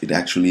paused,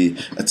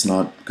 it's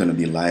not gonna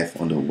be live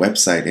on the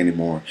website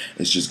anymore.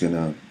 It's just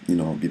gonna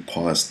be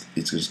paused.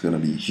 It's just gonna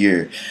be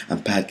here,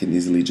 and Pat can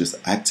easily just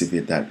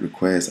activate that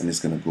request, and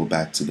it's gonna go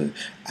back to the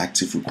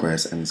active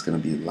request, and it's gonna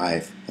be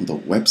live on the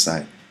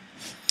website.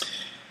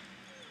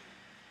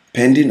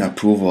 Pending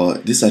approval,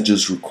 these are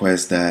just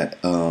requests that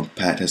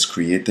Pat has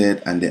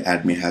created and the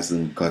admin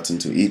hasn't gotten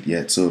to it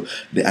yet. So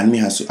the admin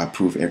has to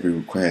approve every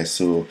request.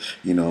 So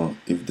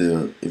if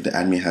the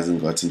admin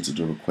hasn't gotten to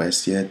the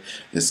request yet,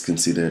 it's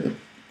considered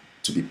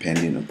to be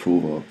pending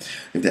approval.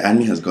 If the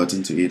admin has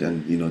gotten to it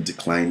and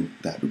declined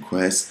that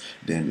request,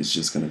 then it's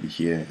just going to be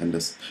here, and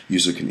the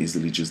user can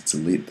easily just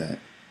delete that.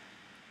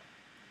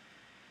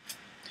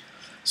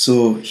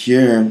 So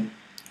here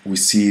we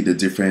see the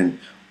different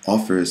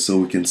offers, so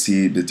we can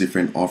see the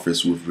different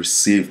offers we've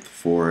received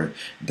for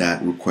that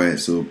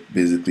request. So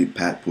basically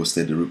Pat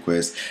posted the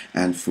request,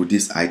 and for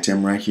this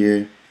item right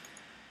here,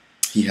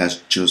 he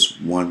has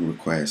just one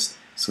request.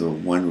 So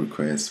one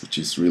request, which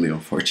is really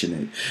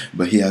unfortunate,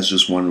 but he has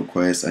just one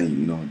request,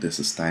 and this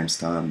is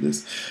timestamp,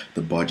 this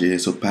the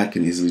budget. So Pat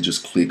can easily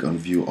just click on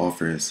view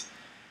offers.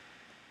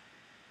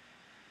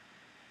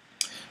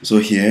 So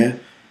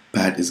here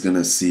Pat is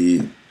gonna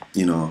see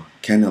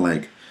kind of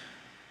like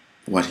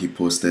what he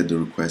posted, the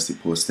request he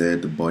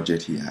posted, the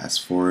budget he has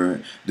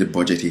for the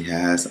budget he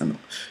has, and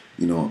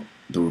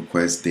the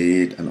request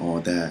date and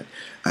all that.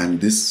 And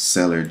this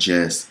seller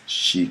Jess,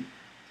 she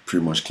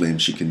pretty much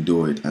claims she can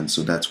do it, and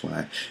so that's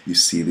why you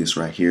see this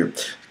right here,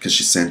 because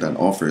she sent an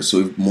offer. So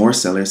if more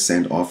sellers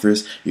send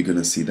offers, you're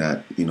gonna see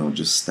that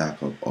just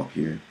stack up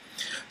here.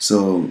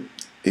 So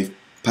if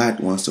Pat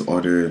wants to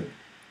order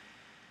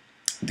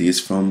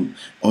this from,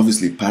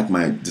 obviously Pat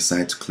might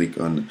decide to click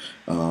on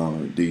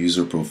the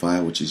user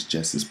profile, which is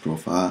Jess's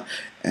profile,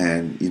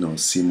 and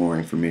see more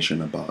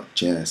information about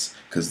Jess,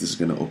 because this is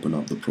going to open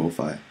up the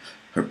profile,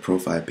 her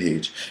profile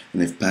page.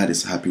 And if Pat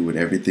is happy with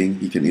everything,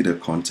 he can either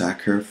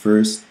contact her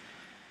first,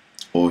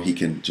 or he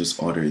can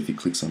just order. If he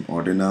clicks on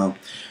order now,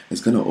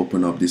 it's going to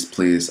open up this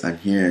place, and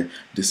here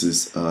this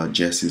is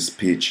Jess's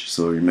page.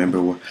 So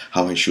remember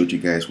how I showed you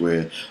guys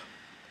where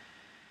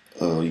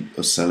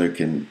a seller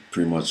can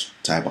pretty much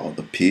type out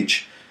the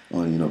pitch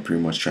on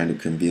pretty much trying to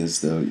convince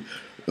the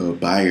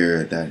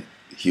buyer that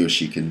he or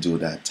she can do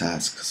that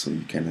task. So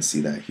you kind of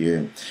see that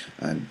here,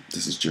 and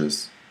this is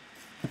just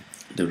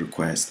the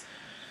request.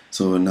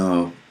 So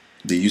now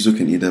the user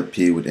can either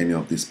pay with any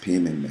of these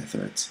payment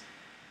methods.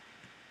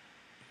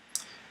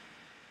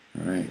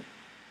 All right.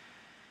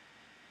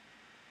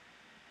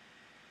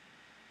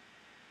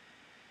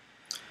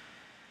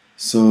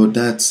 So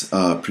that's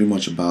pretty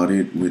much about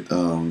it with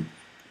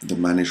the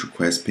manage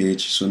request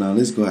page. So now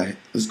let's go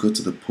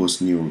to the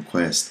post new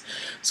request.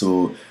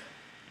 So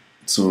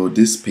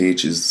this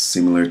page is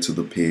similar to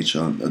the page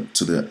on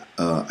to the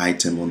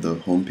item on the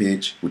home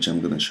page, which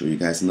I'm going to show you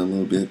guys in a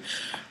little bit.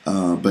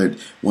 But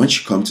once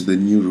you come to the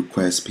new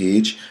request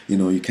page,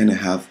 you kind of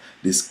have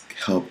this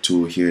help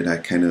tool here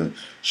that kind of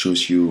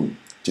shows you,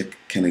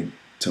 kind of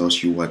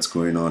tells you what's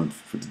going on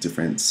for the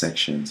different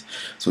sections.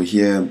 So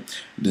here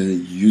the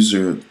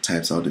user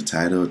types out the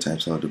title,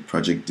 types out the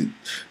project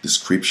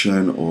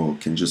description, or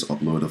can just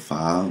upload a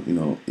file,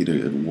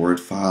 either a Word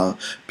file,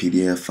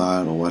 PDF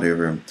file, or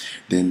whatever.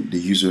 Then the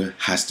user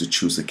has to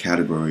choose a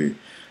category,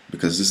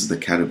 because this is the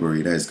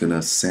category that is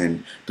gonna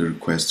send the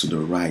request to the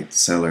right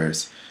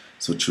sellers.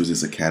 So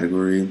chooses a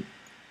category,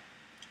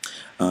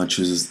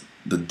 chooses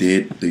the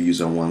date the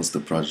user wants the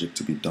project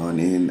to be done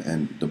in,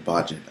 and the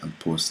budget, and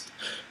post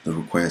the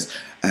request.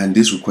 And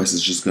this request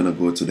is just gonna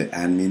go to the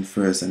admin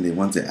first, and then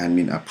once the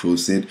admin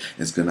approves it,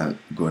 it's gonna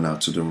go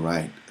out to the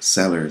right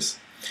sellers.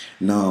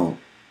 Now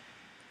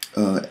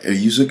a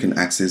user can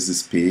access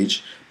this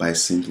page by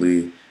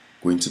simply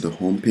going to the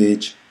home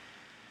page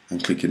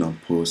and clicking on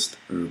post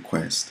a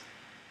request.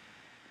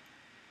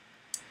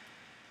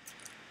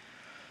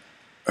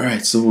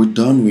 Alright, so we're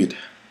done with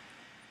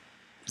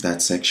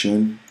that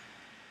section.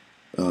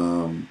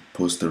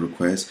 Post the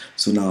request.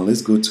 So now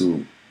let's go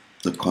to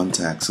the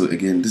contact. So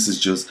again, this is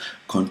just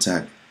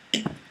contact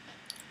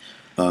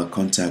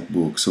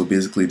book. So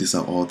basically these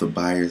are all the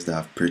buyers that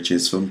have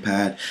purchased from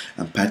Pat,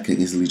 and Pat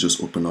can easily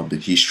just open up the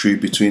history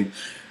between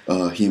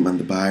him and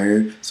the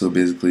buyer. So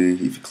basically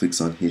if he clicks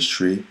on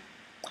history,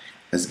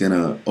 it's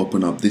gonna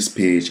open up this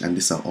page, and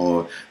these are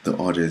all the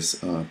orders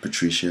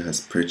Patricia has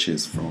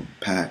purchased from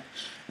Pat.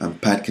 and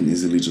Pat can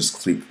easily just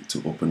click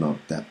to open up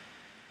that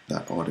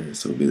order.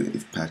 So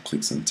if Pat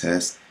clicks on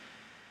test,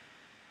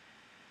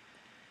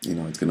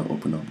 it's gonna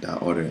open up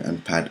that order,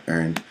 and Pat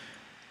earned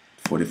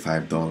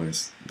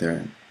 $45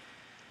 there.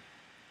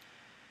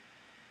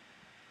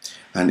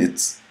 And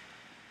it's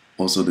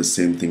also the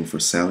same thing for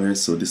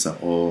sellers. So these are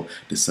all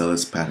the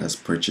sellers Pat has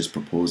purchased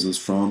proposals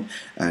from,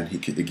 and he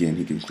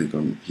can click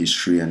on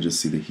history and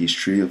just see the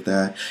history of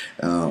that,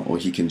 or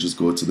he can just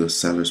go to the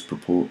seller's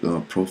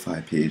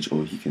profile page,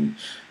 or he can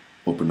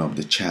open up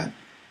the chat.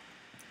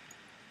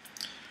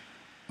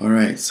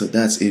 Alright, so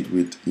that's it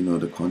with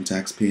the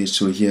contacts page.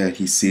 So here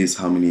he sees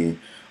how many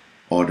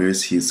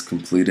orders he's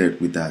completed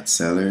with that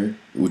seller,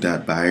 with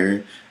that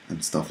buyer,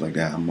 and stuff like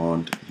that,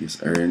 amount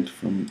he's earned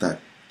from that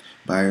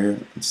buyer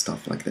and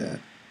stuff like that,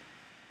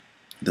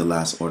 the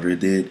last order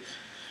did.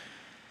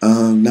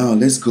 Now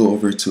let's go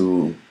over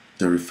to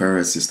the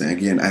referral system.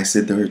 Again, I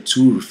said there are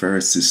two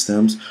referral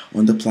systems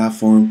on the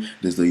platform.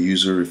 There's the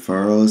user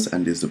referrals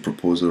and there's the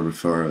proposal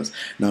referrals.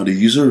 Now the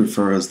user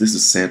referrals, this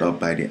is set up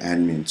by the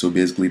admin. So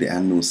basically the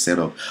admin will set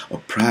up a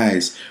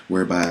price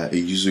whereby a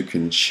user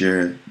can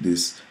share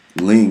this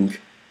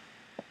link.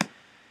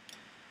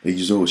 A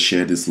user will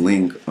share this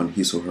link on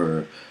his or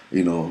her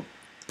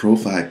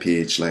profile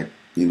page, like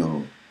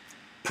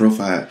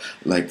profile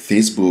like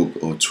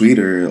Facebook or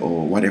Twitter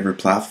or whatever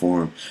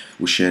platform,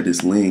 will share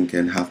this link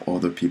and have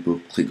other people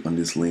click on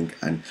this link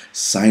and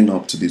sign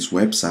up to this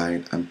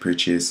website and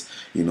purchase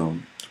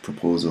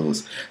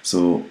proposals.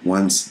 So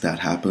once that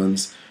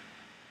happens,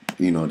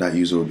 that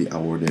user will be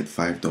awarded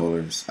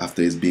 $5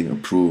 after it's been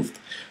approved.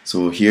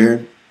 So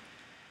here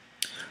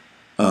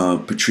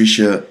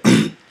Patricia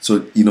so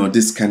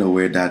this kind of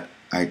where that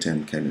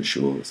item kind of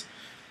shows.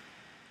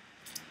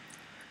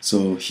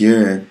 So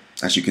here,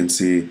 as you can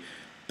see,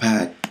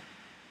 Pat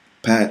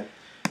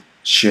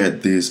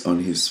shared this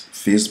on his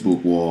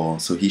Facebook wall.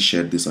 So he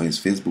shared this on his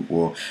Facebook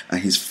wall,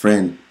 and his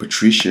friend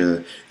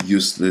Patricia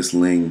used this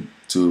link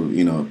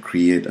to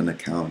create an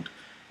account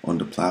on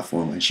the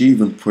platform, and she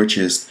even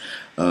purchased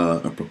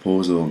a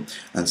proposal,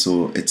 and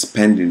so it's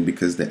pending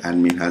because the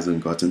admin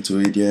hasn't gotten to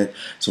it yet.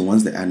 So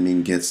once the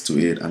admin gets to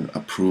it and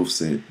approves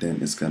it, then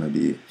it's gonna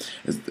be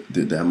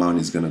the amount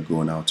is gonna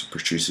go now to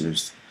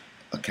Patricia's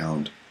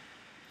account.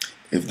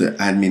 If the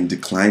admin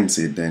declines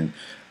it, then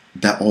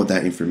all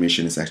that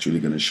information is actually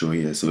going to show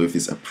here. So if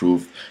it's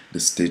approved,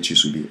 the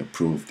status will be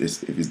approved.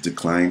 If it's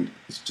declined,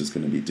 it's just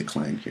going to be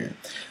declined here.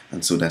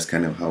 And so that's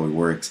kind of how it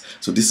works.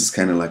 So this is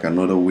kind of like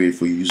another way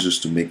for users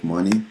to make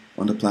money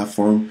on the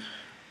platform.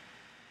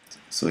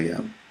 So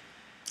yeah.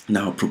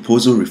 Now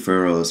proposal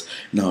referrals.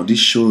 Now this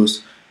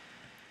shows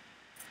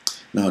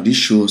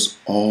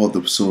all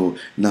the, so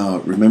now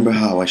remember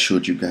how I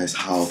showed you guys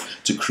how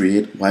to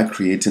create, while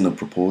creating a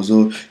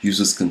proposal,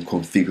 users can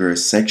configure a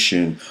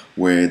section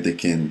where they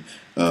can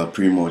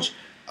pretty much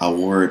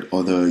award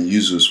other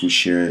users who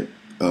share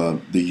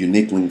the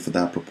unique link for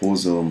that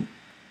proposal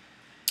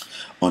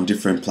on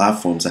different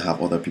platforms and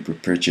have other people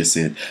purchase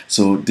it.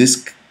 So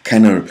this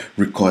kind of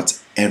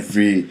records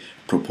every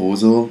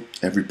proposal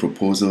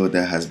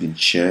that has been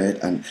shared,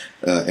 and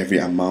every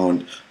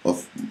amount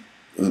of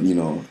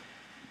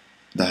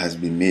that has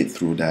been made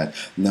through that.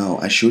 Now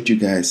I showed you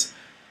guys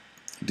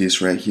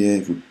this right here.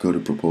 If we go to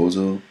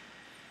proposal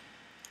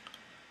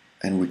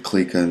and we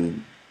click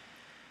on,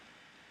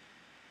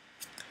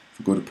 if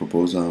we go to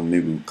proposal,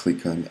 maybe we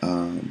click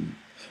on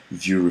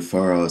view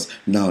referrals.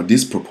 Now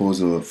this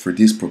proposal, for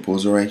this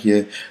proposal right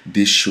here,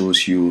 this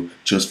shows you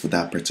just for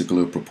that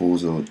particular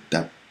proposal,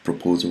 that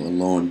proposal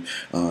alone,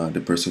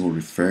 the person who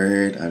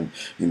referred, and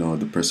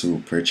the person who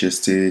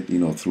purchased it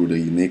through the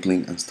unique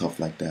link and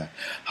stuff like that.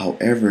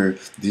 However,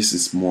 this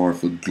is more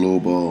of a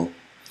global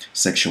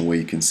section where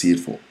you can see it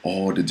for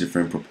all the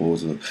different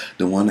proposals.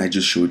 The one I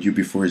just showed you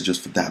before is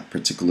just for that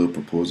particular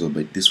proposal,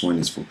 but this one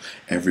is for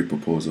every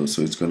proposal.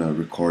 So it's gonna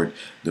record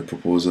the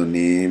proposal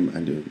name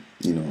and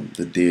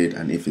the date,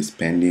 and if it's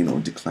pending or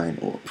declined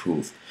or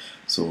approved.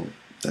 So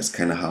that's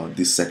kind of how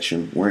this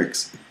section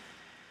works.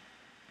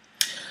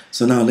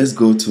 So now let's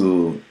go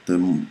to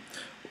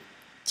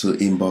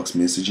inbox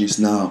messages.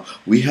 Now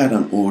we had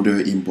an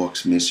older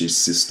inbox message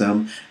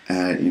system,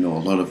 and a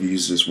lot of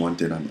users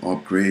wanted an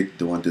upgrade.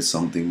 They wanted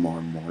something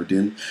more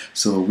modern,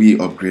 so we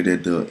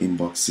upgraded the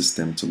inbox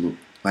system to look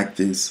like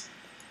this.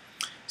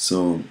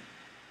 So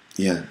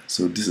yeah,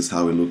 so this is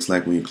how it looks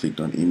like when you clicked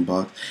on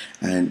inbox.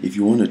 And if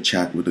you want to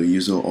chat with a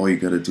user, all you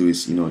gotta do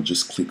is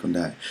just click on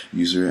that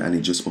user, and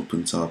it just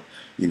opens up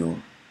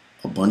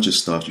a bunch of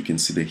stuff. You can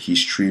see the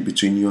history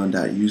between you and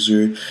that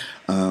user.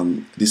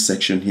 This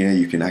section here,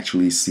 you can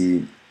actually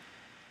see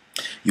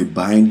your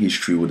buying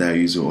history with that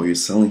user or your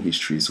selling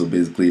history. So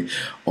basically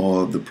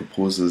all the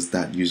proposals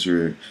that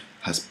user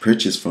has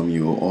purchased from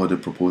you, or all the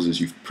proposals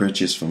you've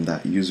purchased from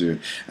that user.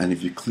 And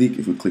if we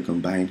click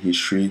on buying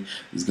history,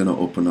 it's gonna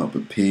open up a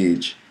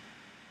page.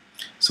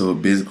 So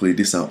basically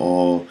these are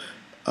all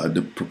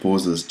the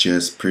proposals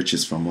just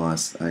purchased from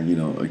us, and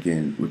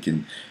again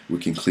we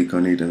can click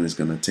on it and it's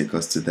gonna take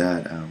us to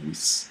that, and we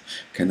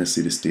kind of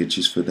see the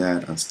stages for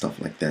that and stuff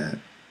like that.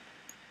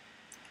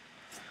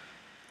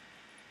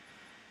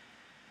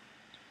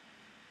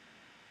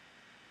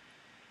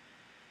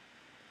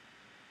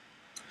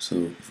 So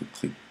if we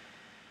click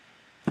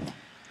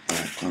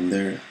back on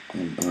there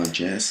on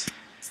Jess,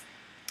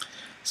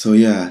 so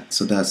yeah,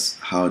 so that's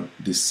how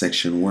this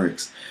section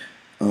works.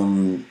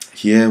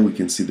 Here we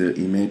can see the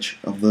image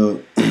of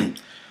the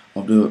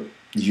of the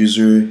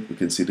user. We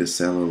can see the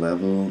seller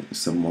level,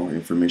 some more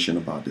information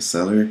about the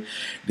seller.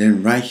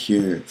 Then right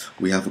here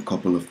we have a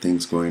couple of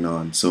things going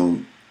on.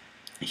 So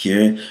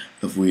here,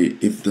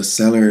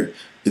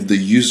 if the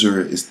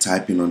user is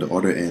typing on the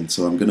other end,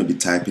 so I'm gonna be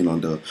typing on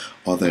the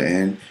other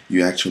end,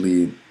 you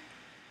actually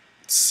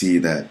see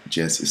that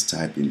Jess is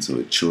typing, so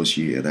it shows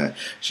you that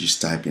she's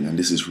typing, and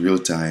this is real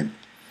time.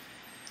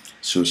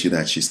 Shows you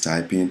that she's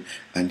typing.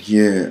 And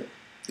here,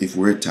 if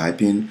we're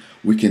typing,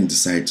 we can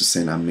decide to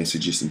send our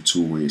messages in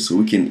two ways. So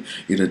we can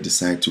either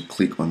decide to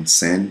click on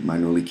send,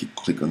 manually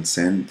click on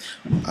send.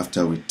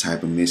 After we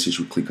type a message,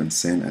 we click on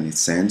send and it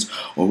sends,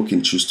 or we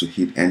can choose to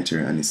hit enter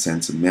and it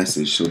sends a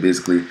message. So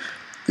basically,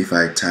 if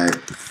I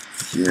type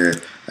here,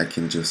 I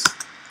can just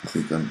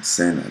click on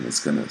send and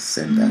it's gonna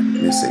send that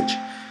message.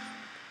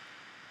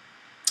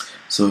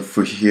 So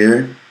for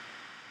here,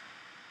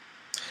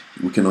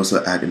 we can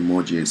also add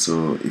emojis.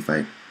 So if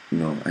I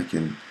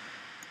can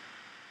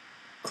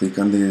click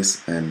on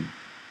this, and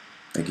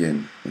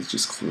again, let's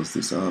just close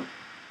this up,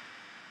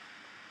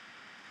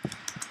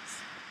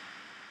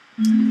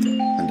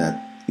 and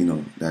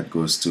that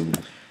goes to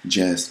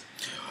Jess.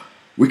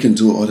 We can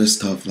do other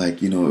stuff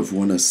like, if we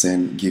want to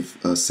send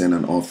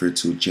an offer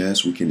to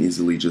Jess, we can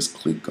easily just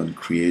click on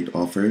create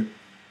offer.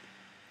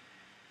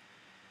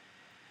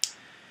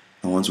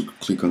 And once we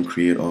click on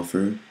create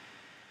offer,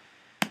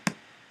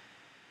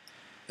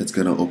 it's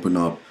gonna open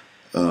up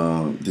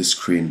this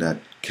screen that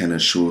kind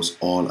of shows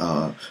all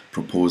our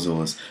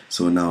proposals.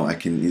 So now I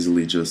can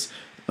easily just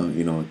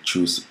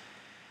choose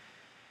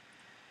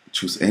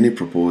any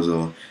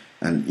proposal,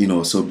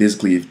 and so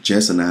basically, if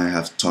Jess and I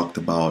have talked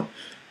about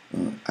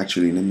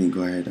actually, let me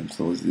go ahead and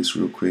close this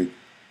real quick.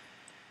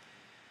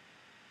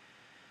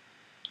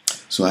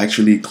 So I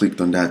actually clicked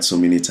on that so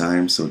many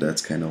times, so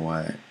that's kind of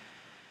why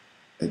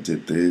I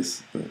did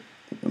this. But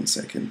 1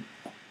 second.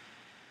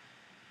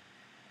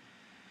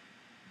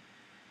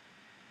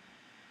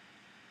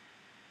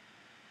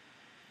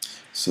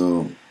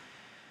 So,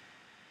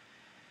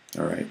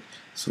 all right,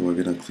 so we're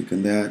gonna click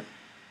on that.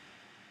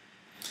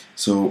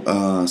 So,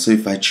 so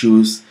if I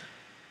choose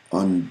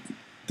on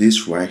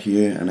this right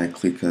here and I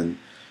click on,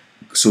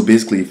 so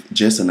basically, if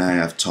Jess and I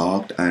have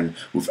talked and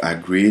we've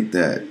agreed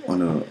that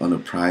on a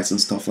price and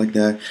stuff like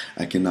that,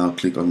 I can now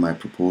click on my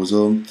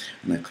proposal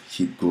and I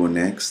hit go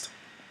next,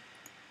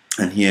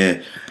 and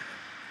here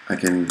I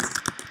can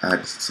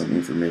add some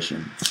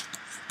information.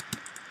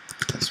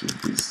 That's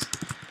with this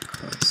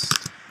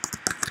cost.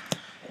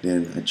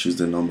 Then I choose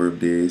the number of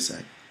days.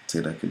 I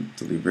said I can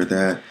deliver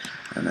that,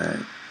 and I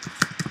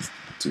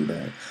do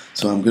that.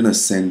 So I'm gonna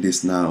send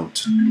this now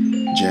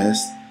to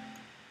Jess.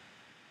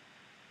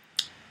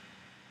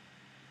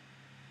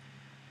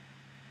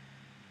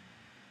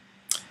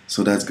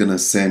 So that's gonna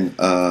send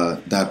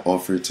that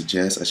offer to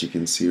Jess, as you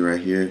can see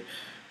right here.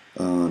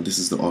 This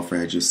is the offer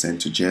I just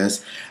sent to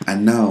Jess,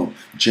 and now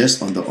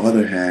Jess, on the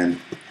other hand,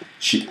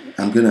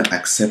 I'm gonna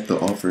accept the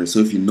offer. So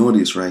if you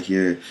notice right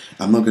here,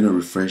 I'm not gonna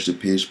refresh the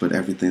page, but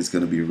everything's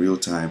gonna be real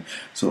time.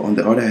 So on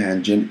the other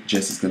hand,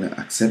 Jess is gonna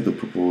accept the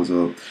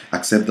proposal,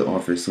 accept the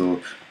offer.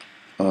 So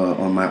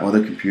on my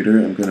other computer,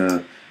 I'm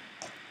gonna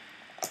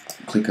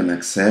click on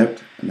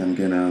accept, and I'm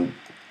gonna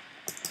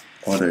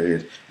order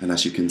it. And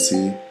as you can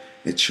see,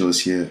 it shows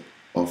here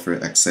offer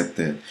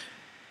accepted.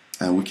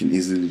 And we can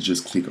easily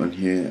just click on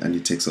here and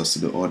it takes us to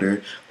the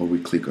order, or we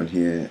click on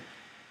here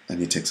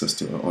and it takes us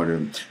to our order.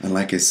 And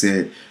like I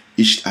said,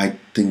 each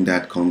thing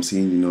that comes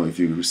in, if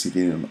you're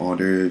receiving an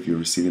order, if you're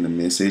receiving a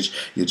message,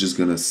 you're just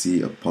gonna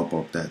see a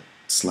pop-up that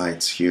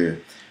slides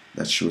here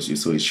that shows you.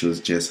 So it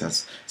shows Jess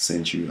has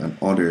sent you an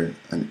order,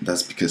 and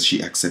that's because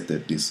she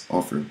accepted this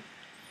offer.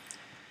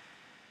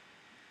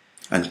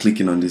 And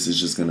clicking on this is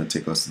just gonna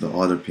take us to the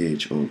other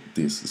page, or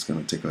this is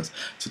gonna take us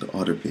to the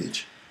other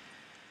page.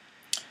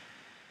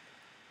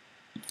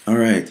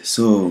 Alright,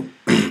 so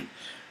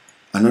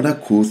another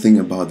cool thing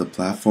about the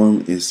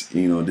platform is,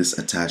 this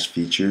attach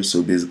feature.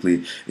 So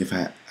basically, if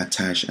I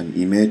attach an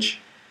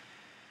image,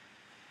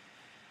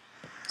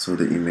 so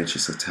the image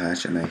is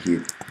attached, and I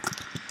hit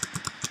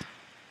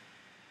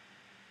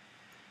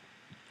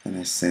and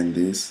I send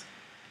this.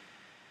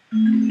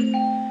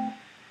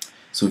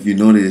 So if you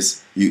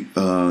notice,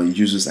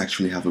 users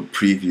actually have a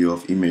preview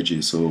of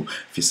images. So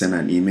if you send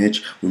an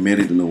image, we made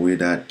it in a way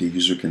that the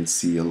user can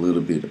see a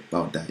little bit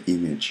about that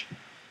image.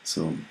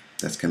 So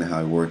that's kind of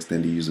how it works.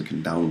 Then the user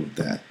can download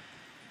that.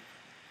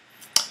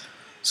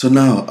 So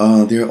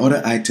now there are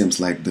other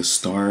items like the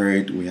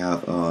start. We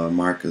have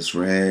mark as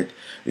read,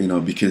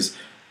 because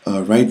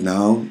right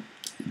now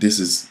this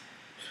is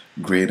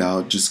grayed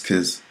out just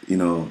because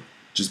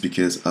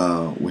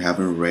we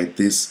haven't read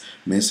this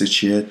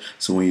message yet.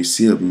 So when you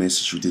see a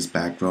message with this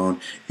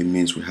background, it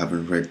means we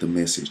haven't read the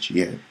message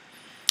yet.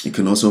 It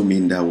can also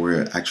mean that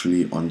we're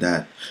actually on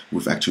that,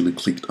 we've actually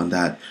clicked on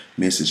that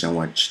message and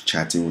we're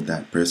chatting with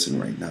that person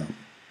right now.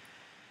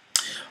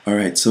 All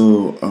right,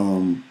 so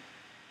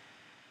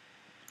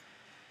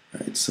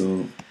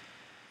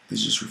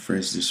let's just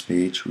refresh this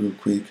page real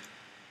quick.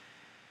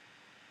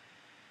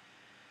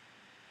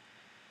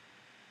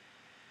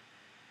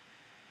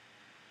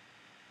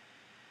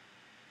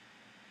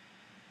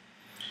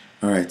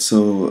 All right,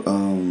 so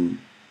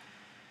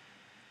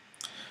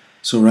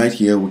right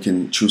here we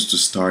can choose to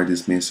start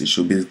this message.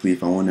 So basically,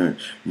 if I want to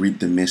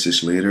read the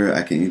message later,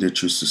 I can either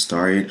choose to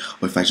start it,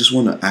 or if I just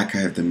want to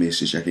archive the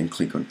message, I can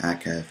click on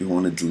archive. If I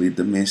want to delete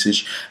the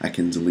message, I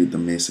can delete the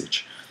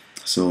message.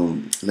 So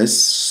let's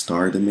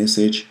start the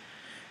message,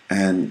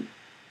 and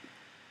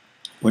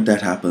what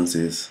that happens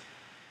is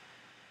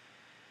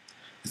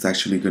it's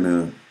actually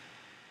gonna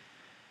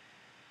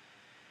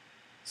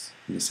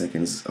in a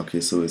second. Okay,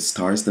 so it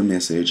starts the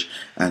message,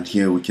 and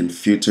here we can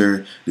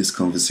filter this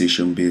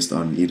conversation based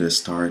on either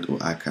start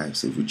or archive.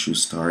 So if we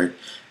choose start,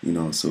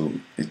 so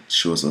it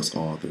shows us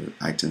all the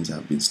items that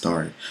have been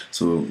started.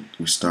 So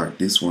we start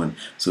this one.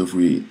 So if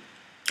we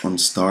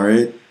unstart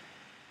it,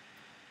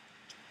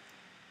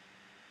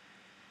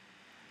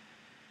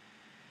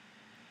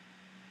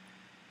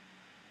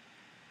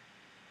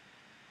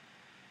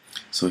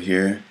 so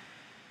here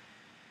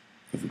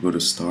if we go to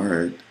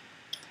start,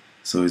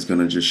 so it's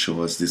gonna just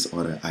show us these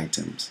other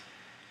items.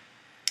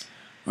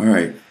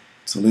 Alright,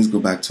 so let's go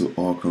back to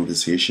all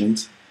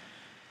conversations.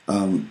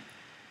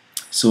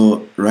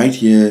 So right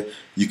here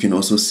you can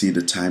also see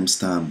the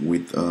timestamp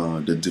with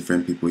the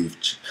different people you've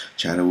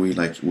chatted with.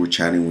 Like we're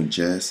chatting with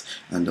Jess,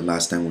 and the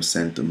last time we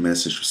sent the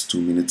message was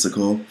 2 minutes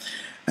ago.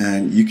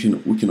 And we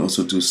can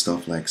also do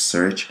stuff like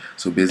search.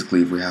 So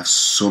basically, if we have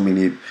so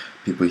many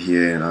people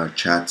here in our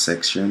chat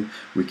section,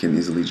 we can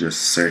easily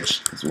just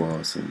search as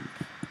well. So,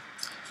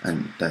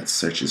 and that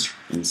searches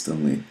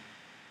instantly.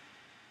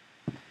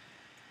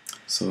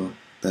 So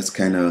that's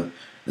kind of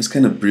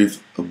a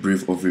brief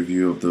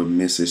overview of the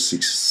message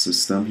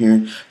system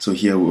here. So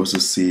here we also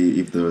see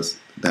if there's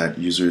that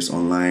user is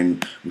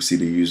online. We see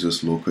the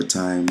user's local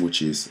time,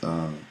 which is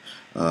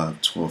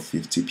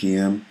 12:50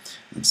 p.m.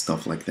 and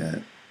stuff like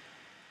that.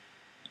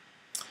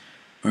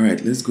 All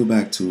right, let's go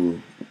back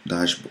to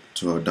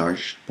our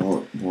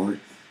dashboard.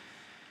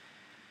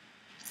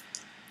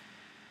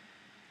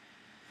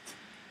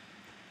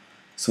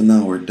 So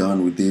now we're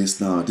done with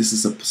this. Now this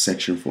is a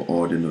section for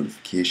all the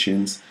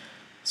notifications.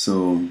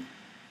 So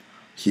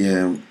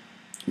here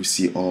we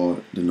see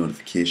all the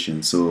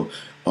notifications. So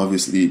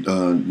obviously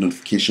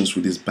notifications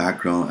with this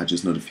background are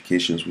just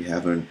notifications we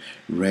haven't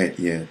read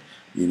yet.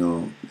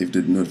 If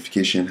the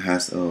notification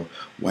has a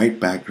white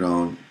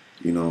background,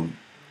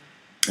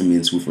 it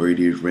means we've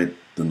already read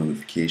the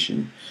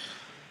notification.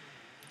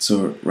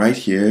 So right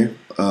here,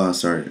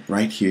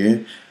 right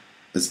here,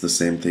 it's the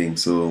same thing.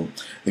 So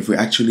if we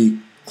actually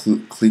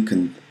click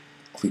on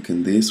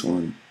this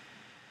one,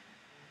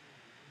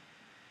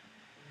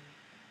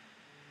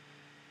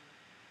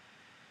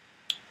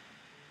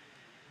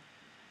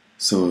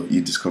 so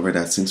you discover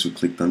that since we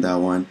clicked on that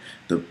one,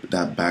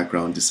 that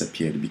background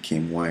disappeared, it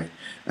became white.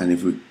 And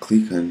if we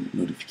click on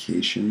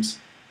notifications,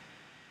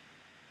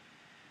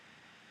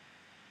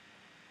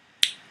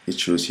 it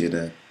shows here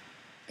that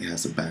it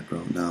has a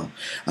background now,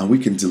 and we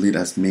can delete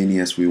as many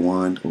as we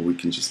want, or we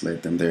can just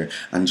let them there,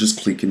 and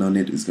just clicking on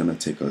it is going to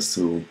take us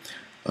to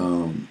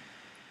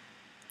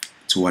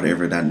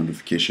whatever that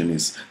notification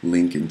is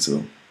linking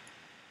to.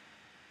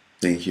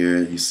 Then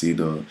here you see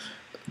the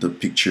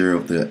picture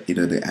of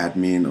either the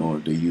admin or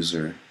the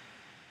user.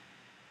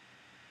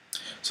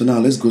 So now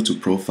let's go to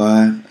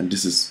profile, and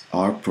this is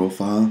our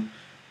profile.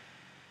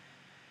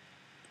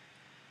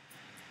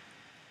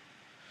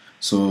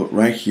 So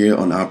right here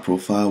on our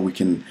profile, we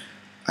can,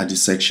 at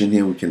this section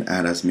here, we can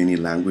add as many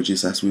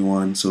languages as we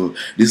want. So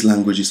these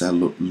languages are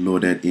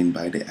loaded in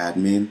by the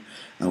admin,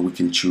 and we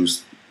can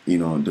choose,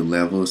 the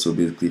level. So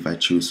basically, if I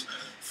choose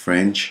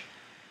French,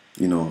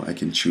 I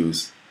can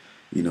choose,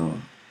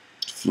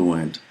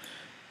 fluent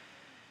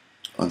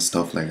on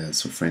stuff like that.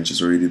 So French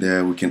is already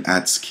there. We can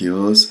add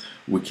skills.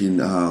 We can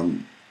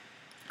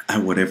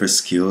add whatever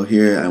skill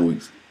here, and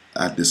we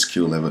add the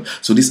skill level.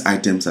 So these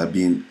items are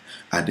being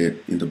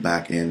added in the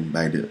back end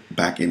by the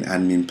back end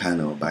admin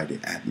panel by the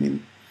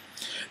admin.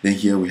 Then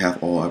here we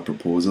have all our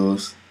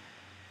proposals,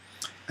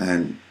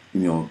 and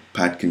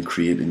Pat can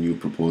create a new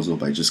proposal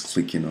by just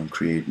clicking on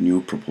create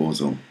new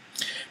proposal.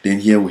 Then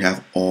here we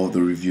have all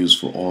the reviews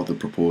for all the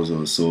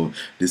proposals. So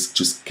this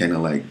just kind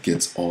of like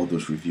gets all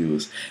those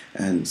reviews.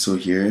 And so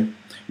here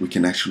we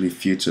can actually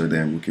filter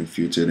them. We can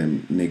filter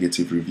them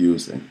negative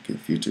reviews, and we can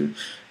filter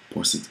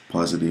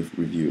positive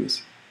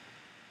reviews.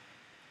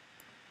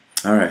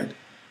 All right.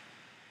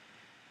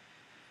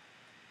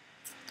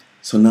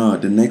 So now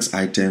the next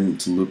item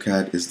to look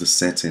at is the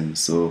settings.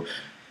 So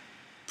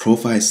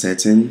profile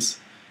settings.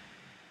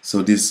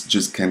 So this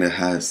just kind of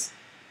has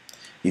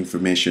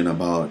information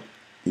about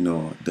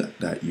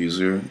that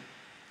user.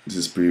 This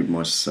is pretty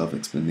much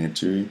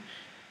self-explanatory.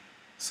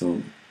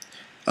 So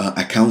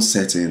account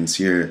settings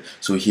here.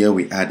 So here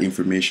we add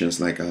informations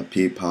like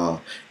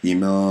PayPal,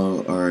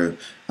 email, or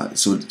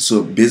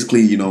so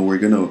basically, you know, we're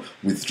gonna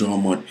withdraw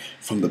money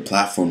from the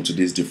platform to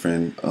these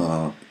different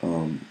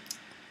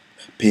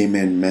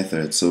payment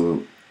methods.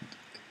 So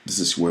this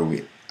is where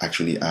we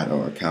actually add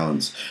our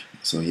accounts.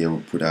 So here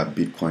we put our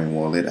Bitcoin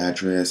wallet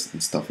address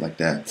and stuff like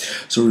that.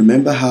 So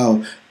remember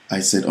how I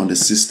said on the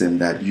system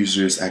that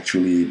users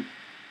actually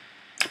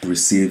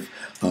receive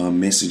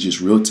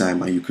messages real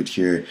time and you could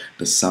hear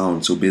the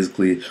sound. So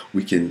basically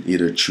we can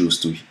either choose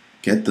to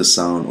get the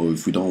sound, or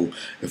if we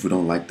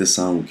don't like the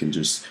sound, we can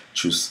just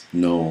choose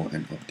no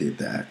and update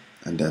that,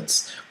 and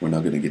that's, we're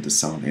not going to get the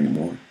sound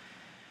anymore.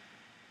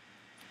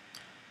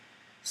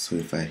 So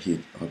if I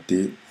hit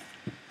update,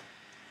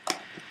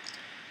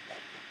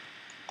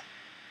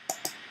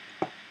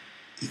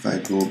 if I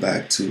go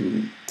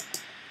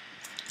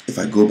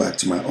back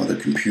to my other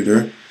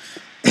computer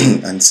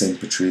and send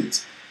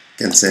Patrice,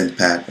 can send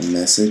Pat a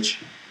message.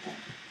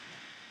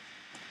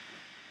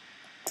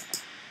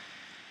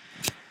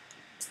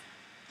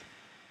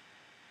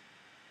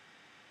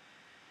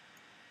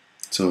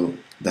 So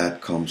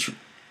that comes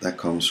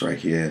right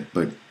here,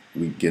 but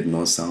we get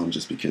no sound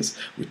just because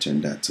we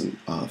turned that to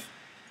off.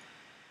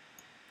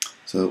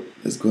 So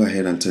let's go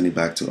ahead and turn it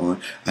back to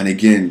on. And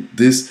again,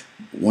 this,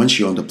 once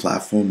you're on the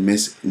platform,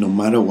 no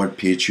matter what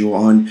page you're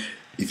on,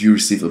 if you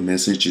receive a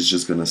message, it's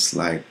just gonna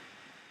slide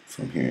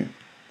from here.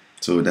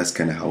 So that's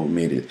kind of how we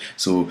made it.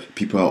 So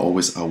people are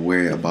always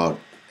aware about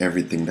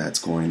everything that's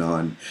going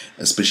on,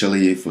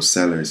 especially for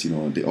sellers. You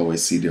know, they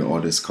always see their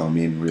orders come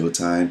in real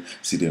time,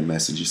 see their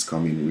messages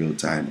come in real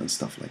time and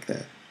stuff like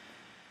that.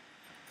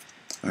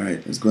 All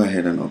right, let's go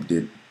ahead and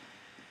update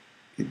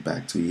it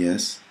back to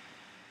yes.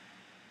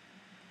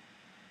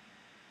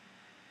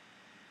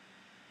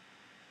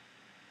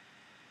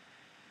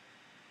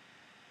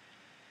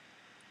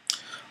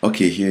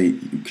 Okay, here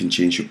you can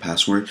change your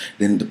password.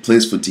 Then the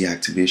place for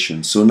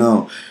deactivation. So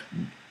now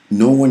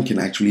no one can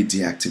actually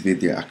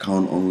deactivate their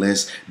account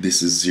unless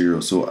this is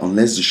 0. So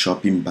unless the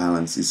shopping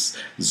balance is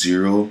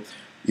 0,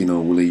 you know,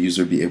 will a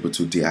user be able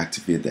to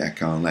deactivate the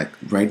account? Like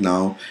right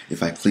now,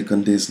 if I click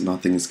on this,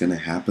 nothing is gonna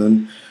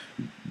happen.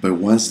 But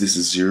once this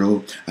is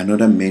 0,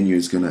 another menu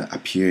is gonna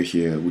appear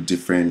here with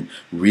different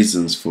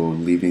reasons for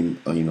leaving,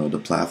 you know, the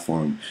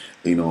platform.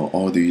 You know,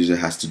 all the user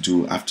has to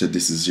do after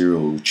this is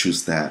 0,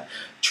 choose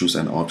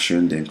an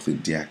option, then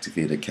click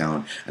deactivate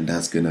account, and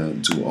that's gonna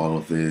do all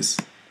of this.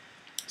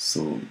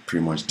 So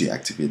pretty much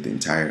deactivate the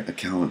entire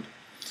account.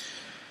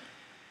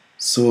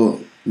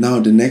 So now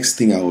the next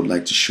thing I would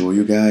like to show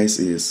you guys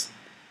is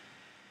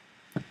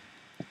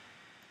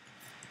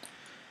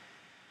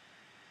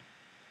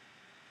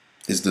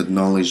the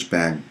knowledge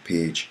bank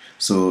page.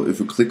 So if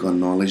we click on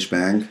knowledge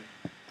bank,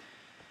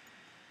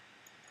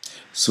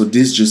 so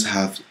this just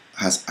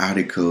has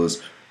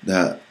articles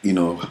that, you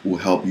know, will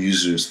help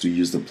users to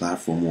use the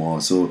platform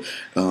well. So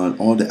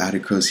all the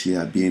articles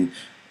here are being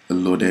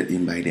loaded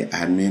in by the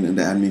admin in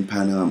the admin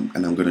panel,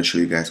 and I'm going to show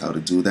you guys how to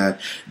do that.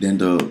 Then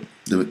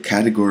the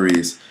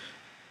categories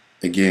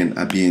again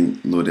are being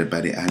loaded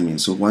by the admin.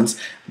 So once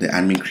the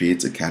admin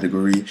creates a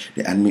category,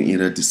 the admin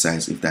either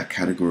decides if that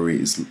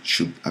category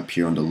should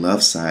appear on the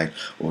left side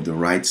or the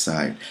right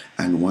side.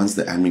 And once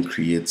the admin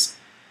creates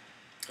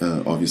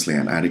obviously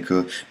an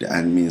article, the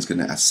admin is going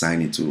to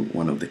assign it to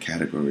one of the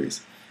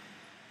categories.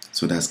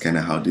 So that's kind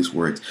of how this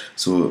works.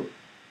 So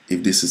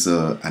if this is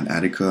an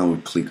article and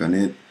we click on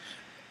it,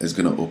 it's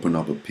going to open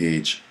up a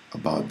page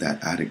about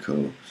that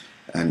article.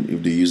 And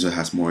if the user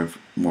has more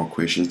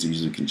questions, the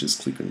user can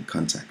just click on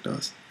contact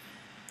us.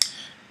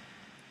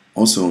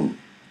 Also,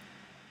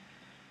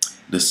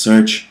 the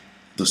search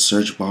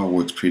bar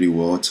works pretty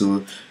well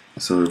too.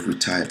 So if we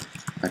type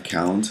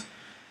account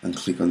and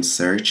click on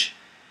search,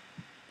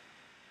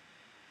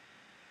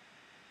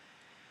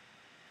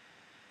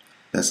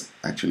 that's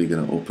actually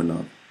going to open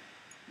up,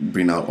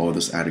 bring out all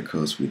those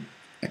articles with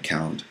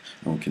account,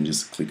 and we can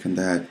just click on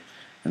that,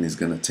 and it's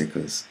going to take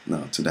us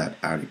now to that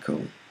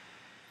article.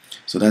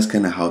 So that's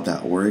kind of how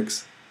that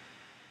works.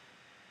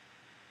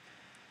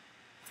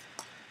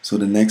 So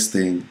the next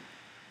thing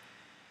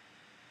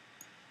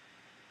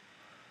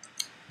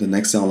I'd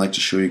like to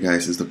show you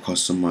guys is the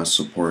customer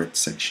support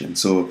section.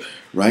 So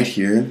right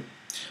here,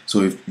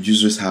 so if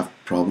users have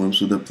problems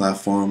with the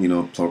platform, you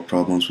know,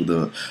 problems with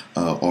the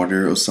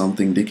order or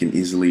something, they can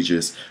easily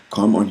just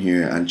come on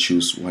here and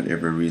choose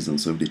whatever reason.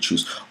 So if they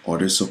choose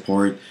order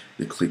support,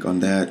 they click on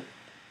that,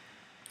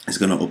 it's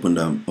going to open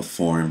them a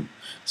form.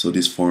 So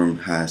this form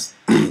has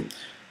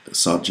the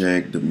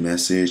subject, the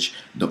message,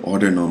 the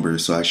order number.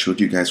 So I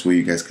showed you guys where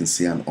you guys can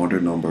see an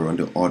order number on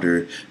the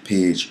order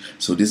page.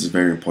 So this is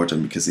very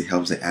important because it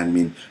helps the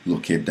admin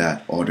locate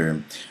that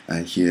order.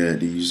 And here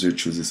the user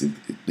chooses if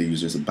the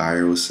user is a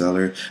buyer or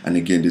seller. And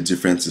again, the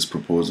difference is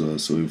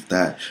proposals. So if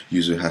that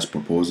user has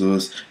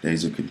proposals, the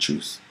user can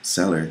choose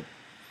seller.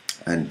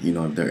 And you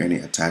know, if there are any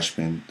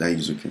attachment, that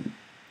user can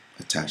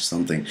attach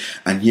something.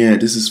 And here,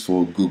 this is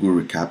for Google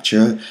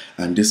reCAPTCHA,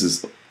 and this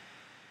is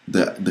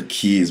the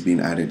key is being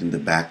added in the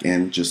back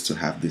end just to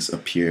have this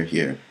appear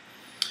here.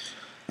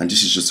 And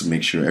this is just to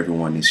make sure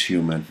everyone is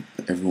human.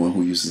 Everyone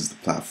who uses the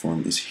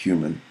platform is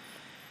human.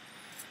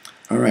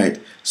 Alright,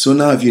 so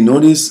now if you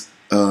notice,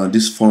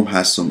 this form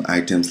has some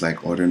items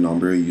like order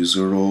number,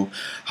 user role.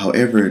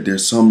 However,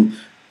 there's some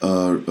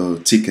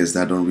tickets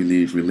that don't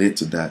really relate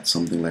to that.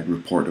 Something like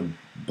report a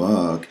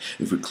bug.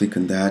 If we click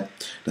on that,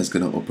 that's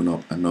gonna open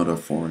up another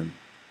form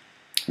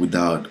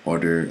without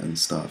order and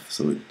stuff.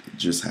 So it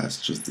just has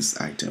just these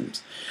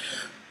items.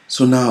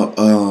 So now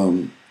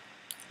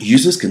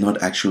users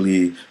cannot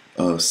actually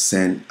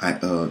send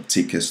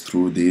tickets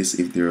through this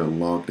if they're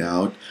logged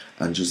out,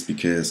 and just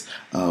because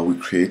we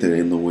created it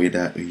in the way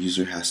that a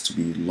user has to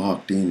be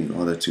logged in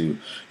order to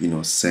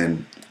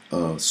send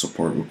a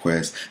support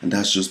request, and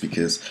that's just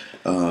because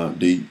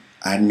the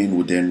admin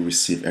would then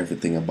receive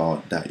everything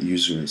about that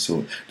user,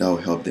 so that will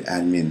help the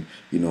admin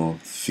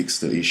fix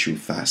the issue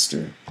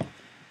faster.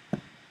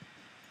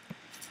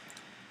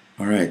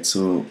 Alright,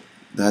 so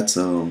that's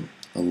a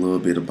little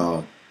bit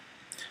about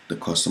the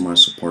customer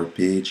support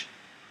page.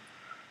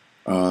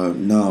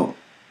 Now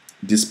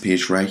this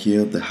page right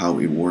here, the how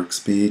it works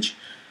page,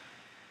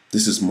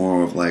 this is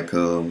more of like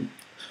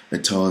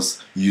it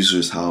tells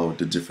users how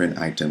the different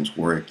items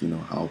work,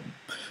 how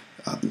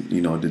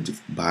the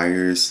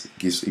buyers,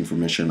 gives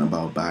information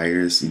about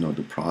buyers,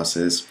 the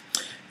process,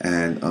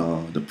 and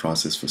the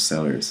process for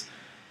sellers.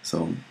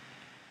 So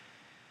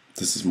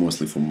this is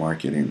mostly for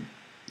marketing,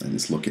 and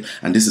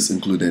this is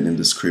included in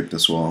the script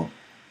as well.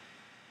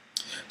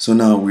 So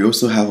now we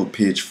also have a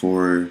page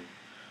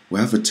we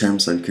have a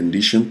terms and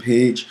condition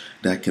page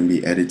that can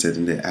be edited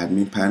in the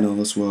admin panel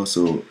as well.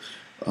 So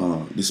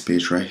this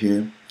page right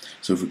here,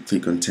 so if we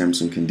click on terms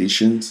and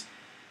conditions,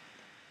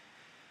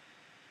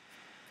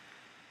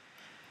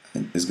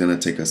 and it's gonna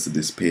take us to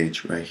this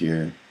page right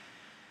here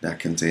that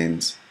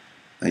contains,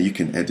 and you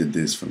can edit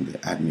this from the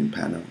admin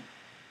panel.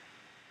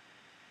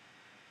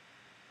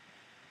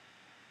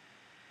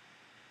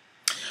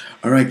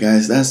 Alright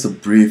guys, that's a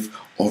brief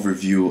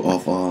overview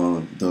of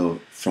the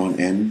front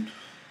end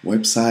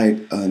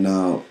website.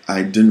 Now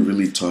I didn't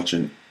really touch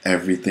on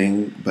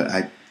everything, but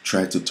I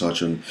tried to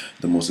touch on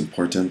the most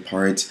important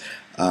parts.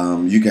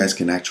 You guys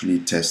can actually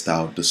test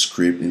out the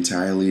script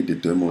entirely. The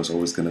demo is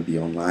always going to be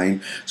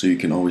online, so you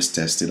can always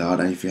test it out,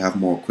 and if you have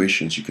more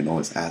questions you can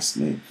always ask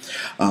me.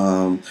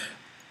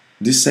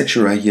 This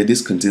section right here,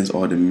 this contains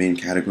all the main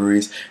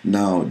categories.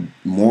 Now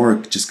more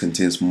just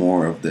contains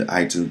more of the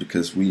items,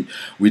 because we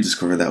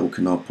discovered that we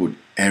cannot put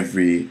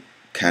every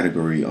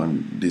category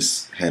on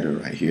this header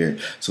right here,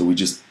 so we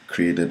just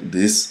created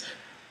this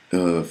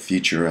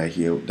feature right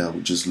here that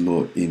will just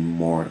load in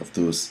more of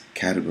those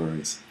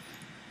categories.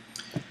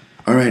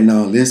 Alright,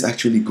 now let's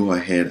actually go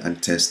ahead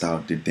and test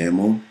out the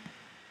demo,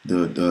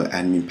 the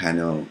admin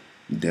panel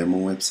demo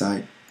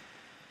website.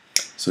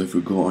 So if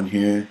we go on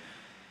here,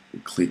 we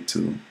click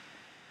to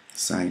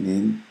sign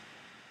in.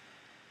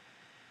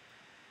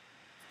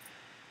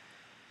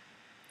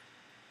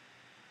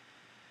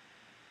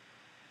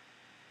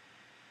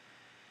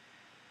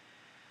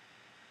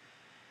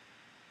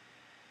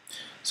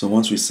 So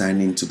once we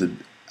sign into the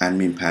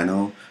admin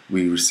panel,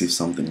 we receive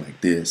something like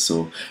this.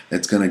 So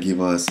it's gonna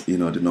give us the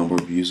number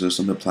of users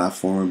on the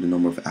platform, the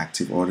number of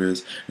active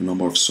orders, the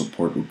number of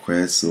support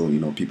requests. So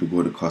people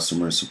go to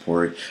customer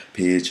support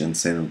page and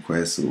send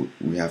requests. So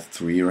we have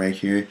 3 right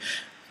here.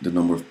 The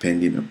number of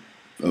pending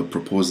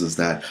proposals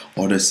that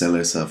other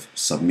sellers have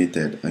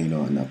submitted,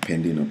 and are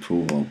pending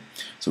approval.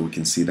 So we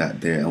can see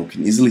that there, and we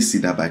can easily see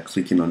that by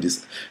clicking on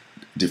these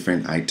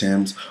different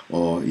items,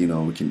 or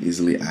we can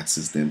easily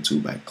access them too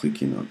by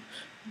clicking on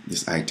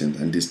this item,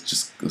 and this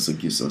just also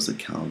gives us a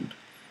count.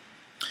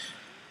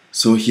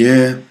 So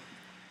here,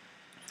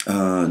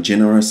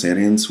 general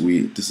settings,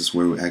 this is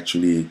where we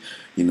actually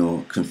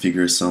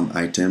configure some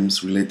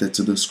items related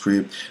to the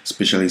script,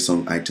 especially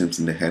some items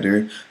in the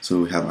header.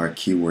 So we have our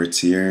keywords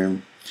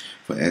here.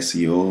 For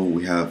SEO,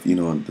 we have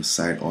the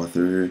site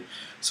author,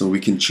 so we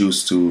can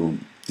choose to,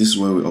 this is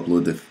where we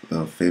upload the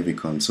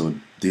favicon, so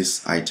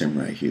this item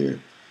right here.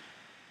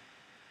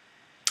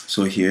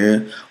 So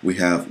here we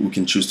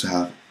can choose to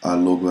have our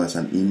logo as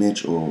an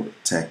image or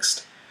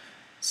text.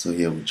 So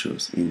here we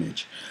chose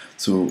image.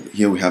 So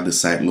here we have the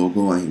site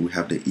logo, and we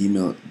have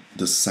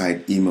the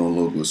site email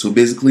logo. So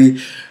basically,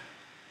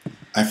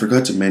 I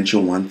forgot to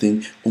mention one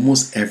thing.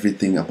 Almost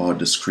everything about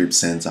the script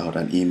sends out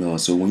an email.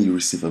 So when you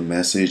receive a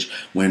message,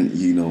 when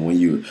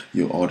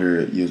your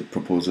order, your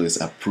proposal is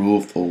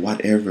approved or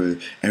whatever,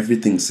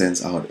 everything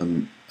sends out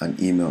an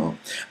email.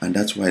 And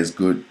that's why it's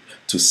good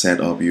to set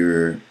up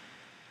your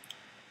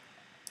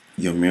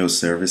mail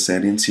service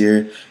settings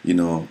here,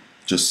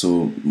 just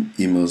so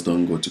emails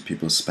don't go to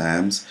people's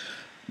spams.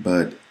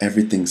 But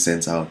everything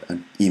sends out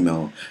an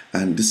email,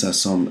 and these are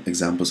some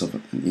examples of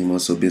an email.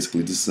 So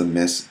basically, this is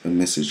a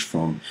message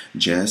from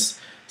Jess.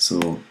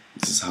 So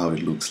this is how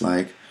it looks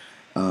like.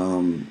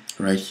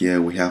 Right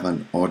here we have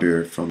an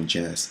order from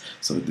Jess.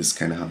 So this is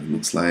kind of how it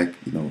looks like.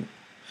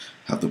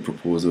 Have the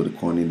proposal, the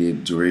quantity,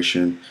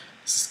 duration.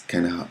 This is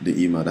kind of how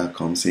the email that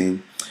comes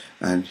in,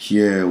 and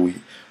here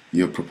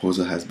your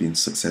proposal has been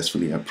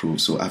successfully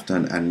approved. So after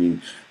an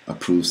admin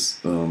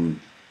approves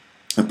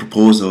a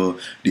proposal,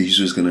 the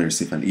user is going to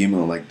receive an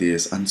email like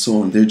this, and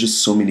so on. There are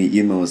just so many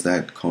emails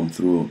that come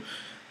through,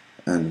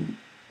 and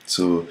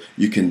so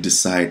you can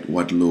decide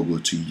what logo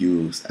to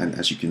use. And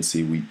as you can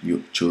see,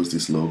 you chose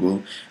this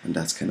logo, and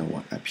that's kind of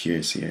what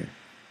appears here.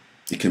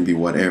 It can be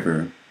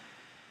whatever.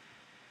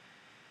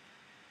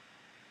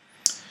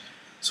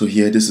 So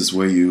here, this is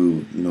where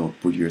you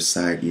put your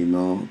site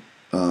email.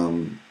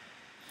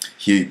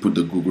 Here you put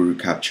the Google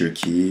capture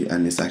key,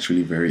 and it's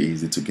actually very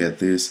easy to get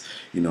this.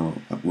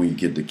 When you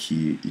get the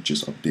key, you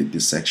just update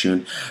this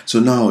section.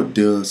 So now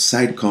the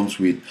site comes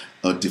with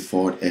a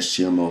default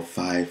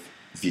HTML5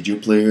 video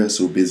player.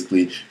 So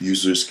basically,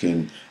 users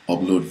can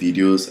upload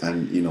videos,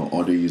 and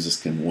other users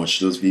can watch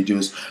those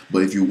videos.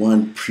 But if you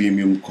want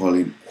premium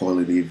quality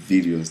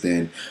videos,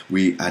 then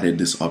we added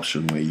this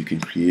option where you can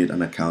create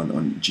an account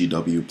on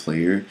GW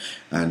Player,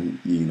 and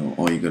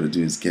all you gotta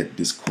do is get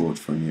this code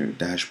from your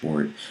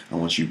dashboard,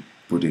 and once you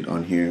put it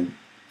on here,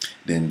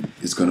 then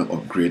it's gonna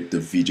upgrade the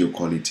video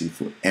quality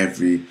for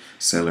every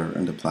seller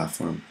on the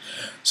platform.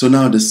 So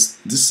now this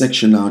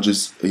section now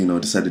just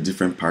these are the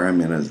different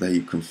parameters that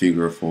you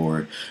configure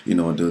for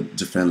the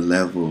different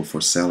level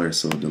for sellers.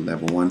 So the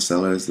level 1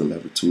 sellers, the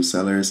level 2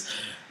 sellers,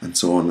 and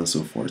so on and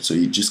so forth. So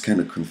you just kind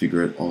of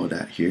configure all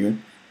that here.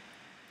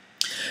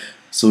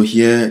 So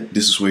here,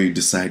 this is where you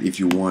decide if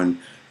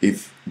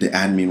the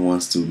admin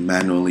wants to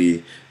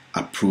manually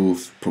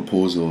approve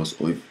proposals,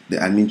 or if the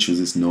admin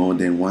chooses no,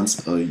 then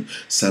once a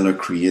seller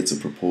creates a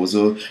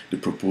proposal, the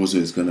proposal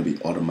is going to be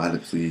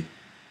automatically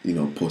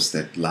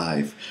posted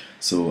live.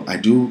 So I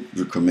do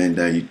recommend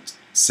that you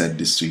set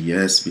this to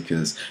yes,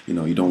 because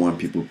you don't want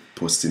people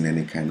posting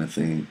any kind of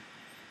thing.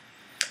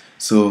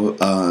 So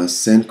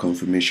send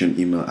confirmation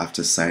email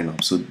after sign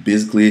up. So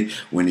basically,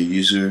 when a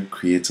user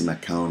creates an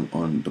account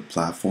on the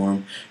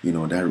platform,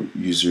 that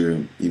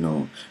user,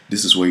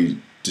 this is where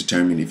you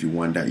determine if you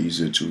want that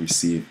user to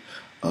receive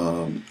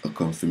a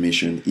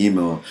confirmation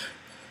email.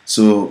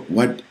 So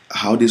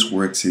how this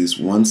works is,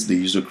 once the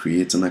user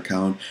creates an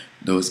account,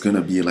 there's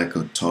gonna be like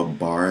a top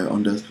bar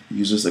on the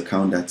user's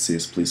account that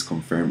says please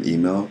confirm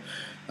email.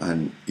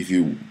 And if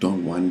you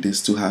don't want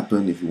this to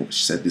happen, if you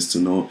set this to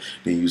no,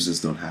 then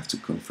users don't have to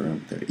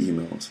confirm their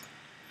emails.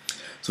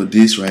 So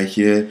this right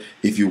here,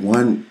 if you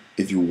want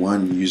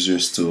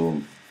users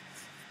to,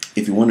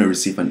 if you want to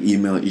receive an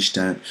email each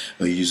time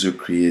a user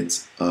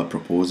creates a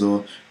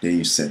proposal, then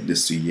you set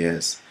this to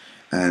yes,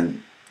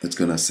 and it's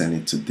gonna send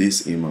it to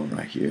this email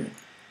right here.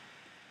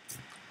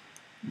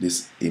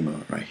 This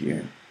email right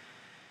here.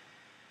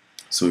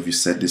 So if you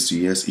set this to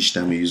yes, each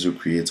time a user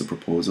creates a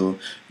proposal,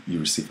 you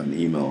receive an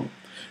email.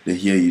 Then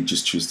here you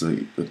just choose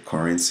the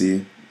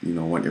currency,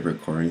 whatever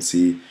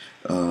currency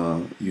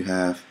you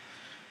have.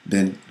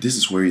 Then this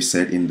is where you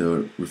set in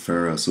the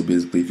referral. So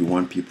basically, if you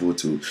want people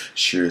to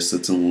share a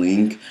certain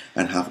link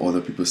and have other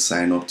people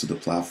sign up to the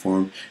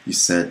platform, you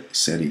set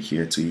it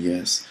here to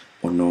yes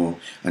or no.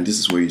 And this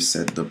is where you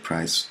set the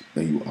price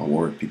that you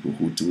award people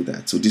who do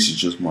that. So this is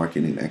just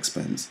marketing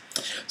expense.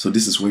 So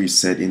this is where you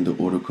set in the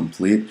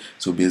autocomplete.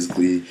 So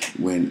basically,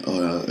 when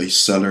a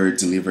seller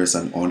delivers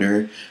an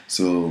order,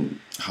 so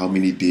how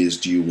many days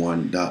do you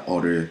want that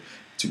order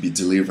to be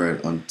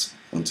delivered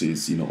until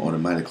it's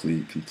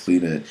automatically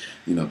completed,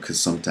 because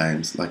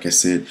sometimes, like I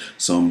said,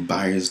 some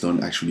buyers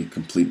don't actually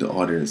complete the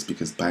orders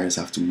because buyers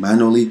have to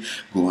manually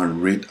go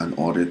and rate an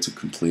order to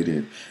complete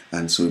it.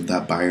 And so if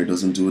that buyer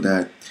doesn't do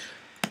that,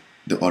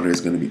 the order is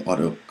going to be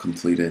auto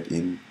completed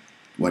in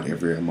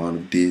whatever amount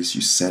of days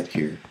you set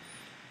here.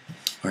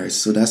 Alright,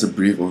 so that's a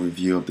brief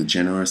overview of the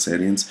general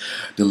settings.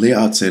 The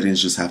layout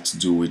settings just have to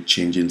do with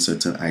changing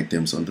certain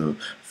items on the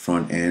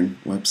front end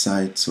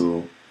website.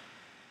 So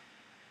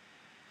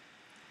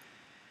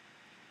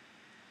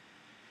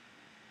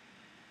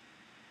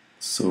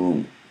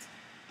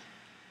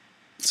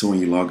when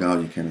you log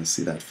out, you kind of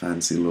see that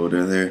fancy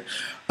loader there.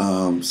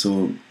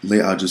 So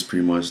layout just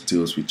pretty much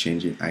deals with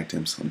changing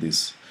items on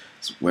this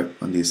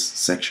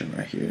section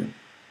right here.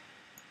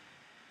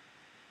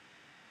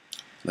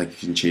 Like, you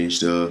can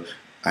change the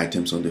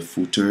items on the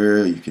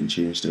footer, you can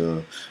change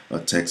the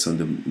text on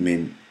the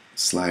main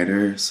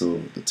slider,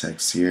 so the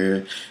text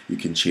here, you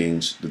can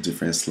change the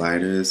different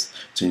sliders,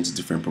 change the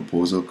different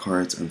proposal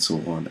cards, and so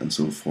on and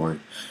so forth.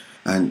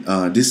 And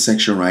this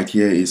section right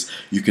here is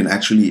you can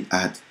actually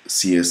add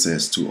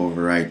CSS to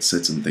override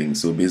certain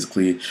things. So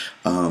basically,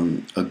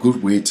 a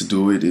good way to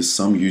do it is,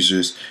 some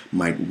users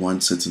might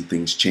want certain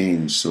things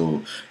changed.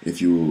 So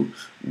if you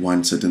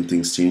want certain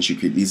things changed, you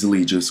could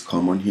easily just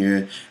come on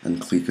here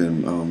and click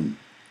on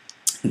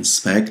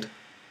inspect.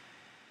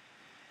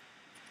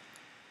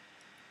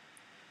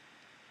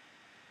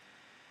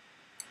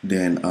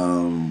 Then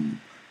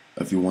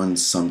if you want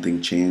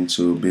something changed,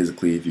 so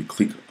basically if you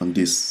click on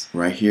this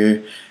right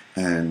here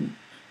and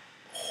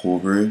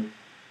hover,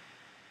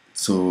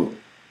 so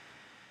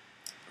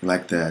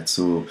like that.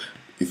 So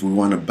if we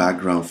want a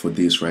background for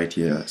this right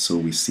here, so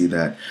we see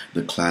that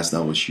the class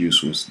that was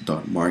used was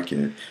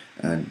 .market,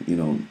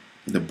 and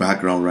the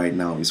background right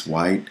now is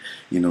white.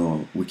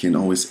 We can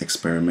always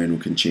experiment, we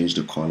can change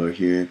the color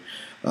here.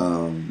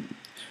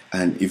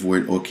 and if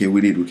we're okay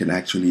with it, we can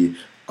actually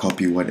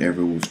copy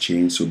whatever we've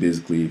changed. So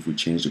basically, if we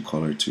change the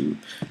color to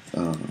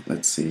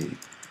let's say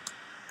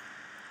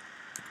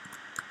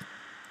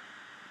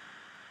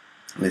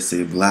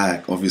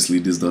black, obviously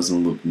this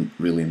doesn't look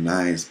really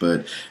nice,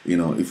 but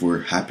if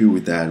we're happy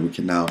with that, we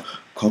can now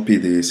copy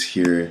this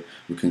here.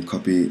 We can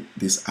copy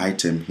this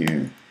item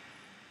here,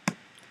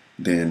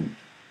 then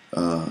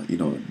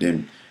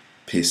then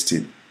paste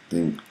it,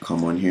 then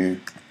come on here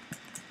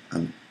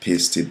and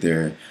paste it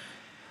there.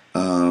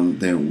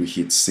 Then we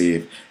hit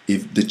save.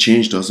 If the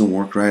change doesn't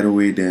work right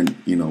away,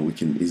 then we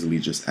can easily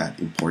just add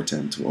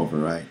important to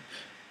override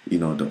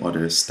the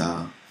other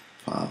style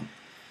file.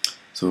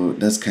 So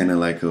that's kind of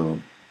like a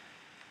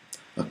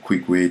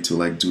quick way to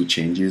like do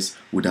changes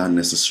without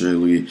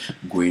necessarily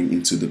going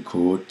into the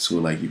code. So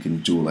like you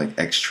can do like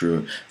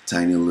extra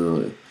tiny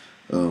little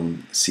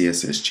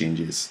CSS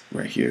changes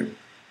right here.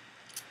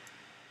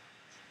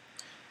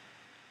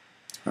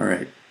 All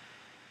right.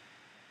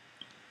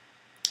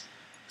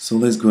 So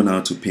let's go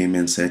now to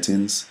payment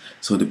settings.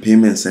 So the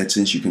payment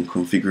settings, you can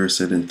configure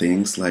certain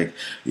things like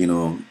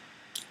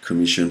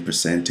commission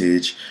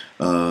percentage.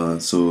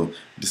 So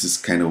this is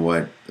kind of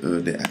what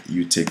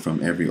you take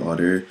from every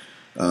order.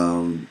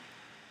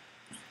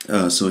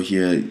 So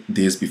here,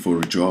 days before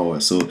withdrawal.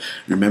 So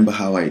remember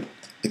how I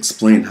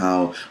explained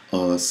how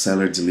a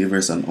seller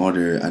delivers an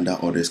order and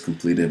that order is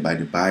completed by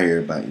the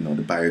buyer, but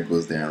the buyer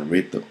goes there and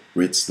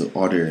rates the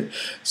order.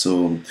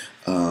 So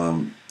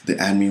the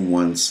admin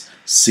wants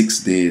 6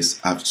 days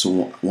after.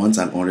 So once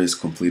an order is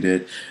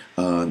completed,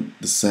 the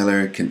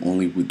seller can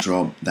only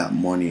withdraw that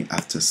money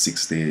after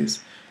 6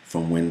 days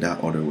from when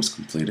that order was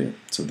completed.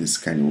 So this is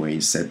kind of where you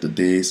set the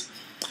days.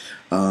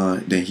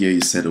 Then here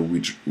you set a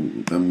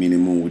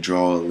minimum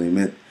withdrawal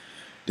limit.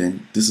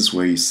 Then this is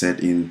where you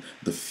set in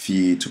the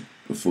fee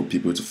for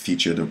people to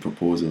feature the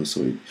proposal.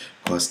 So it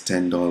costs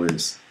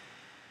 $10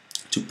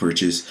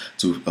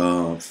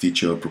 to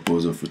feature a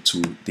proposal for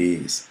 2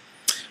 days.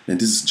 And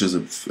this is just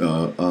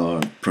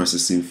a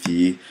processing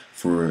fee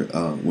for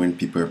when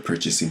people are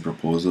purchasing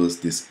proposals.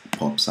 This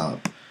pops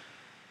up.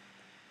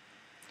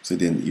 So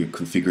then you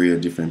configure your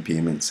different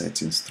payment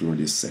settings through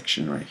this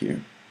section right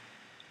here.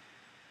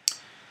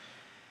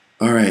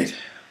 All right.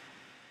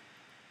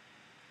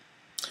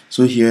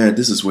 So here,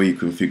 this is where you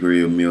configure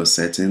your mail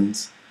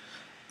settings.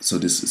 So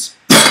this is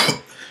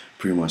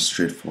pretty much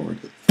straightforward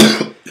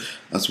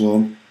as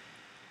well.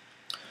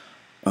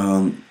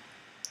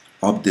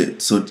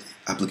 Update. So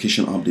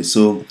application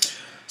update.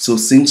 So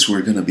since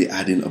we're gonna be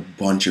adding a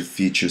bunch of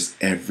features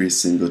every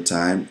single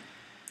time,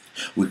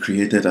 we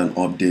created an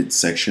update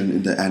section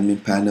in the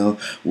admin panel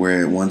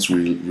where once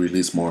we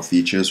release more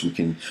features,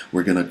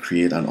 we're gonna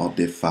create an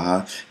update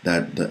file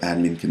that the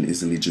admin can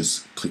easily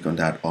just click on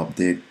that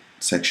update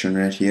section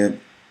right here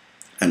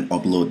and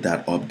upload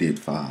that update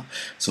file.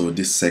 So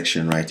this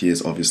section right here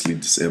is obviously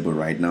disabled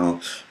right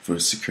now for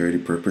security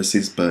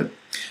purposes, but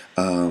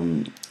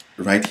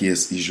right here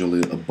is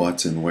usually a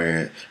button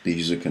where the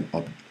user can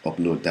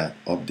upload that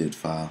update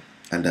file,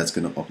 and that's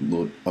gonna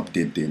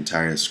update the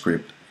entire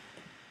script.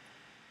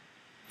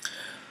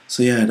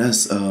 So yeah,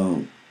 that's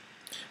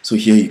so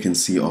here you can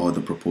see all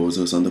the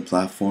proposals on the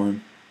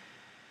platform.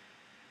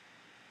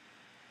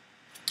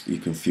 You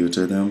can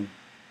filter them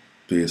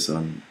based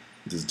on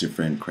these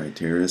different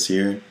criteria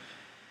here.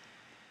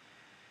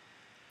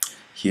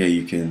 Here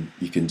you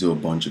can do a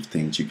bunch of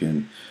things. You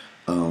can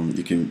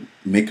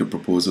make a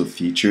proposal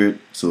featured,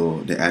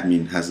 so the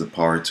admin has the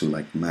power to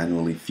like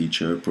manually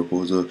feature a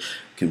proposal.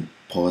 You can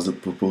pause the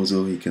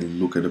proposal, he can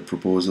look at the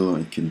proposal,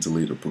 and he can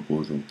delete a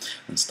proposal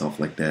and stuff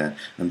like that.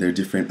 And there are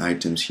different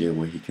items here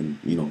where he can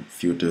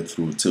filter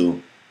through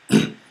too.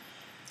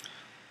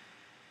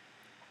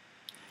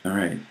 All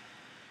right.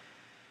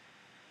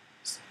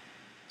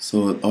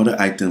 So other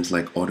items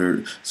like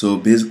order. So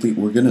basically,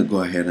 we're gonna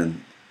go ahead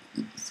and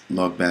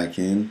log back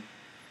in,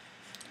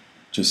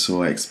 just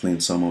so I explain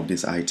some of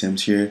these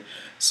items here.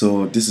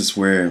 So this is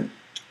where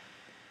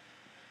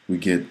we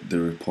get the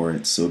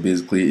reports. So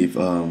basically,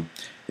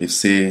 if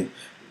say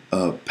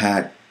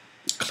Pat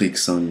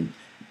clicks on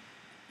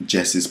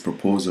Jesse's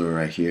proposal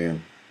right here,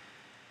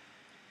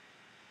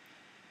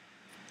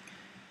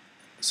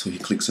 so he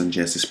clicks on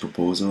Jesse's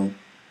proposal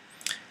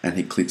and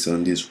he clicks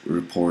on this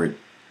report.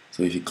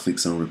 So if he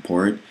clicks on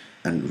report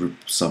and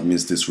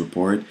submits this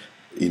report,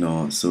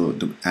 so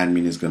the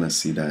admin is gonna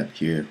see that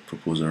here,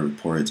 proposal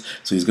reports.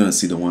 So he's gonna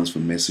see the ones for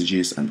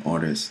messages and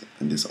orders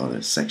and these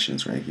other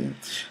sections right here.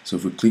 So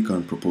if we click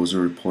on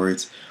proposal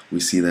reports, we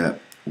see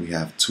that we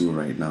have 2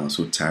 right now.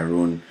 So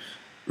Tyrone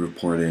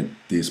reported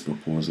this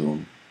proposal,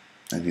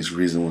 and his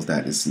reason was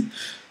that it's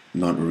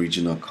not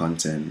original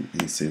content.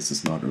 He says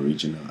it's not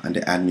original, and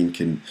the admin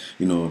can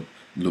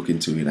look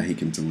into it and he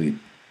can delete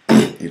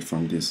it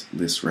from this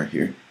list right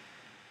here.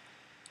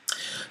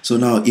 So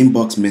now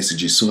inbox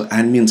messages. So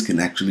admins can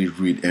actually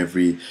read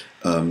every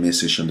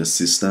message on the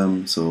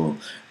system. So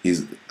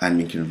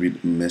admin can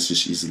read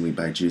message easily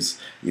by just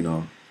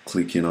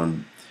clicking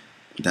on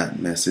that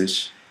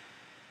message,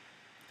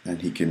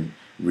 and he can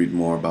read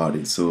more about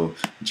it. So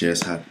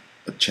Jess had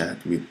a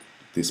chat with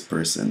this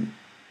person.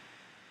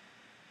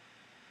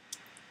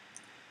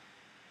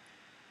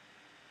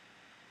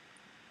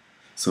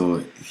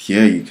 So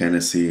here you kind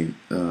of see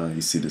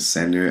you see the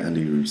sender and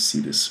you see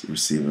this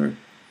receiver.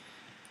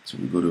 So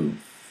we go to,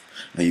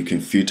 and you can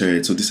filter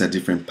it. So these are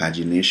different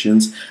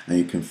paginations, and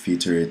you can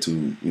filter it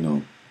to, you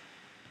know,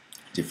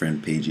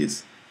 different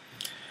pages.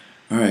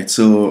 All right,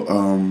 so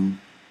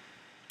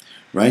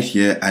right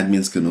here,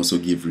 admins can also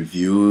give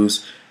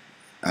reviews.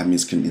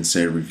 Admins can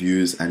insert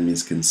reviews.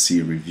 Admins can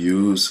see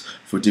reviews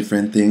for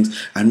different things.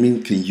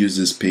 Admin can use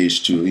this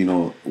page to, you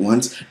know,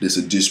 once there's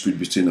a dispute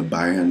between a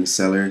buyer and a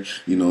seller,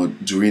 you know,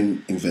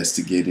 during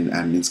investigating,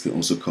 admins can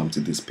also come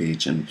to this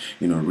page and,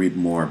 you know, read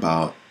more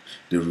about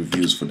the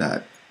reviews for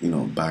that, you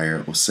know,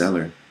 buyer or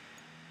seller.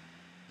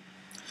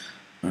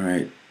 All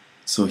right.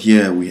 So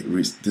here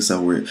this is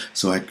where,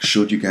 so I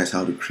showed you guys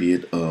how to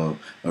create a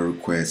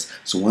request.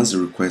 So once the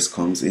request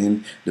comes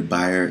in, the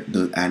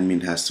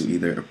admin has to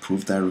either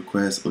approve that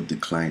request or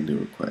decline the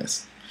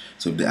request.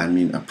 So if the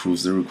admin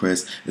approves the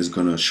request, it's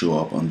gonna show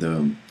up on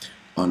the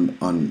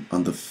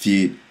on the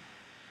feed.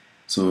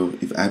 So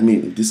if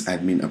this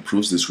admin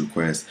approves this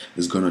request,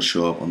 it's gonna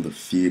show up on the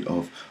feed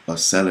of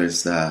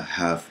sellers that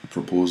have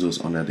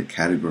proposals under the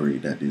category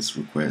that this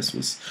request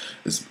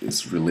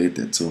is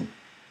related to.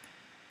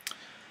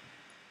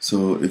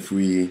 So if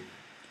we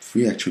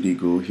actually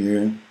go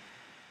here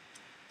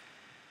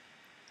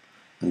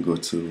and go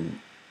to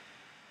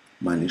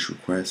manage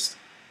request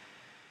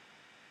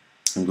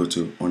and go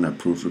to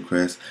unapproved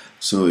request,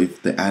 so if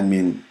the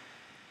admin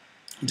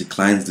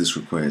declines this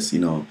request, you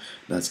know,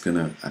 that's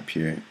gonna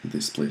appear in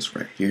this place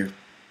right here.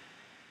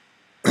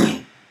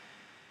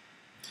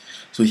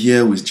 So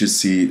here we just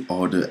see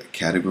all the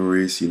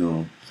categories, you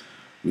know,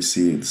 we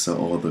see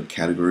all the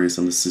categories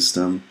on the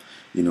system.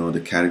 You know,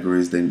 the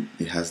categories, then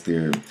it has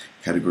their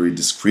category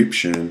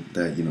description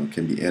that, you know,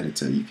 can be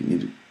edited. You can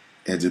either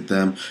edit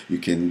them, you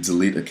can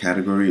delete a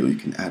category, or you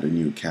can add a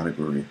new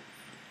category.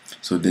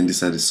 So then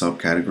these are the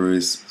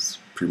subcategories. It's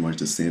pretty much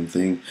the same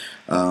thing.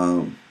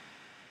 So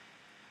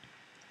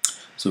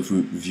if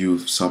we view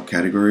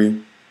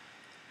subcategory,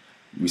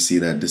 we see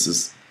that this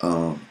is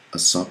a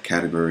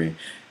subcategory,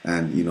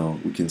 and, you know,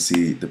 we can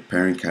see the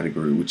parent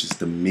category, which is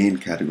the main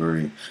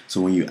category.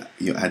 So when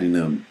you're adding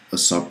a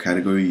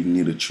subcategory, you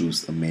need to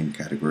choose a main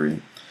category.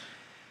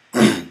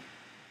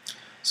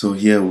 So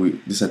here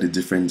these are the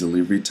different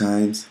delivery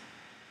times.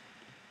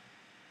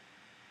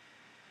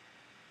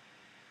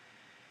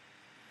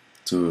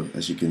 So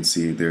as you can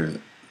see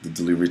there, the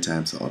delivery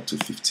times are up to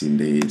 15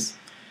 days.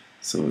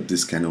 So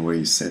this kind of where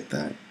you set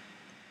that.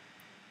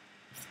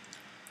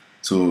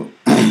 So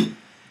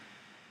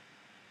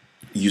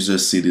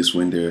users see this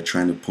when they're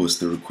trying to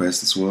post the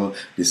request as well.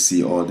 They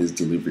see all these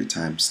delivery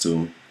times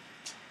too.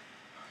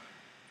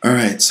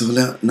 Alright,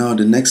 so now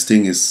the next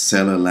thing is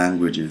seller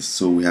languages.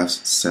 So we have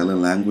seller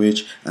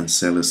language and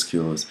seller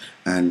skills.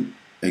 And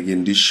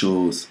again, this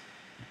shows,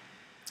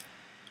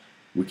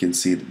 we can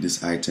see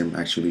this item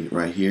actually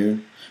right here.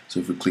 So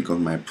if we click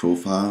on my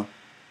profile,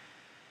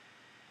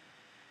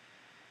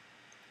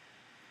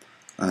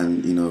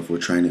 and, you know, if we're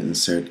trying to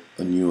insert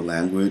a new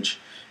language,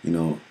 you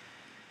know,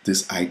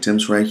 these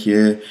items right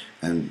here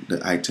and the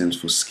items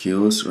for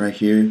skills right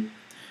here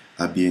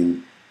are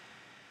being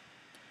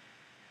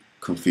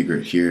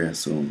configured here.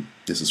 So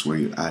this is where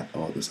you add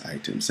all these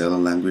items: seller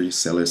language,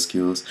 seller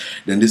skills.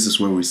 Then this is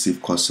where we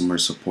receive customer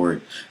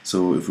support.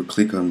 So if we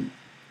click on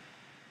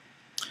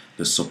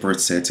the support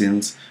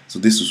settings, so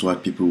this is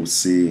what people will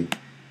see.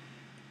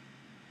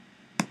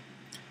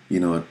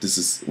 You know, this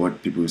is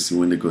what people will see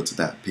when they go to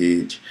that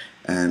page.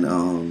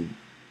 And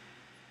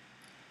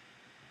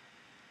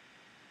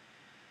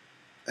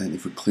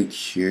if we click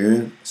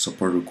here,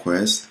 support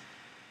request,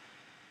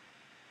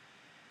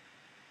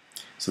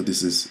 so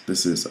this is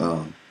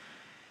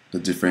the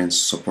different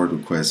support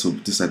requests. So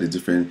these are the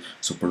different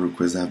support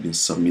requests that have been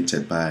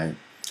submitted by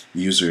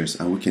users,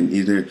 and we can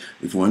either,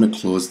 if we want to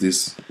close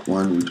this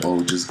one, all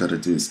we just gotta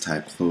do is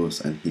type close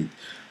and hit,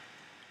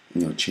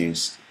 you know,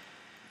 change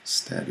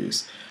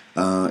status.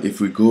 If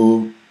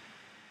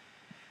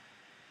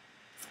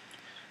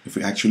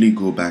we actually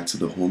go back to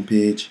the home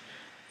page,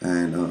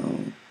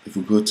 and if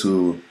we go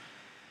to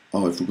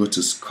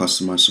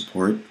customer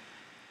support,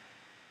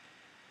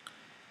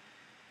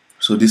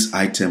 so these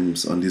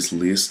items on this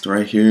list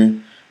right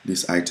here,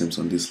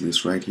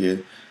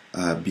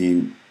 are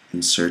being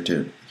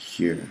inserted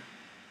here.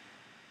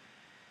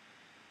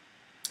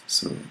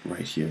 So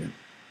right here.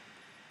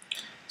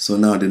 So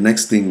now the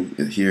next thing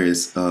here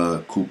is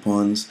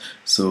coupons.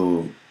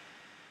 So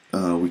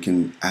we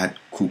can add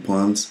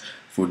coupons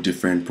for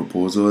different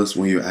proposals.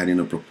 When you're adding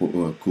a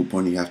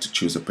coupon, you have to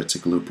choose a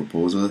particular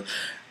proposal.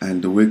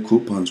 And the way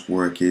coupons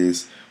work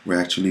is, we're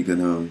actually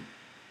gonna,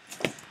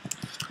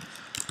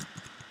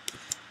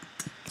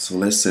 so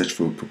let's search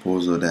for a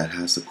proposal that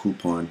has a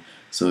coupon.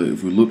 So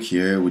if we look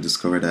here, we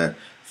discover that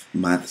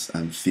maths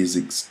and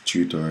physics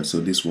tutor, so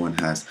this one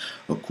has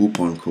a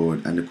coupon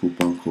code, and the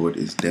coupon code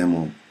is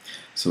demo.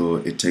 So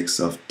it takes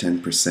off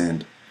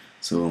 10%.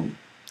 So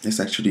let's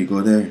actually go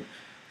there.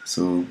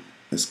 So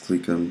let's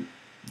click on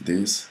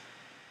this.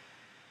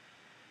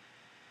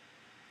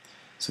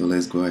 So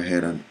let's go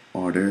ahead and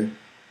order.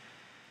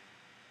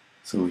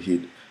 So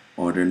hit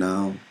order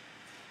now.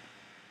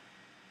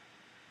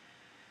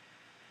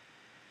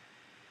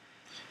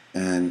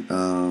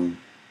 And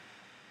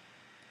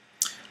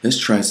let's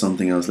try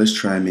something else. Let's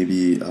try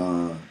maybe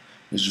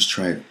let's just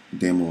try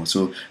demo.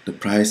 So the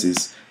price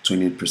is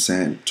 20%,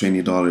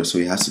 $20, so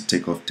it has to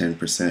take off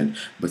 10%.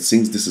 But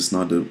since this is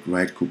not the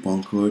right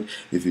coupon code,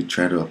 if you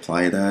try to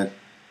apply that,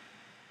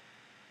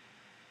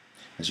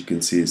 as you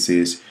can see, it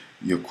says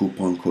your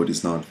coupon code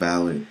is not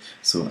valid.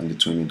 So on the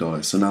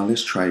 $20. So now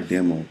let's try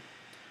demo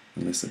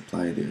and let's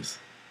apply this.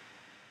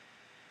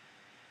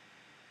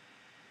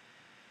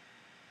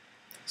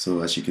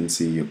 So as you can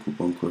see, your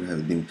coupon code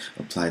has been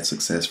applied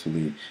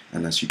successfully,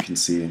 and as you can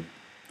see,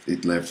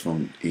 it left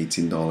from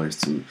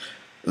 $18 to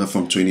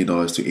from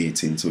 $20 to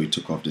 18, so it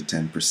took off the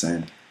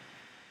 10%.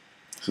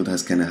 So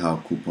that's kind of how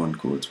coupon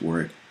codes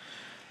work.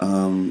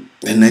 The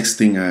next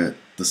thing are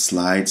the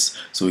slides.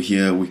 So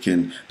here we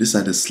can, these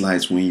are the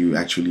slides when you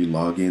actually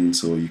log in,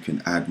 so you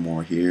can add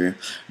more here.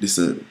 This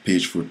is a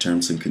page for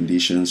terms and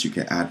conditions. You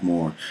can add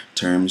more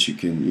terms, you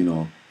can, you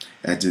know,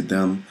 edit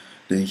them.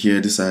 Then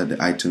here, these are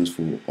the items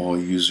for all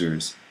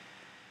users.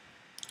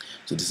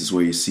 So this is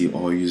where you see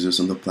all users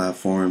on the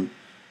platform.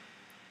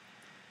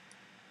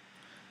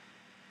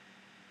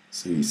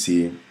 So you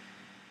see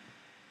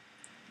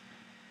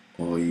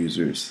all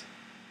users.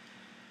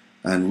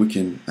 And we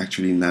can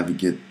actually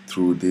navigate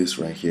through this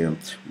right here.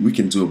 We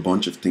can do a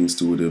bunch of things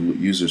to the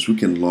users. We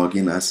can log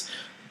in as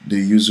the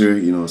user,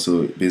 you know.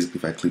 So basically,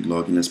 if I click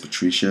login as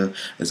Patricia,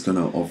 it's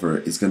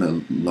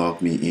gonna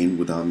log me in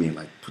without me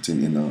like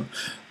putting in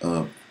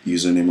a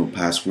username or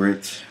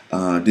password.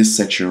 This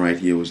section right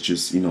here was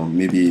just, you know,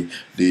 maybe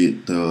the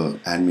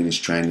admin is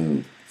trying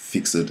to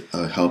fix it,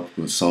 help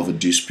solve a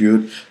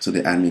dispute, so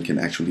the admin can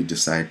actually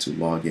decide to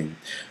log in,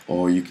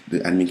 or the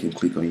admin can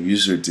click on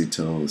user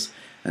details,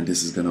 and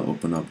this is gonna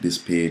open up this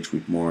page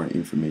with more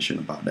information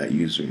about that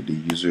user, the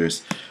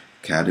user's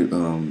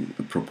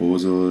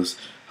proposals,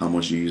 how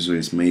much the user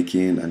is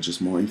making, and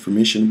just more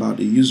information about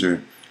the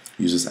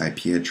user's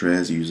IP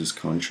address, user's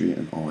country,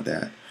 and all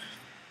that.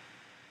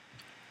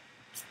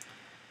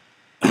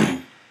 So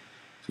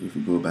if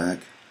we go back,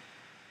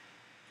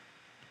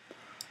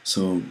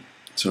 so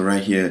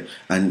right here,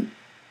 and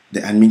the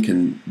admin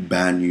can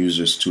ban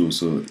users too.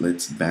 So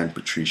let's ban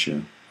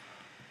Patricia.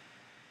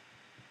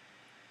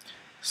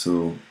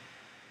 So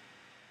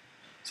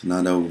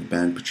now that we've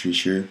banned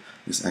Patricia,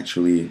 let's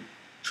actually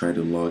try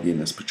to log in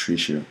as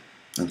Patricia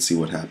and see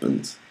what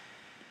happens.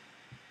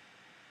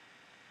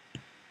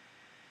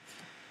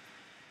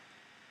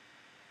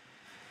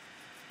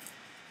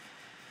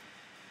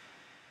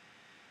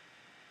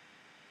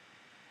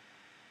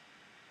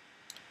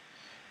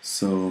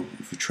 So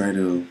if we try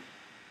to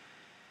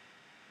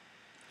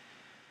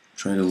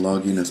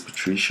log in as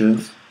Patricia,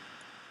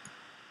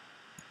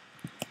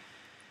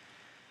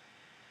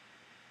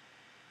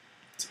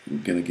 we're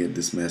gonna get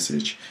this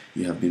message: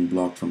 you have been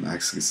blocked from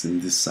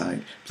accessing this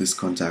site, please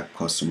contact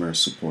customer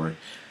support.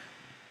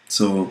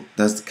 So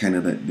that's kind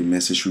of the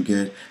message we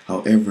get.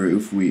 However,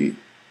 if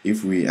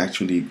we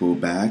actually go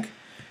back,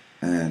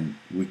 and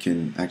we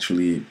can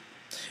actually,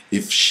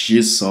 if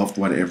she solved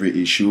whatever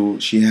issue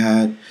she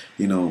had,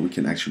 you know, we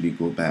can actually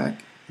go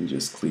back and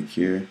just click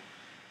here.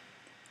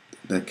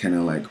 That kind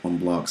of like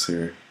unblocks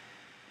her.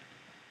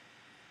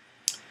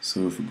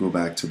 So if we go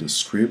back to the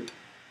script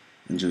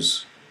and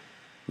just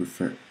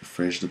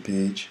refresh the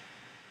page,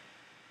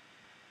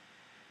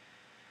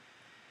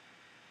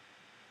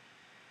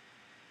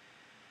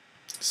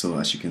 so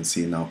as you can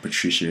see now,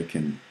 Patricia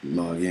can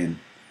log in.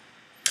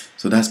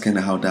 So that's kind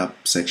of how that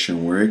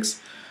section works.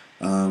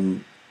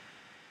 Then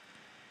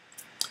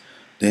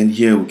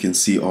here we can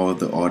see all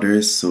the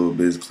orders, so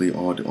basically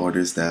all the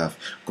orders that have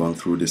gone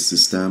through the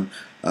system.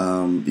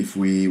 If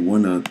we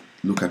want to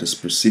look at a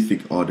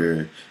specific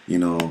order, you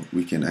know,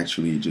 we can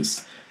actually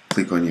just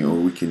click on it, or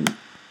we can,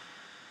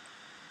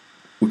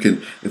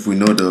 if we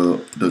know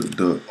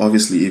the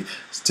obviously,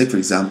 if, take for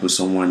example,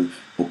 someone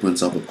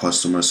opens up a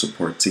customer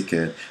support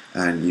ticket,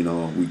 and you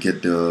know, we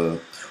get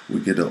the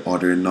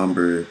order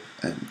number,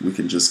 and we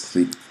can just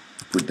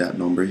put that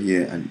number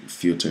here and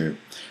filter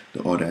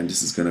the order, and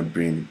this is gonna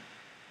bring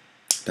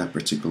that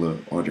particular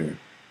order.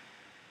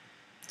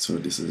 So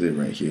this is it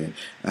right here,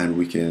 and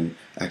we can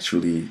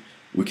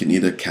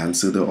either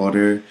cancel the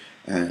order,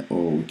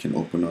 or we can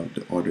open up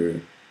the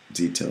order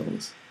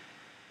details.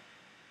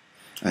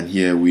 And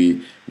here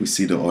we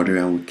see the order,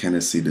 and we kind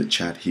of see the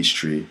chat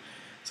history.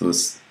 So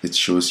it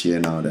shows here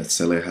now that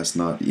seller has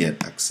not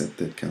yet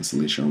accepted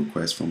cancellation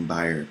request from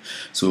buyer.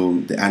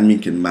 So the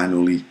admin can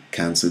manually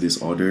cancel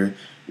this order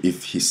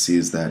if he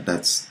sees that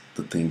that's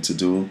the thing to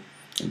do,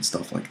 and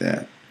stuff like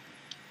that.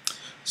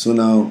 So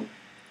now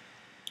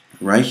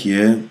right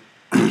here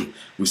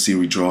we see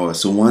withdrawal.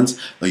 So once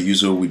a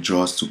user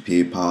withdraws to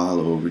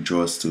PayPal or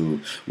withdraws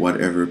to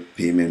whatever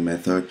payment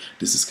method,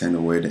 this is kind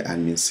of where the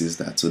admin sees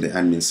that. So the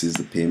admin sees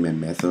the payment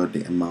method,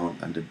 the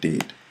amount, and the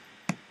date.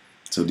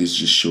 So this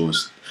just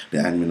shows the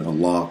admin a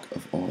log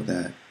of all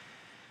that.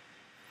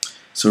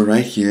 So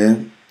right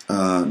here,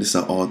 these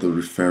are all the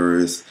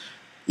referrers.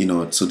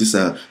 So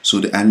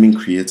the admin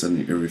creates a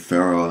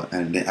referral,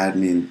 and the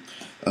admin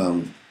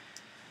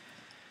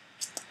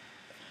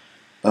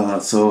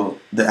so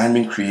the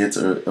admin creates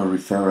a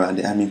referral, and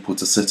the admin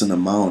puts a certain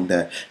amount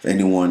that if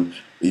anyone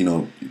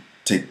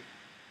take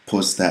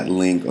post that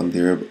link on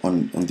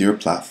their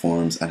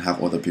platforms and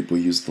have other people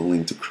use the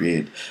link to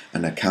create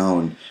an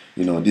account.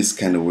 This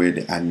kind of where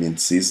the admin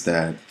sees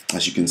that.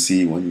 As you can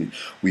see, when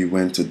we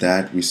went to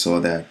that, we saw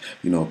that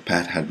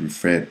Pat had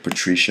referred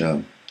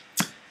Patricia,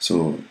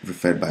 so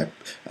referred by,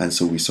 and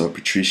so we saw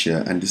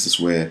Patricia, and this is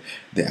where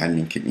the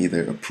admin can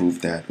either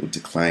approve that or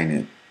decline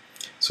it.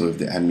 So if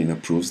the admin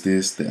approves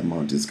this, the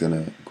amount is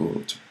gonna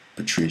go to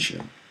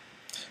Patricia.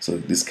 So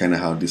this is kind of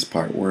how this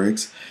part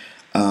works.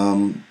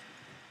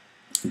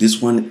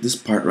 This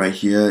part right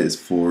here is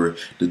for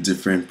the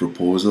different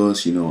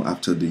proposals,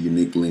 after the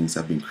unique links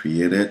have been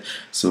created.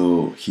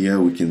 So here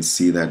we can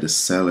see that the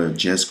seller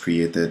just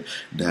created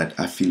that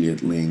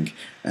affiliate link,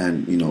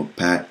 and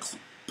Pat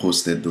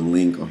posted the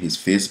link on his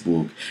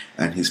Facebook,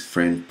 and his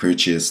friend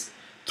purchased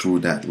through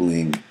that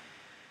link,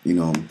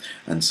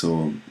 and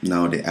so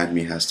now the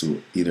admin has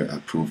to either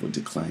approve or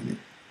decline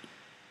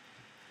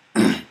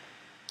it.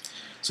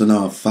 So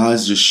now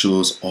files just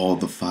shows all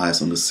the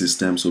files on the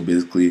system. So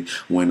basically,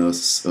 when a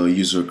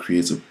user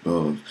creates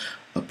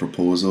a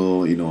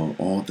proposal,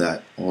 all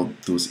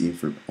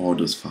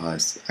those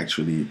files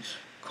actually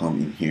come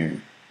in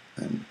here,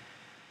 and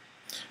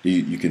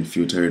you can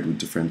filter it with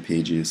different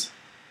pages.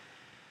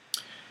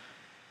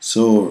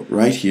 So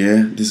right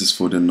here, this is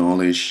for the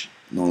knowledge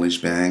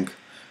bank.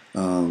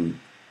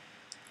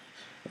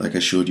 Like I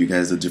showed you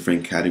guys the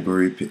different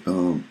category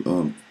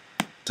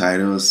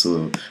titles,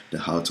 so the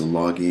how to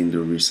log in, the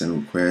recent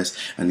requests,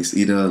 and it's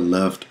either on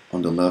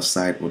the left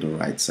side or the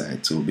right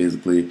side. So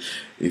basically,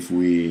 if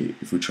we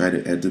try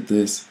to edit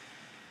this,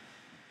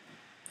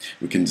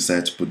 we can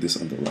decide to put this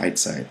on the right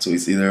side. So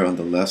it's either on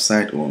the left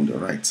side or on the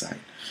right side.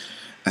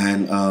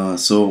 And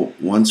so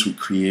once we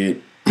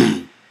create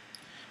an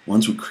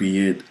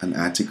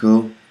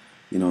article,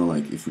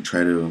 like if we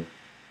try to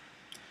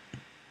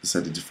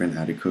set the different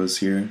articles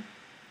here.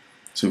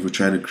 So if we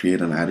try to create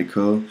an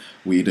article,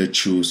 we either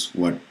choose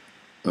what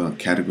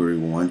category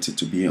we want it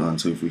to be on.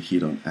 So if we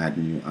hit on add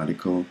new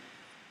article,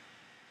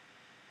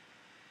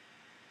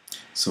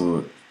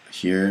 so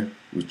here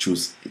we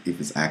choose if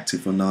it's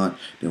active or not,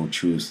 then we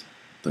choose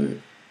the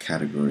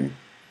category.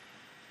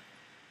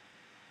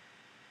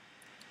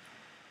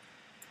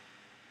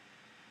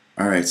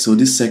 Alright, so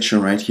this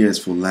section right here is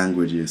for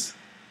languages.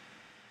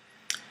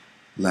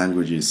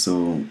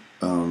 So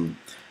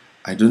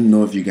I don't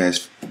know if you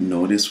guys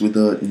noticed with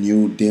the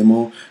new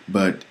demo,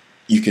 but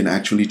you can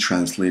actually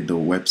translate the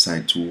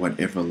website to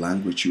whatever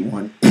language you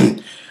want.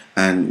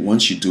 And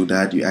once you do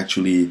that, you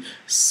actually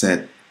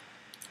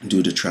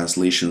do the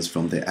translations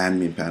from the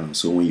admin panel.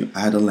 So when you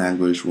add a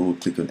language, when we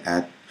click on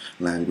add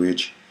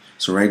language,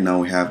 so right now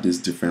we have these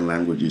different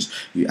languages.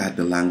 You add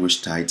the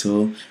language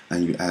title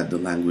and you add the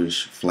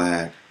language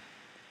flag.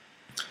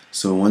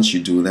 So once you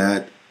do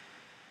that,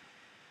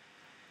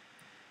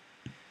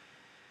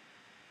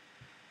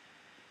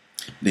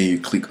 then you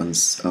click on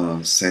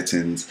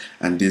settings,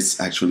 and this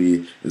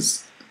actually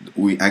is,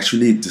 we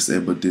actually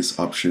disabled this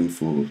option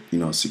for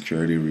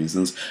security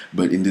reasons,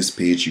 but in this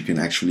page you can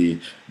actually,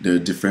 there are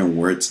different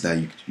words that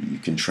you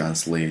can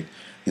translate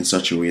in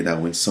such a way that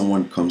when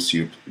someone comes to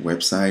your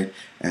website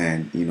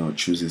and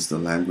chooses the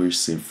language,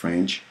 say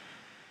French,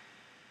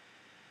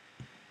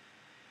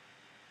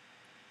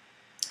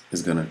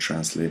 it's gonna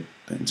translate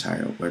the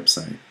entire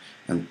website,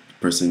 and the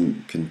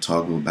person can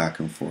toggle back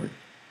and forth.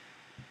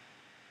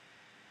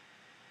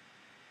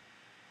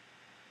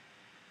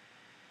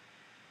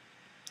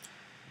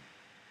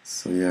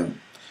 So yeah,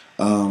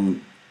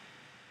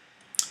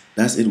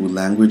 that's it with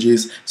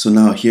languages. So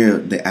now here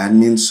the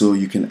admin, so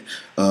you can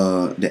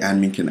the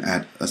admin can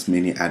add as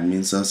many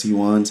admins as he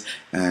wants,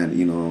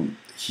 and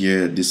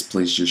here this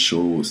place just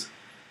shows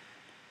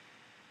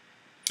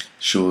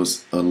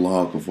a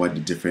log of what the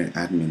different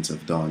admins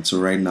have done. So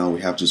right now we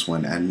have just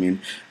one admin,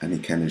 and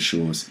it kind of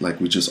shows like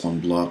we just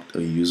unblocked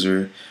a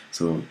user,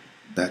 so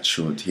that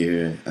showed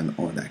here and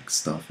all that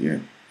stuff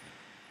here.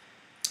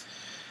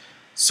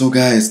 So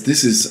guys,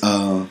 this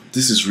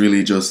is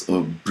really just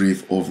a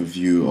brief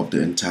overview of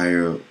the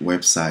entire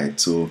website.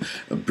 So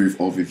a brief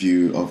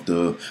overview of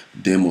the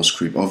demo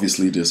script.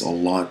 Obviously there's a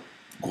lot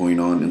going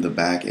on in the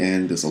back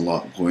end. There's a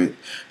lot going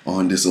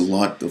on. There's a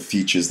lot of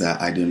features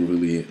that I didn't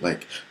really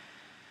like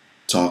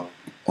talk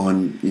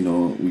on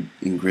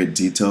in great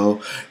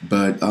detail,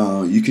 but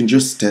you can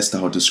just test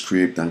out the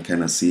script and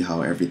kind of see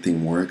how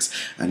everything works.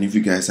 And if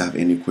you guys have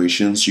any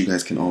questions, you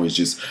guys can always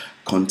just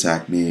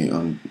contact me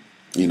on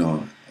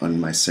on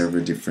my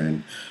several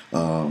different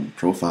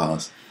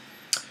profiles.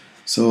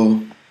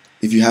 So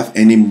If you have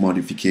any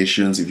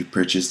modifications, if you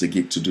purchase the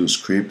GigToDo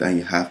script and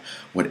you have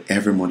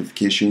whatever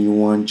modification you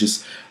want,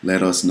 just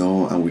let us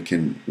know and we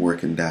can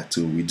work on that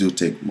too. We do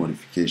take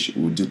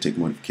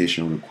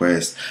modification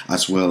requests,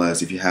 as well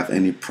as if you have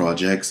any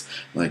projects,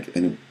 like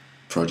any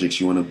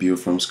projects you want to build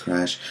from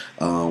scratch,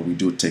 we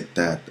do take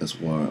that as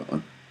well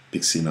on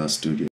Pixina Studio.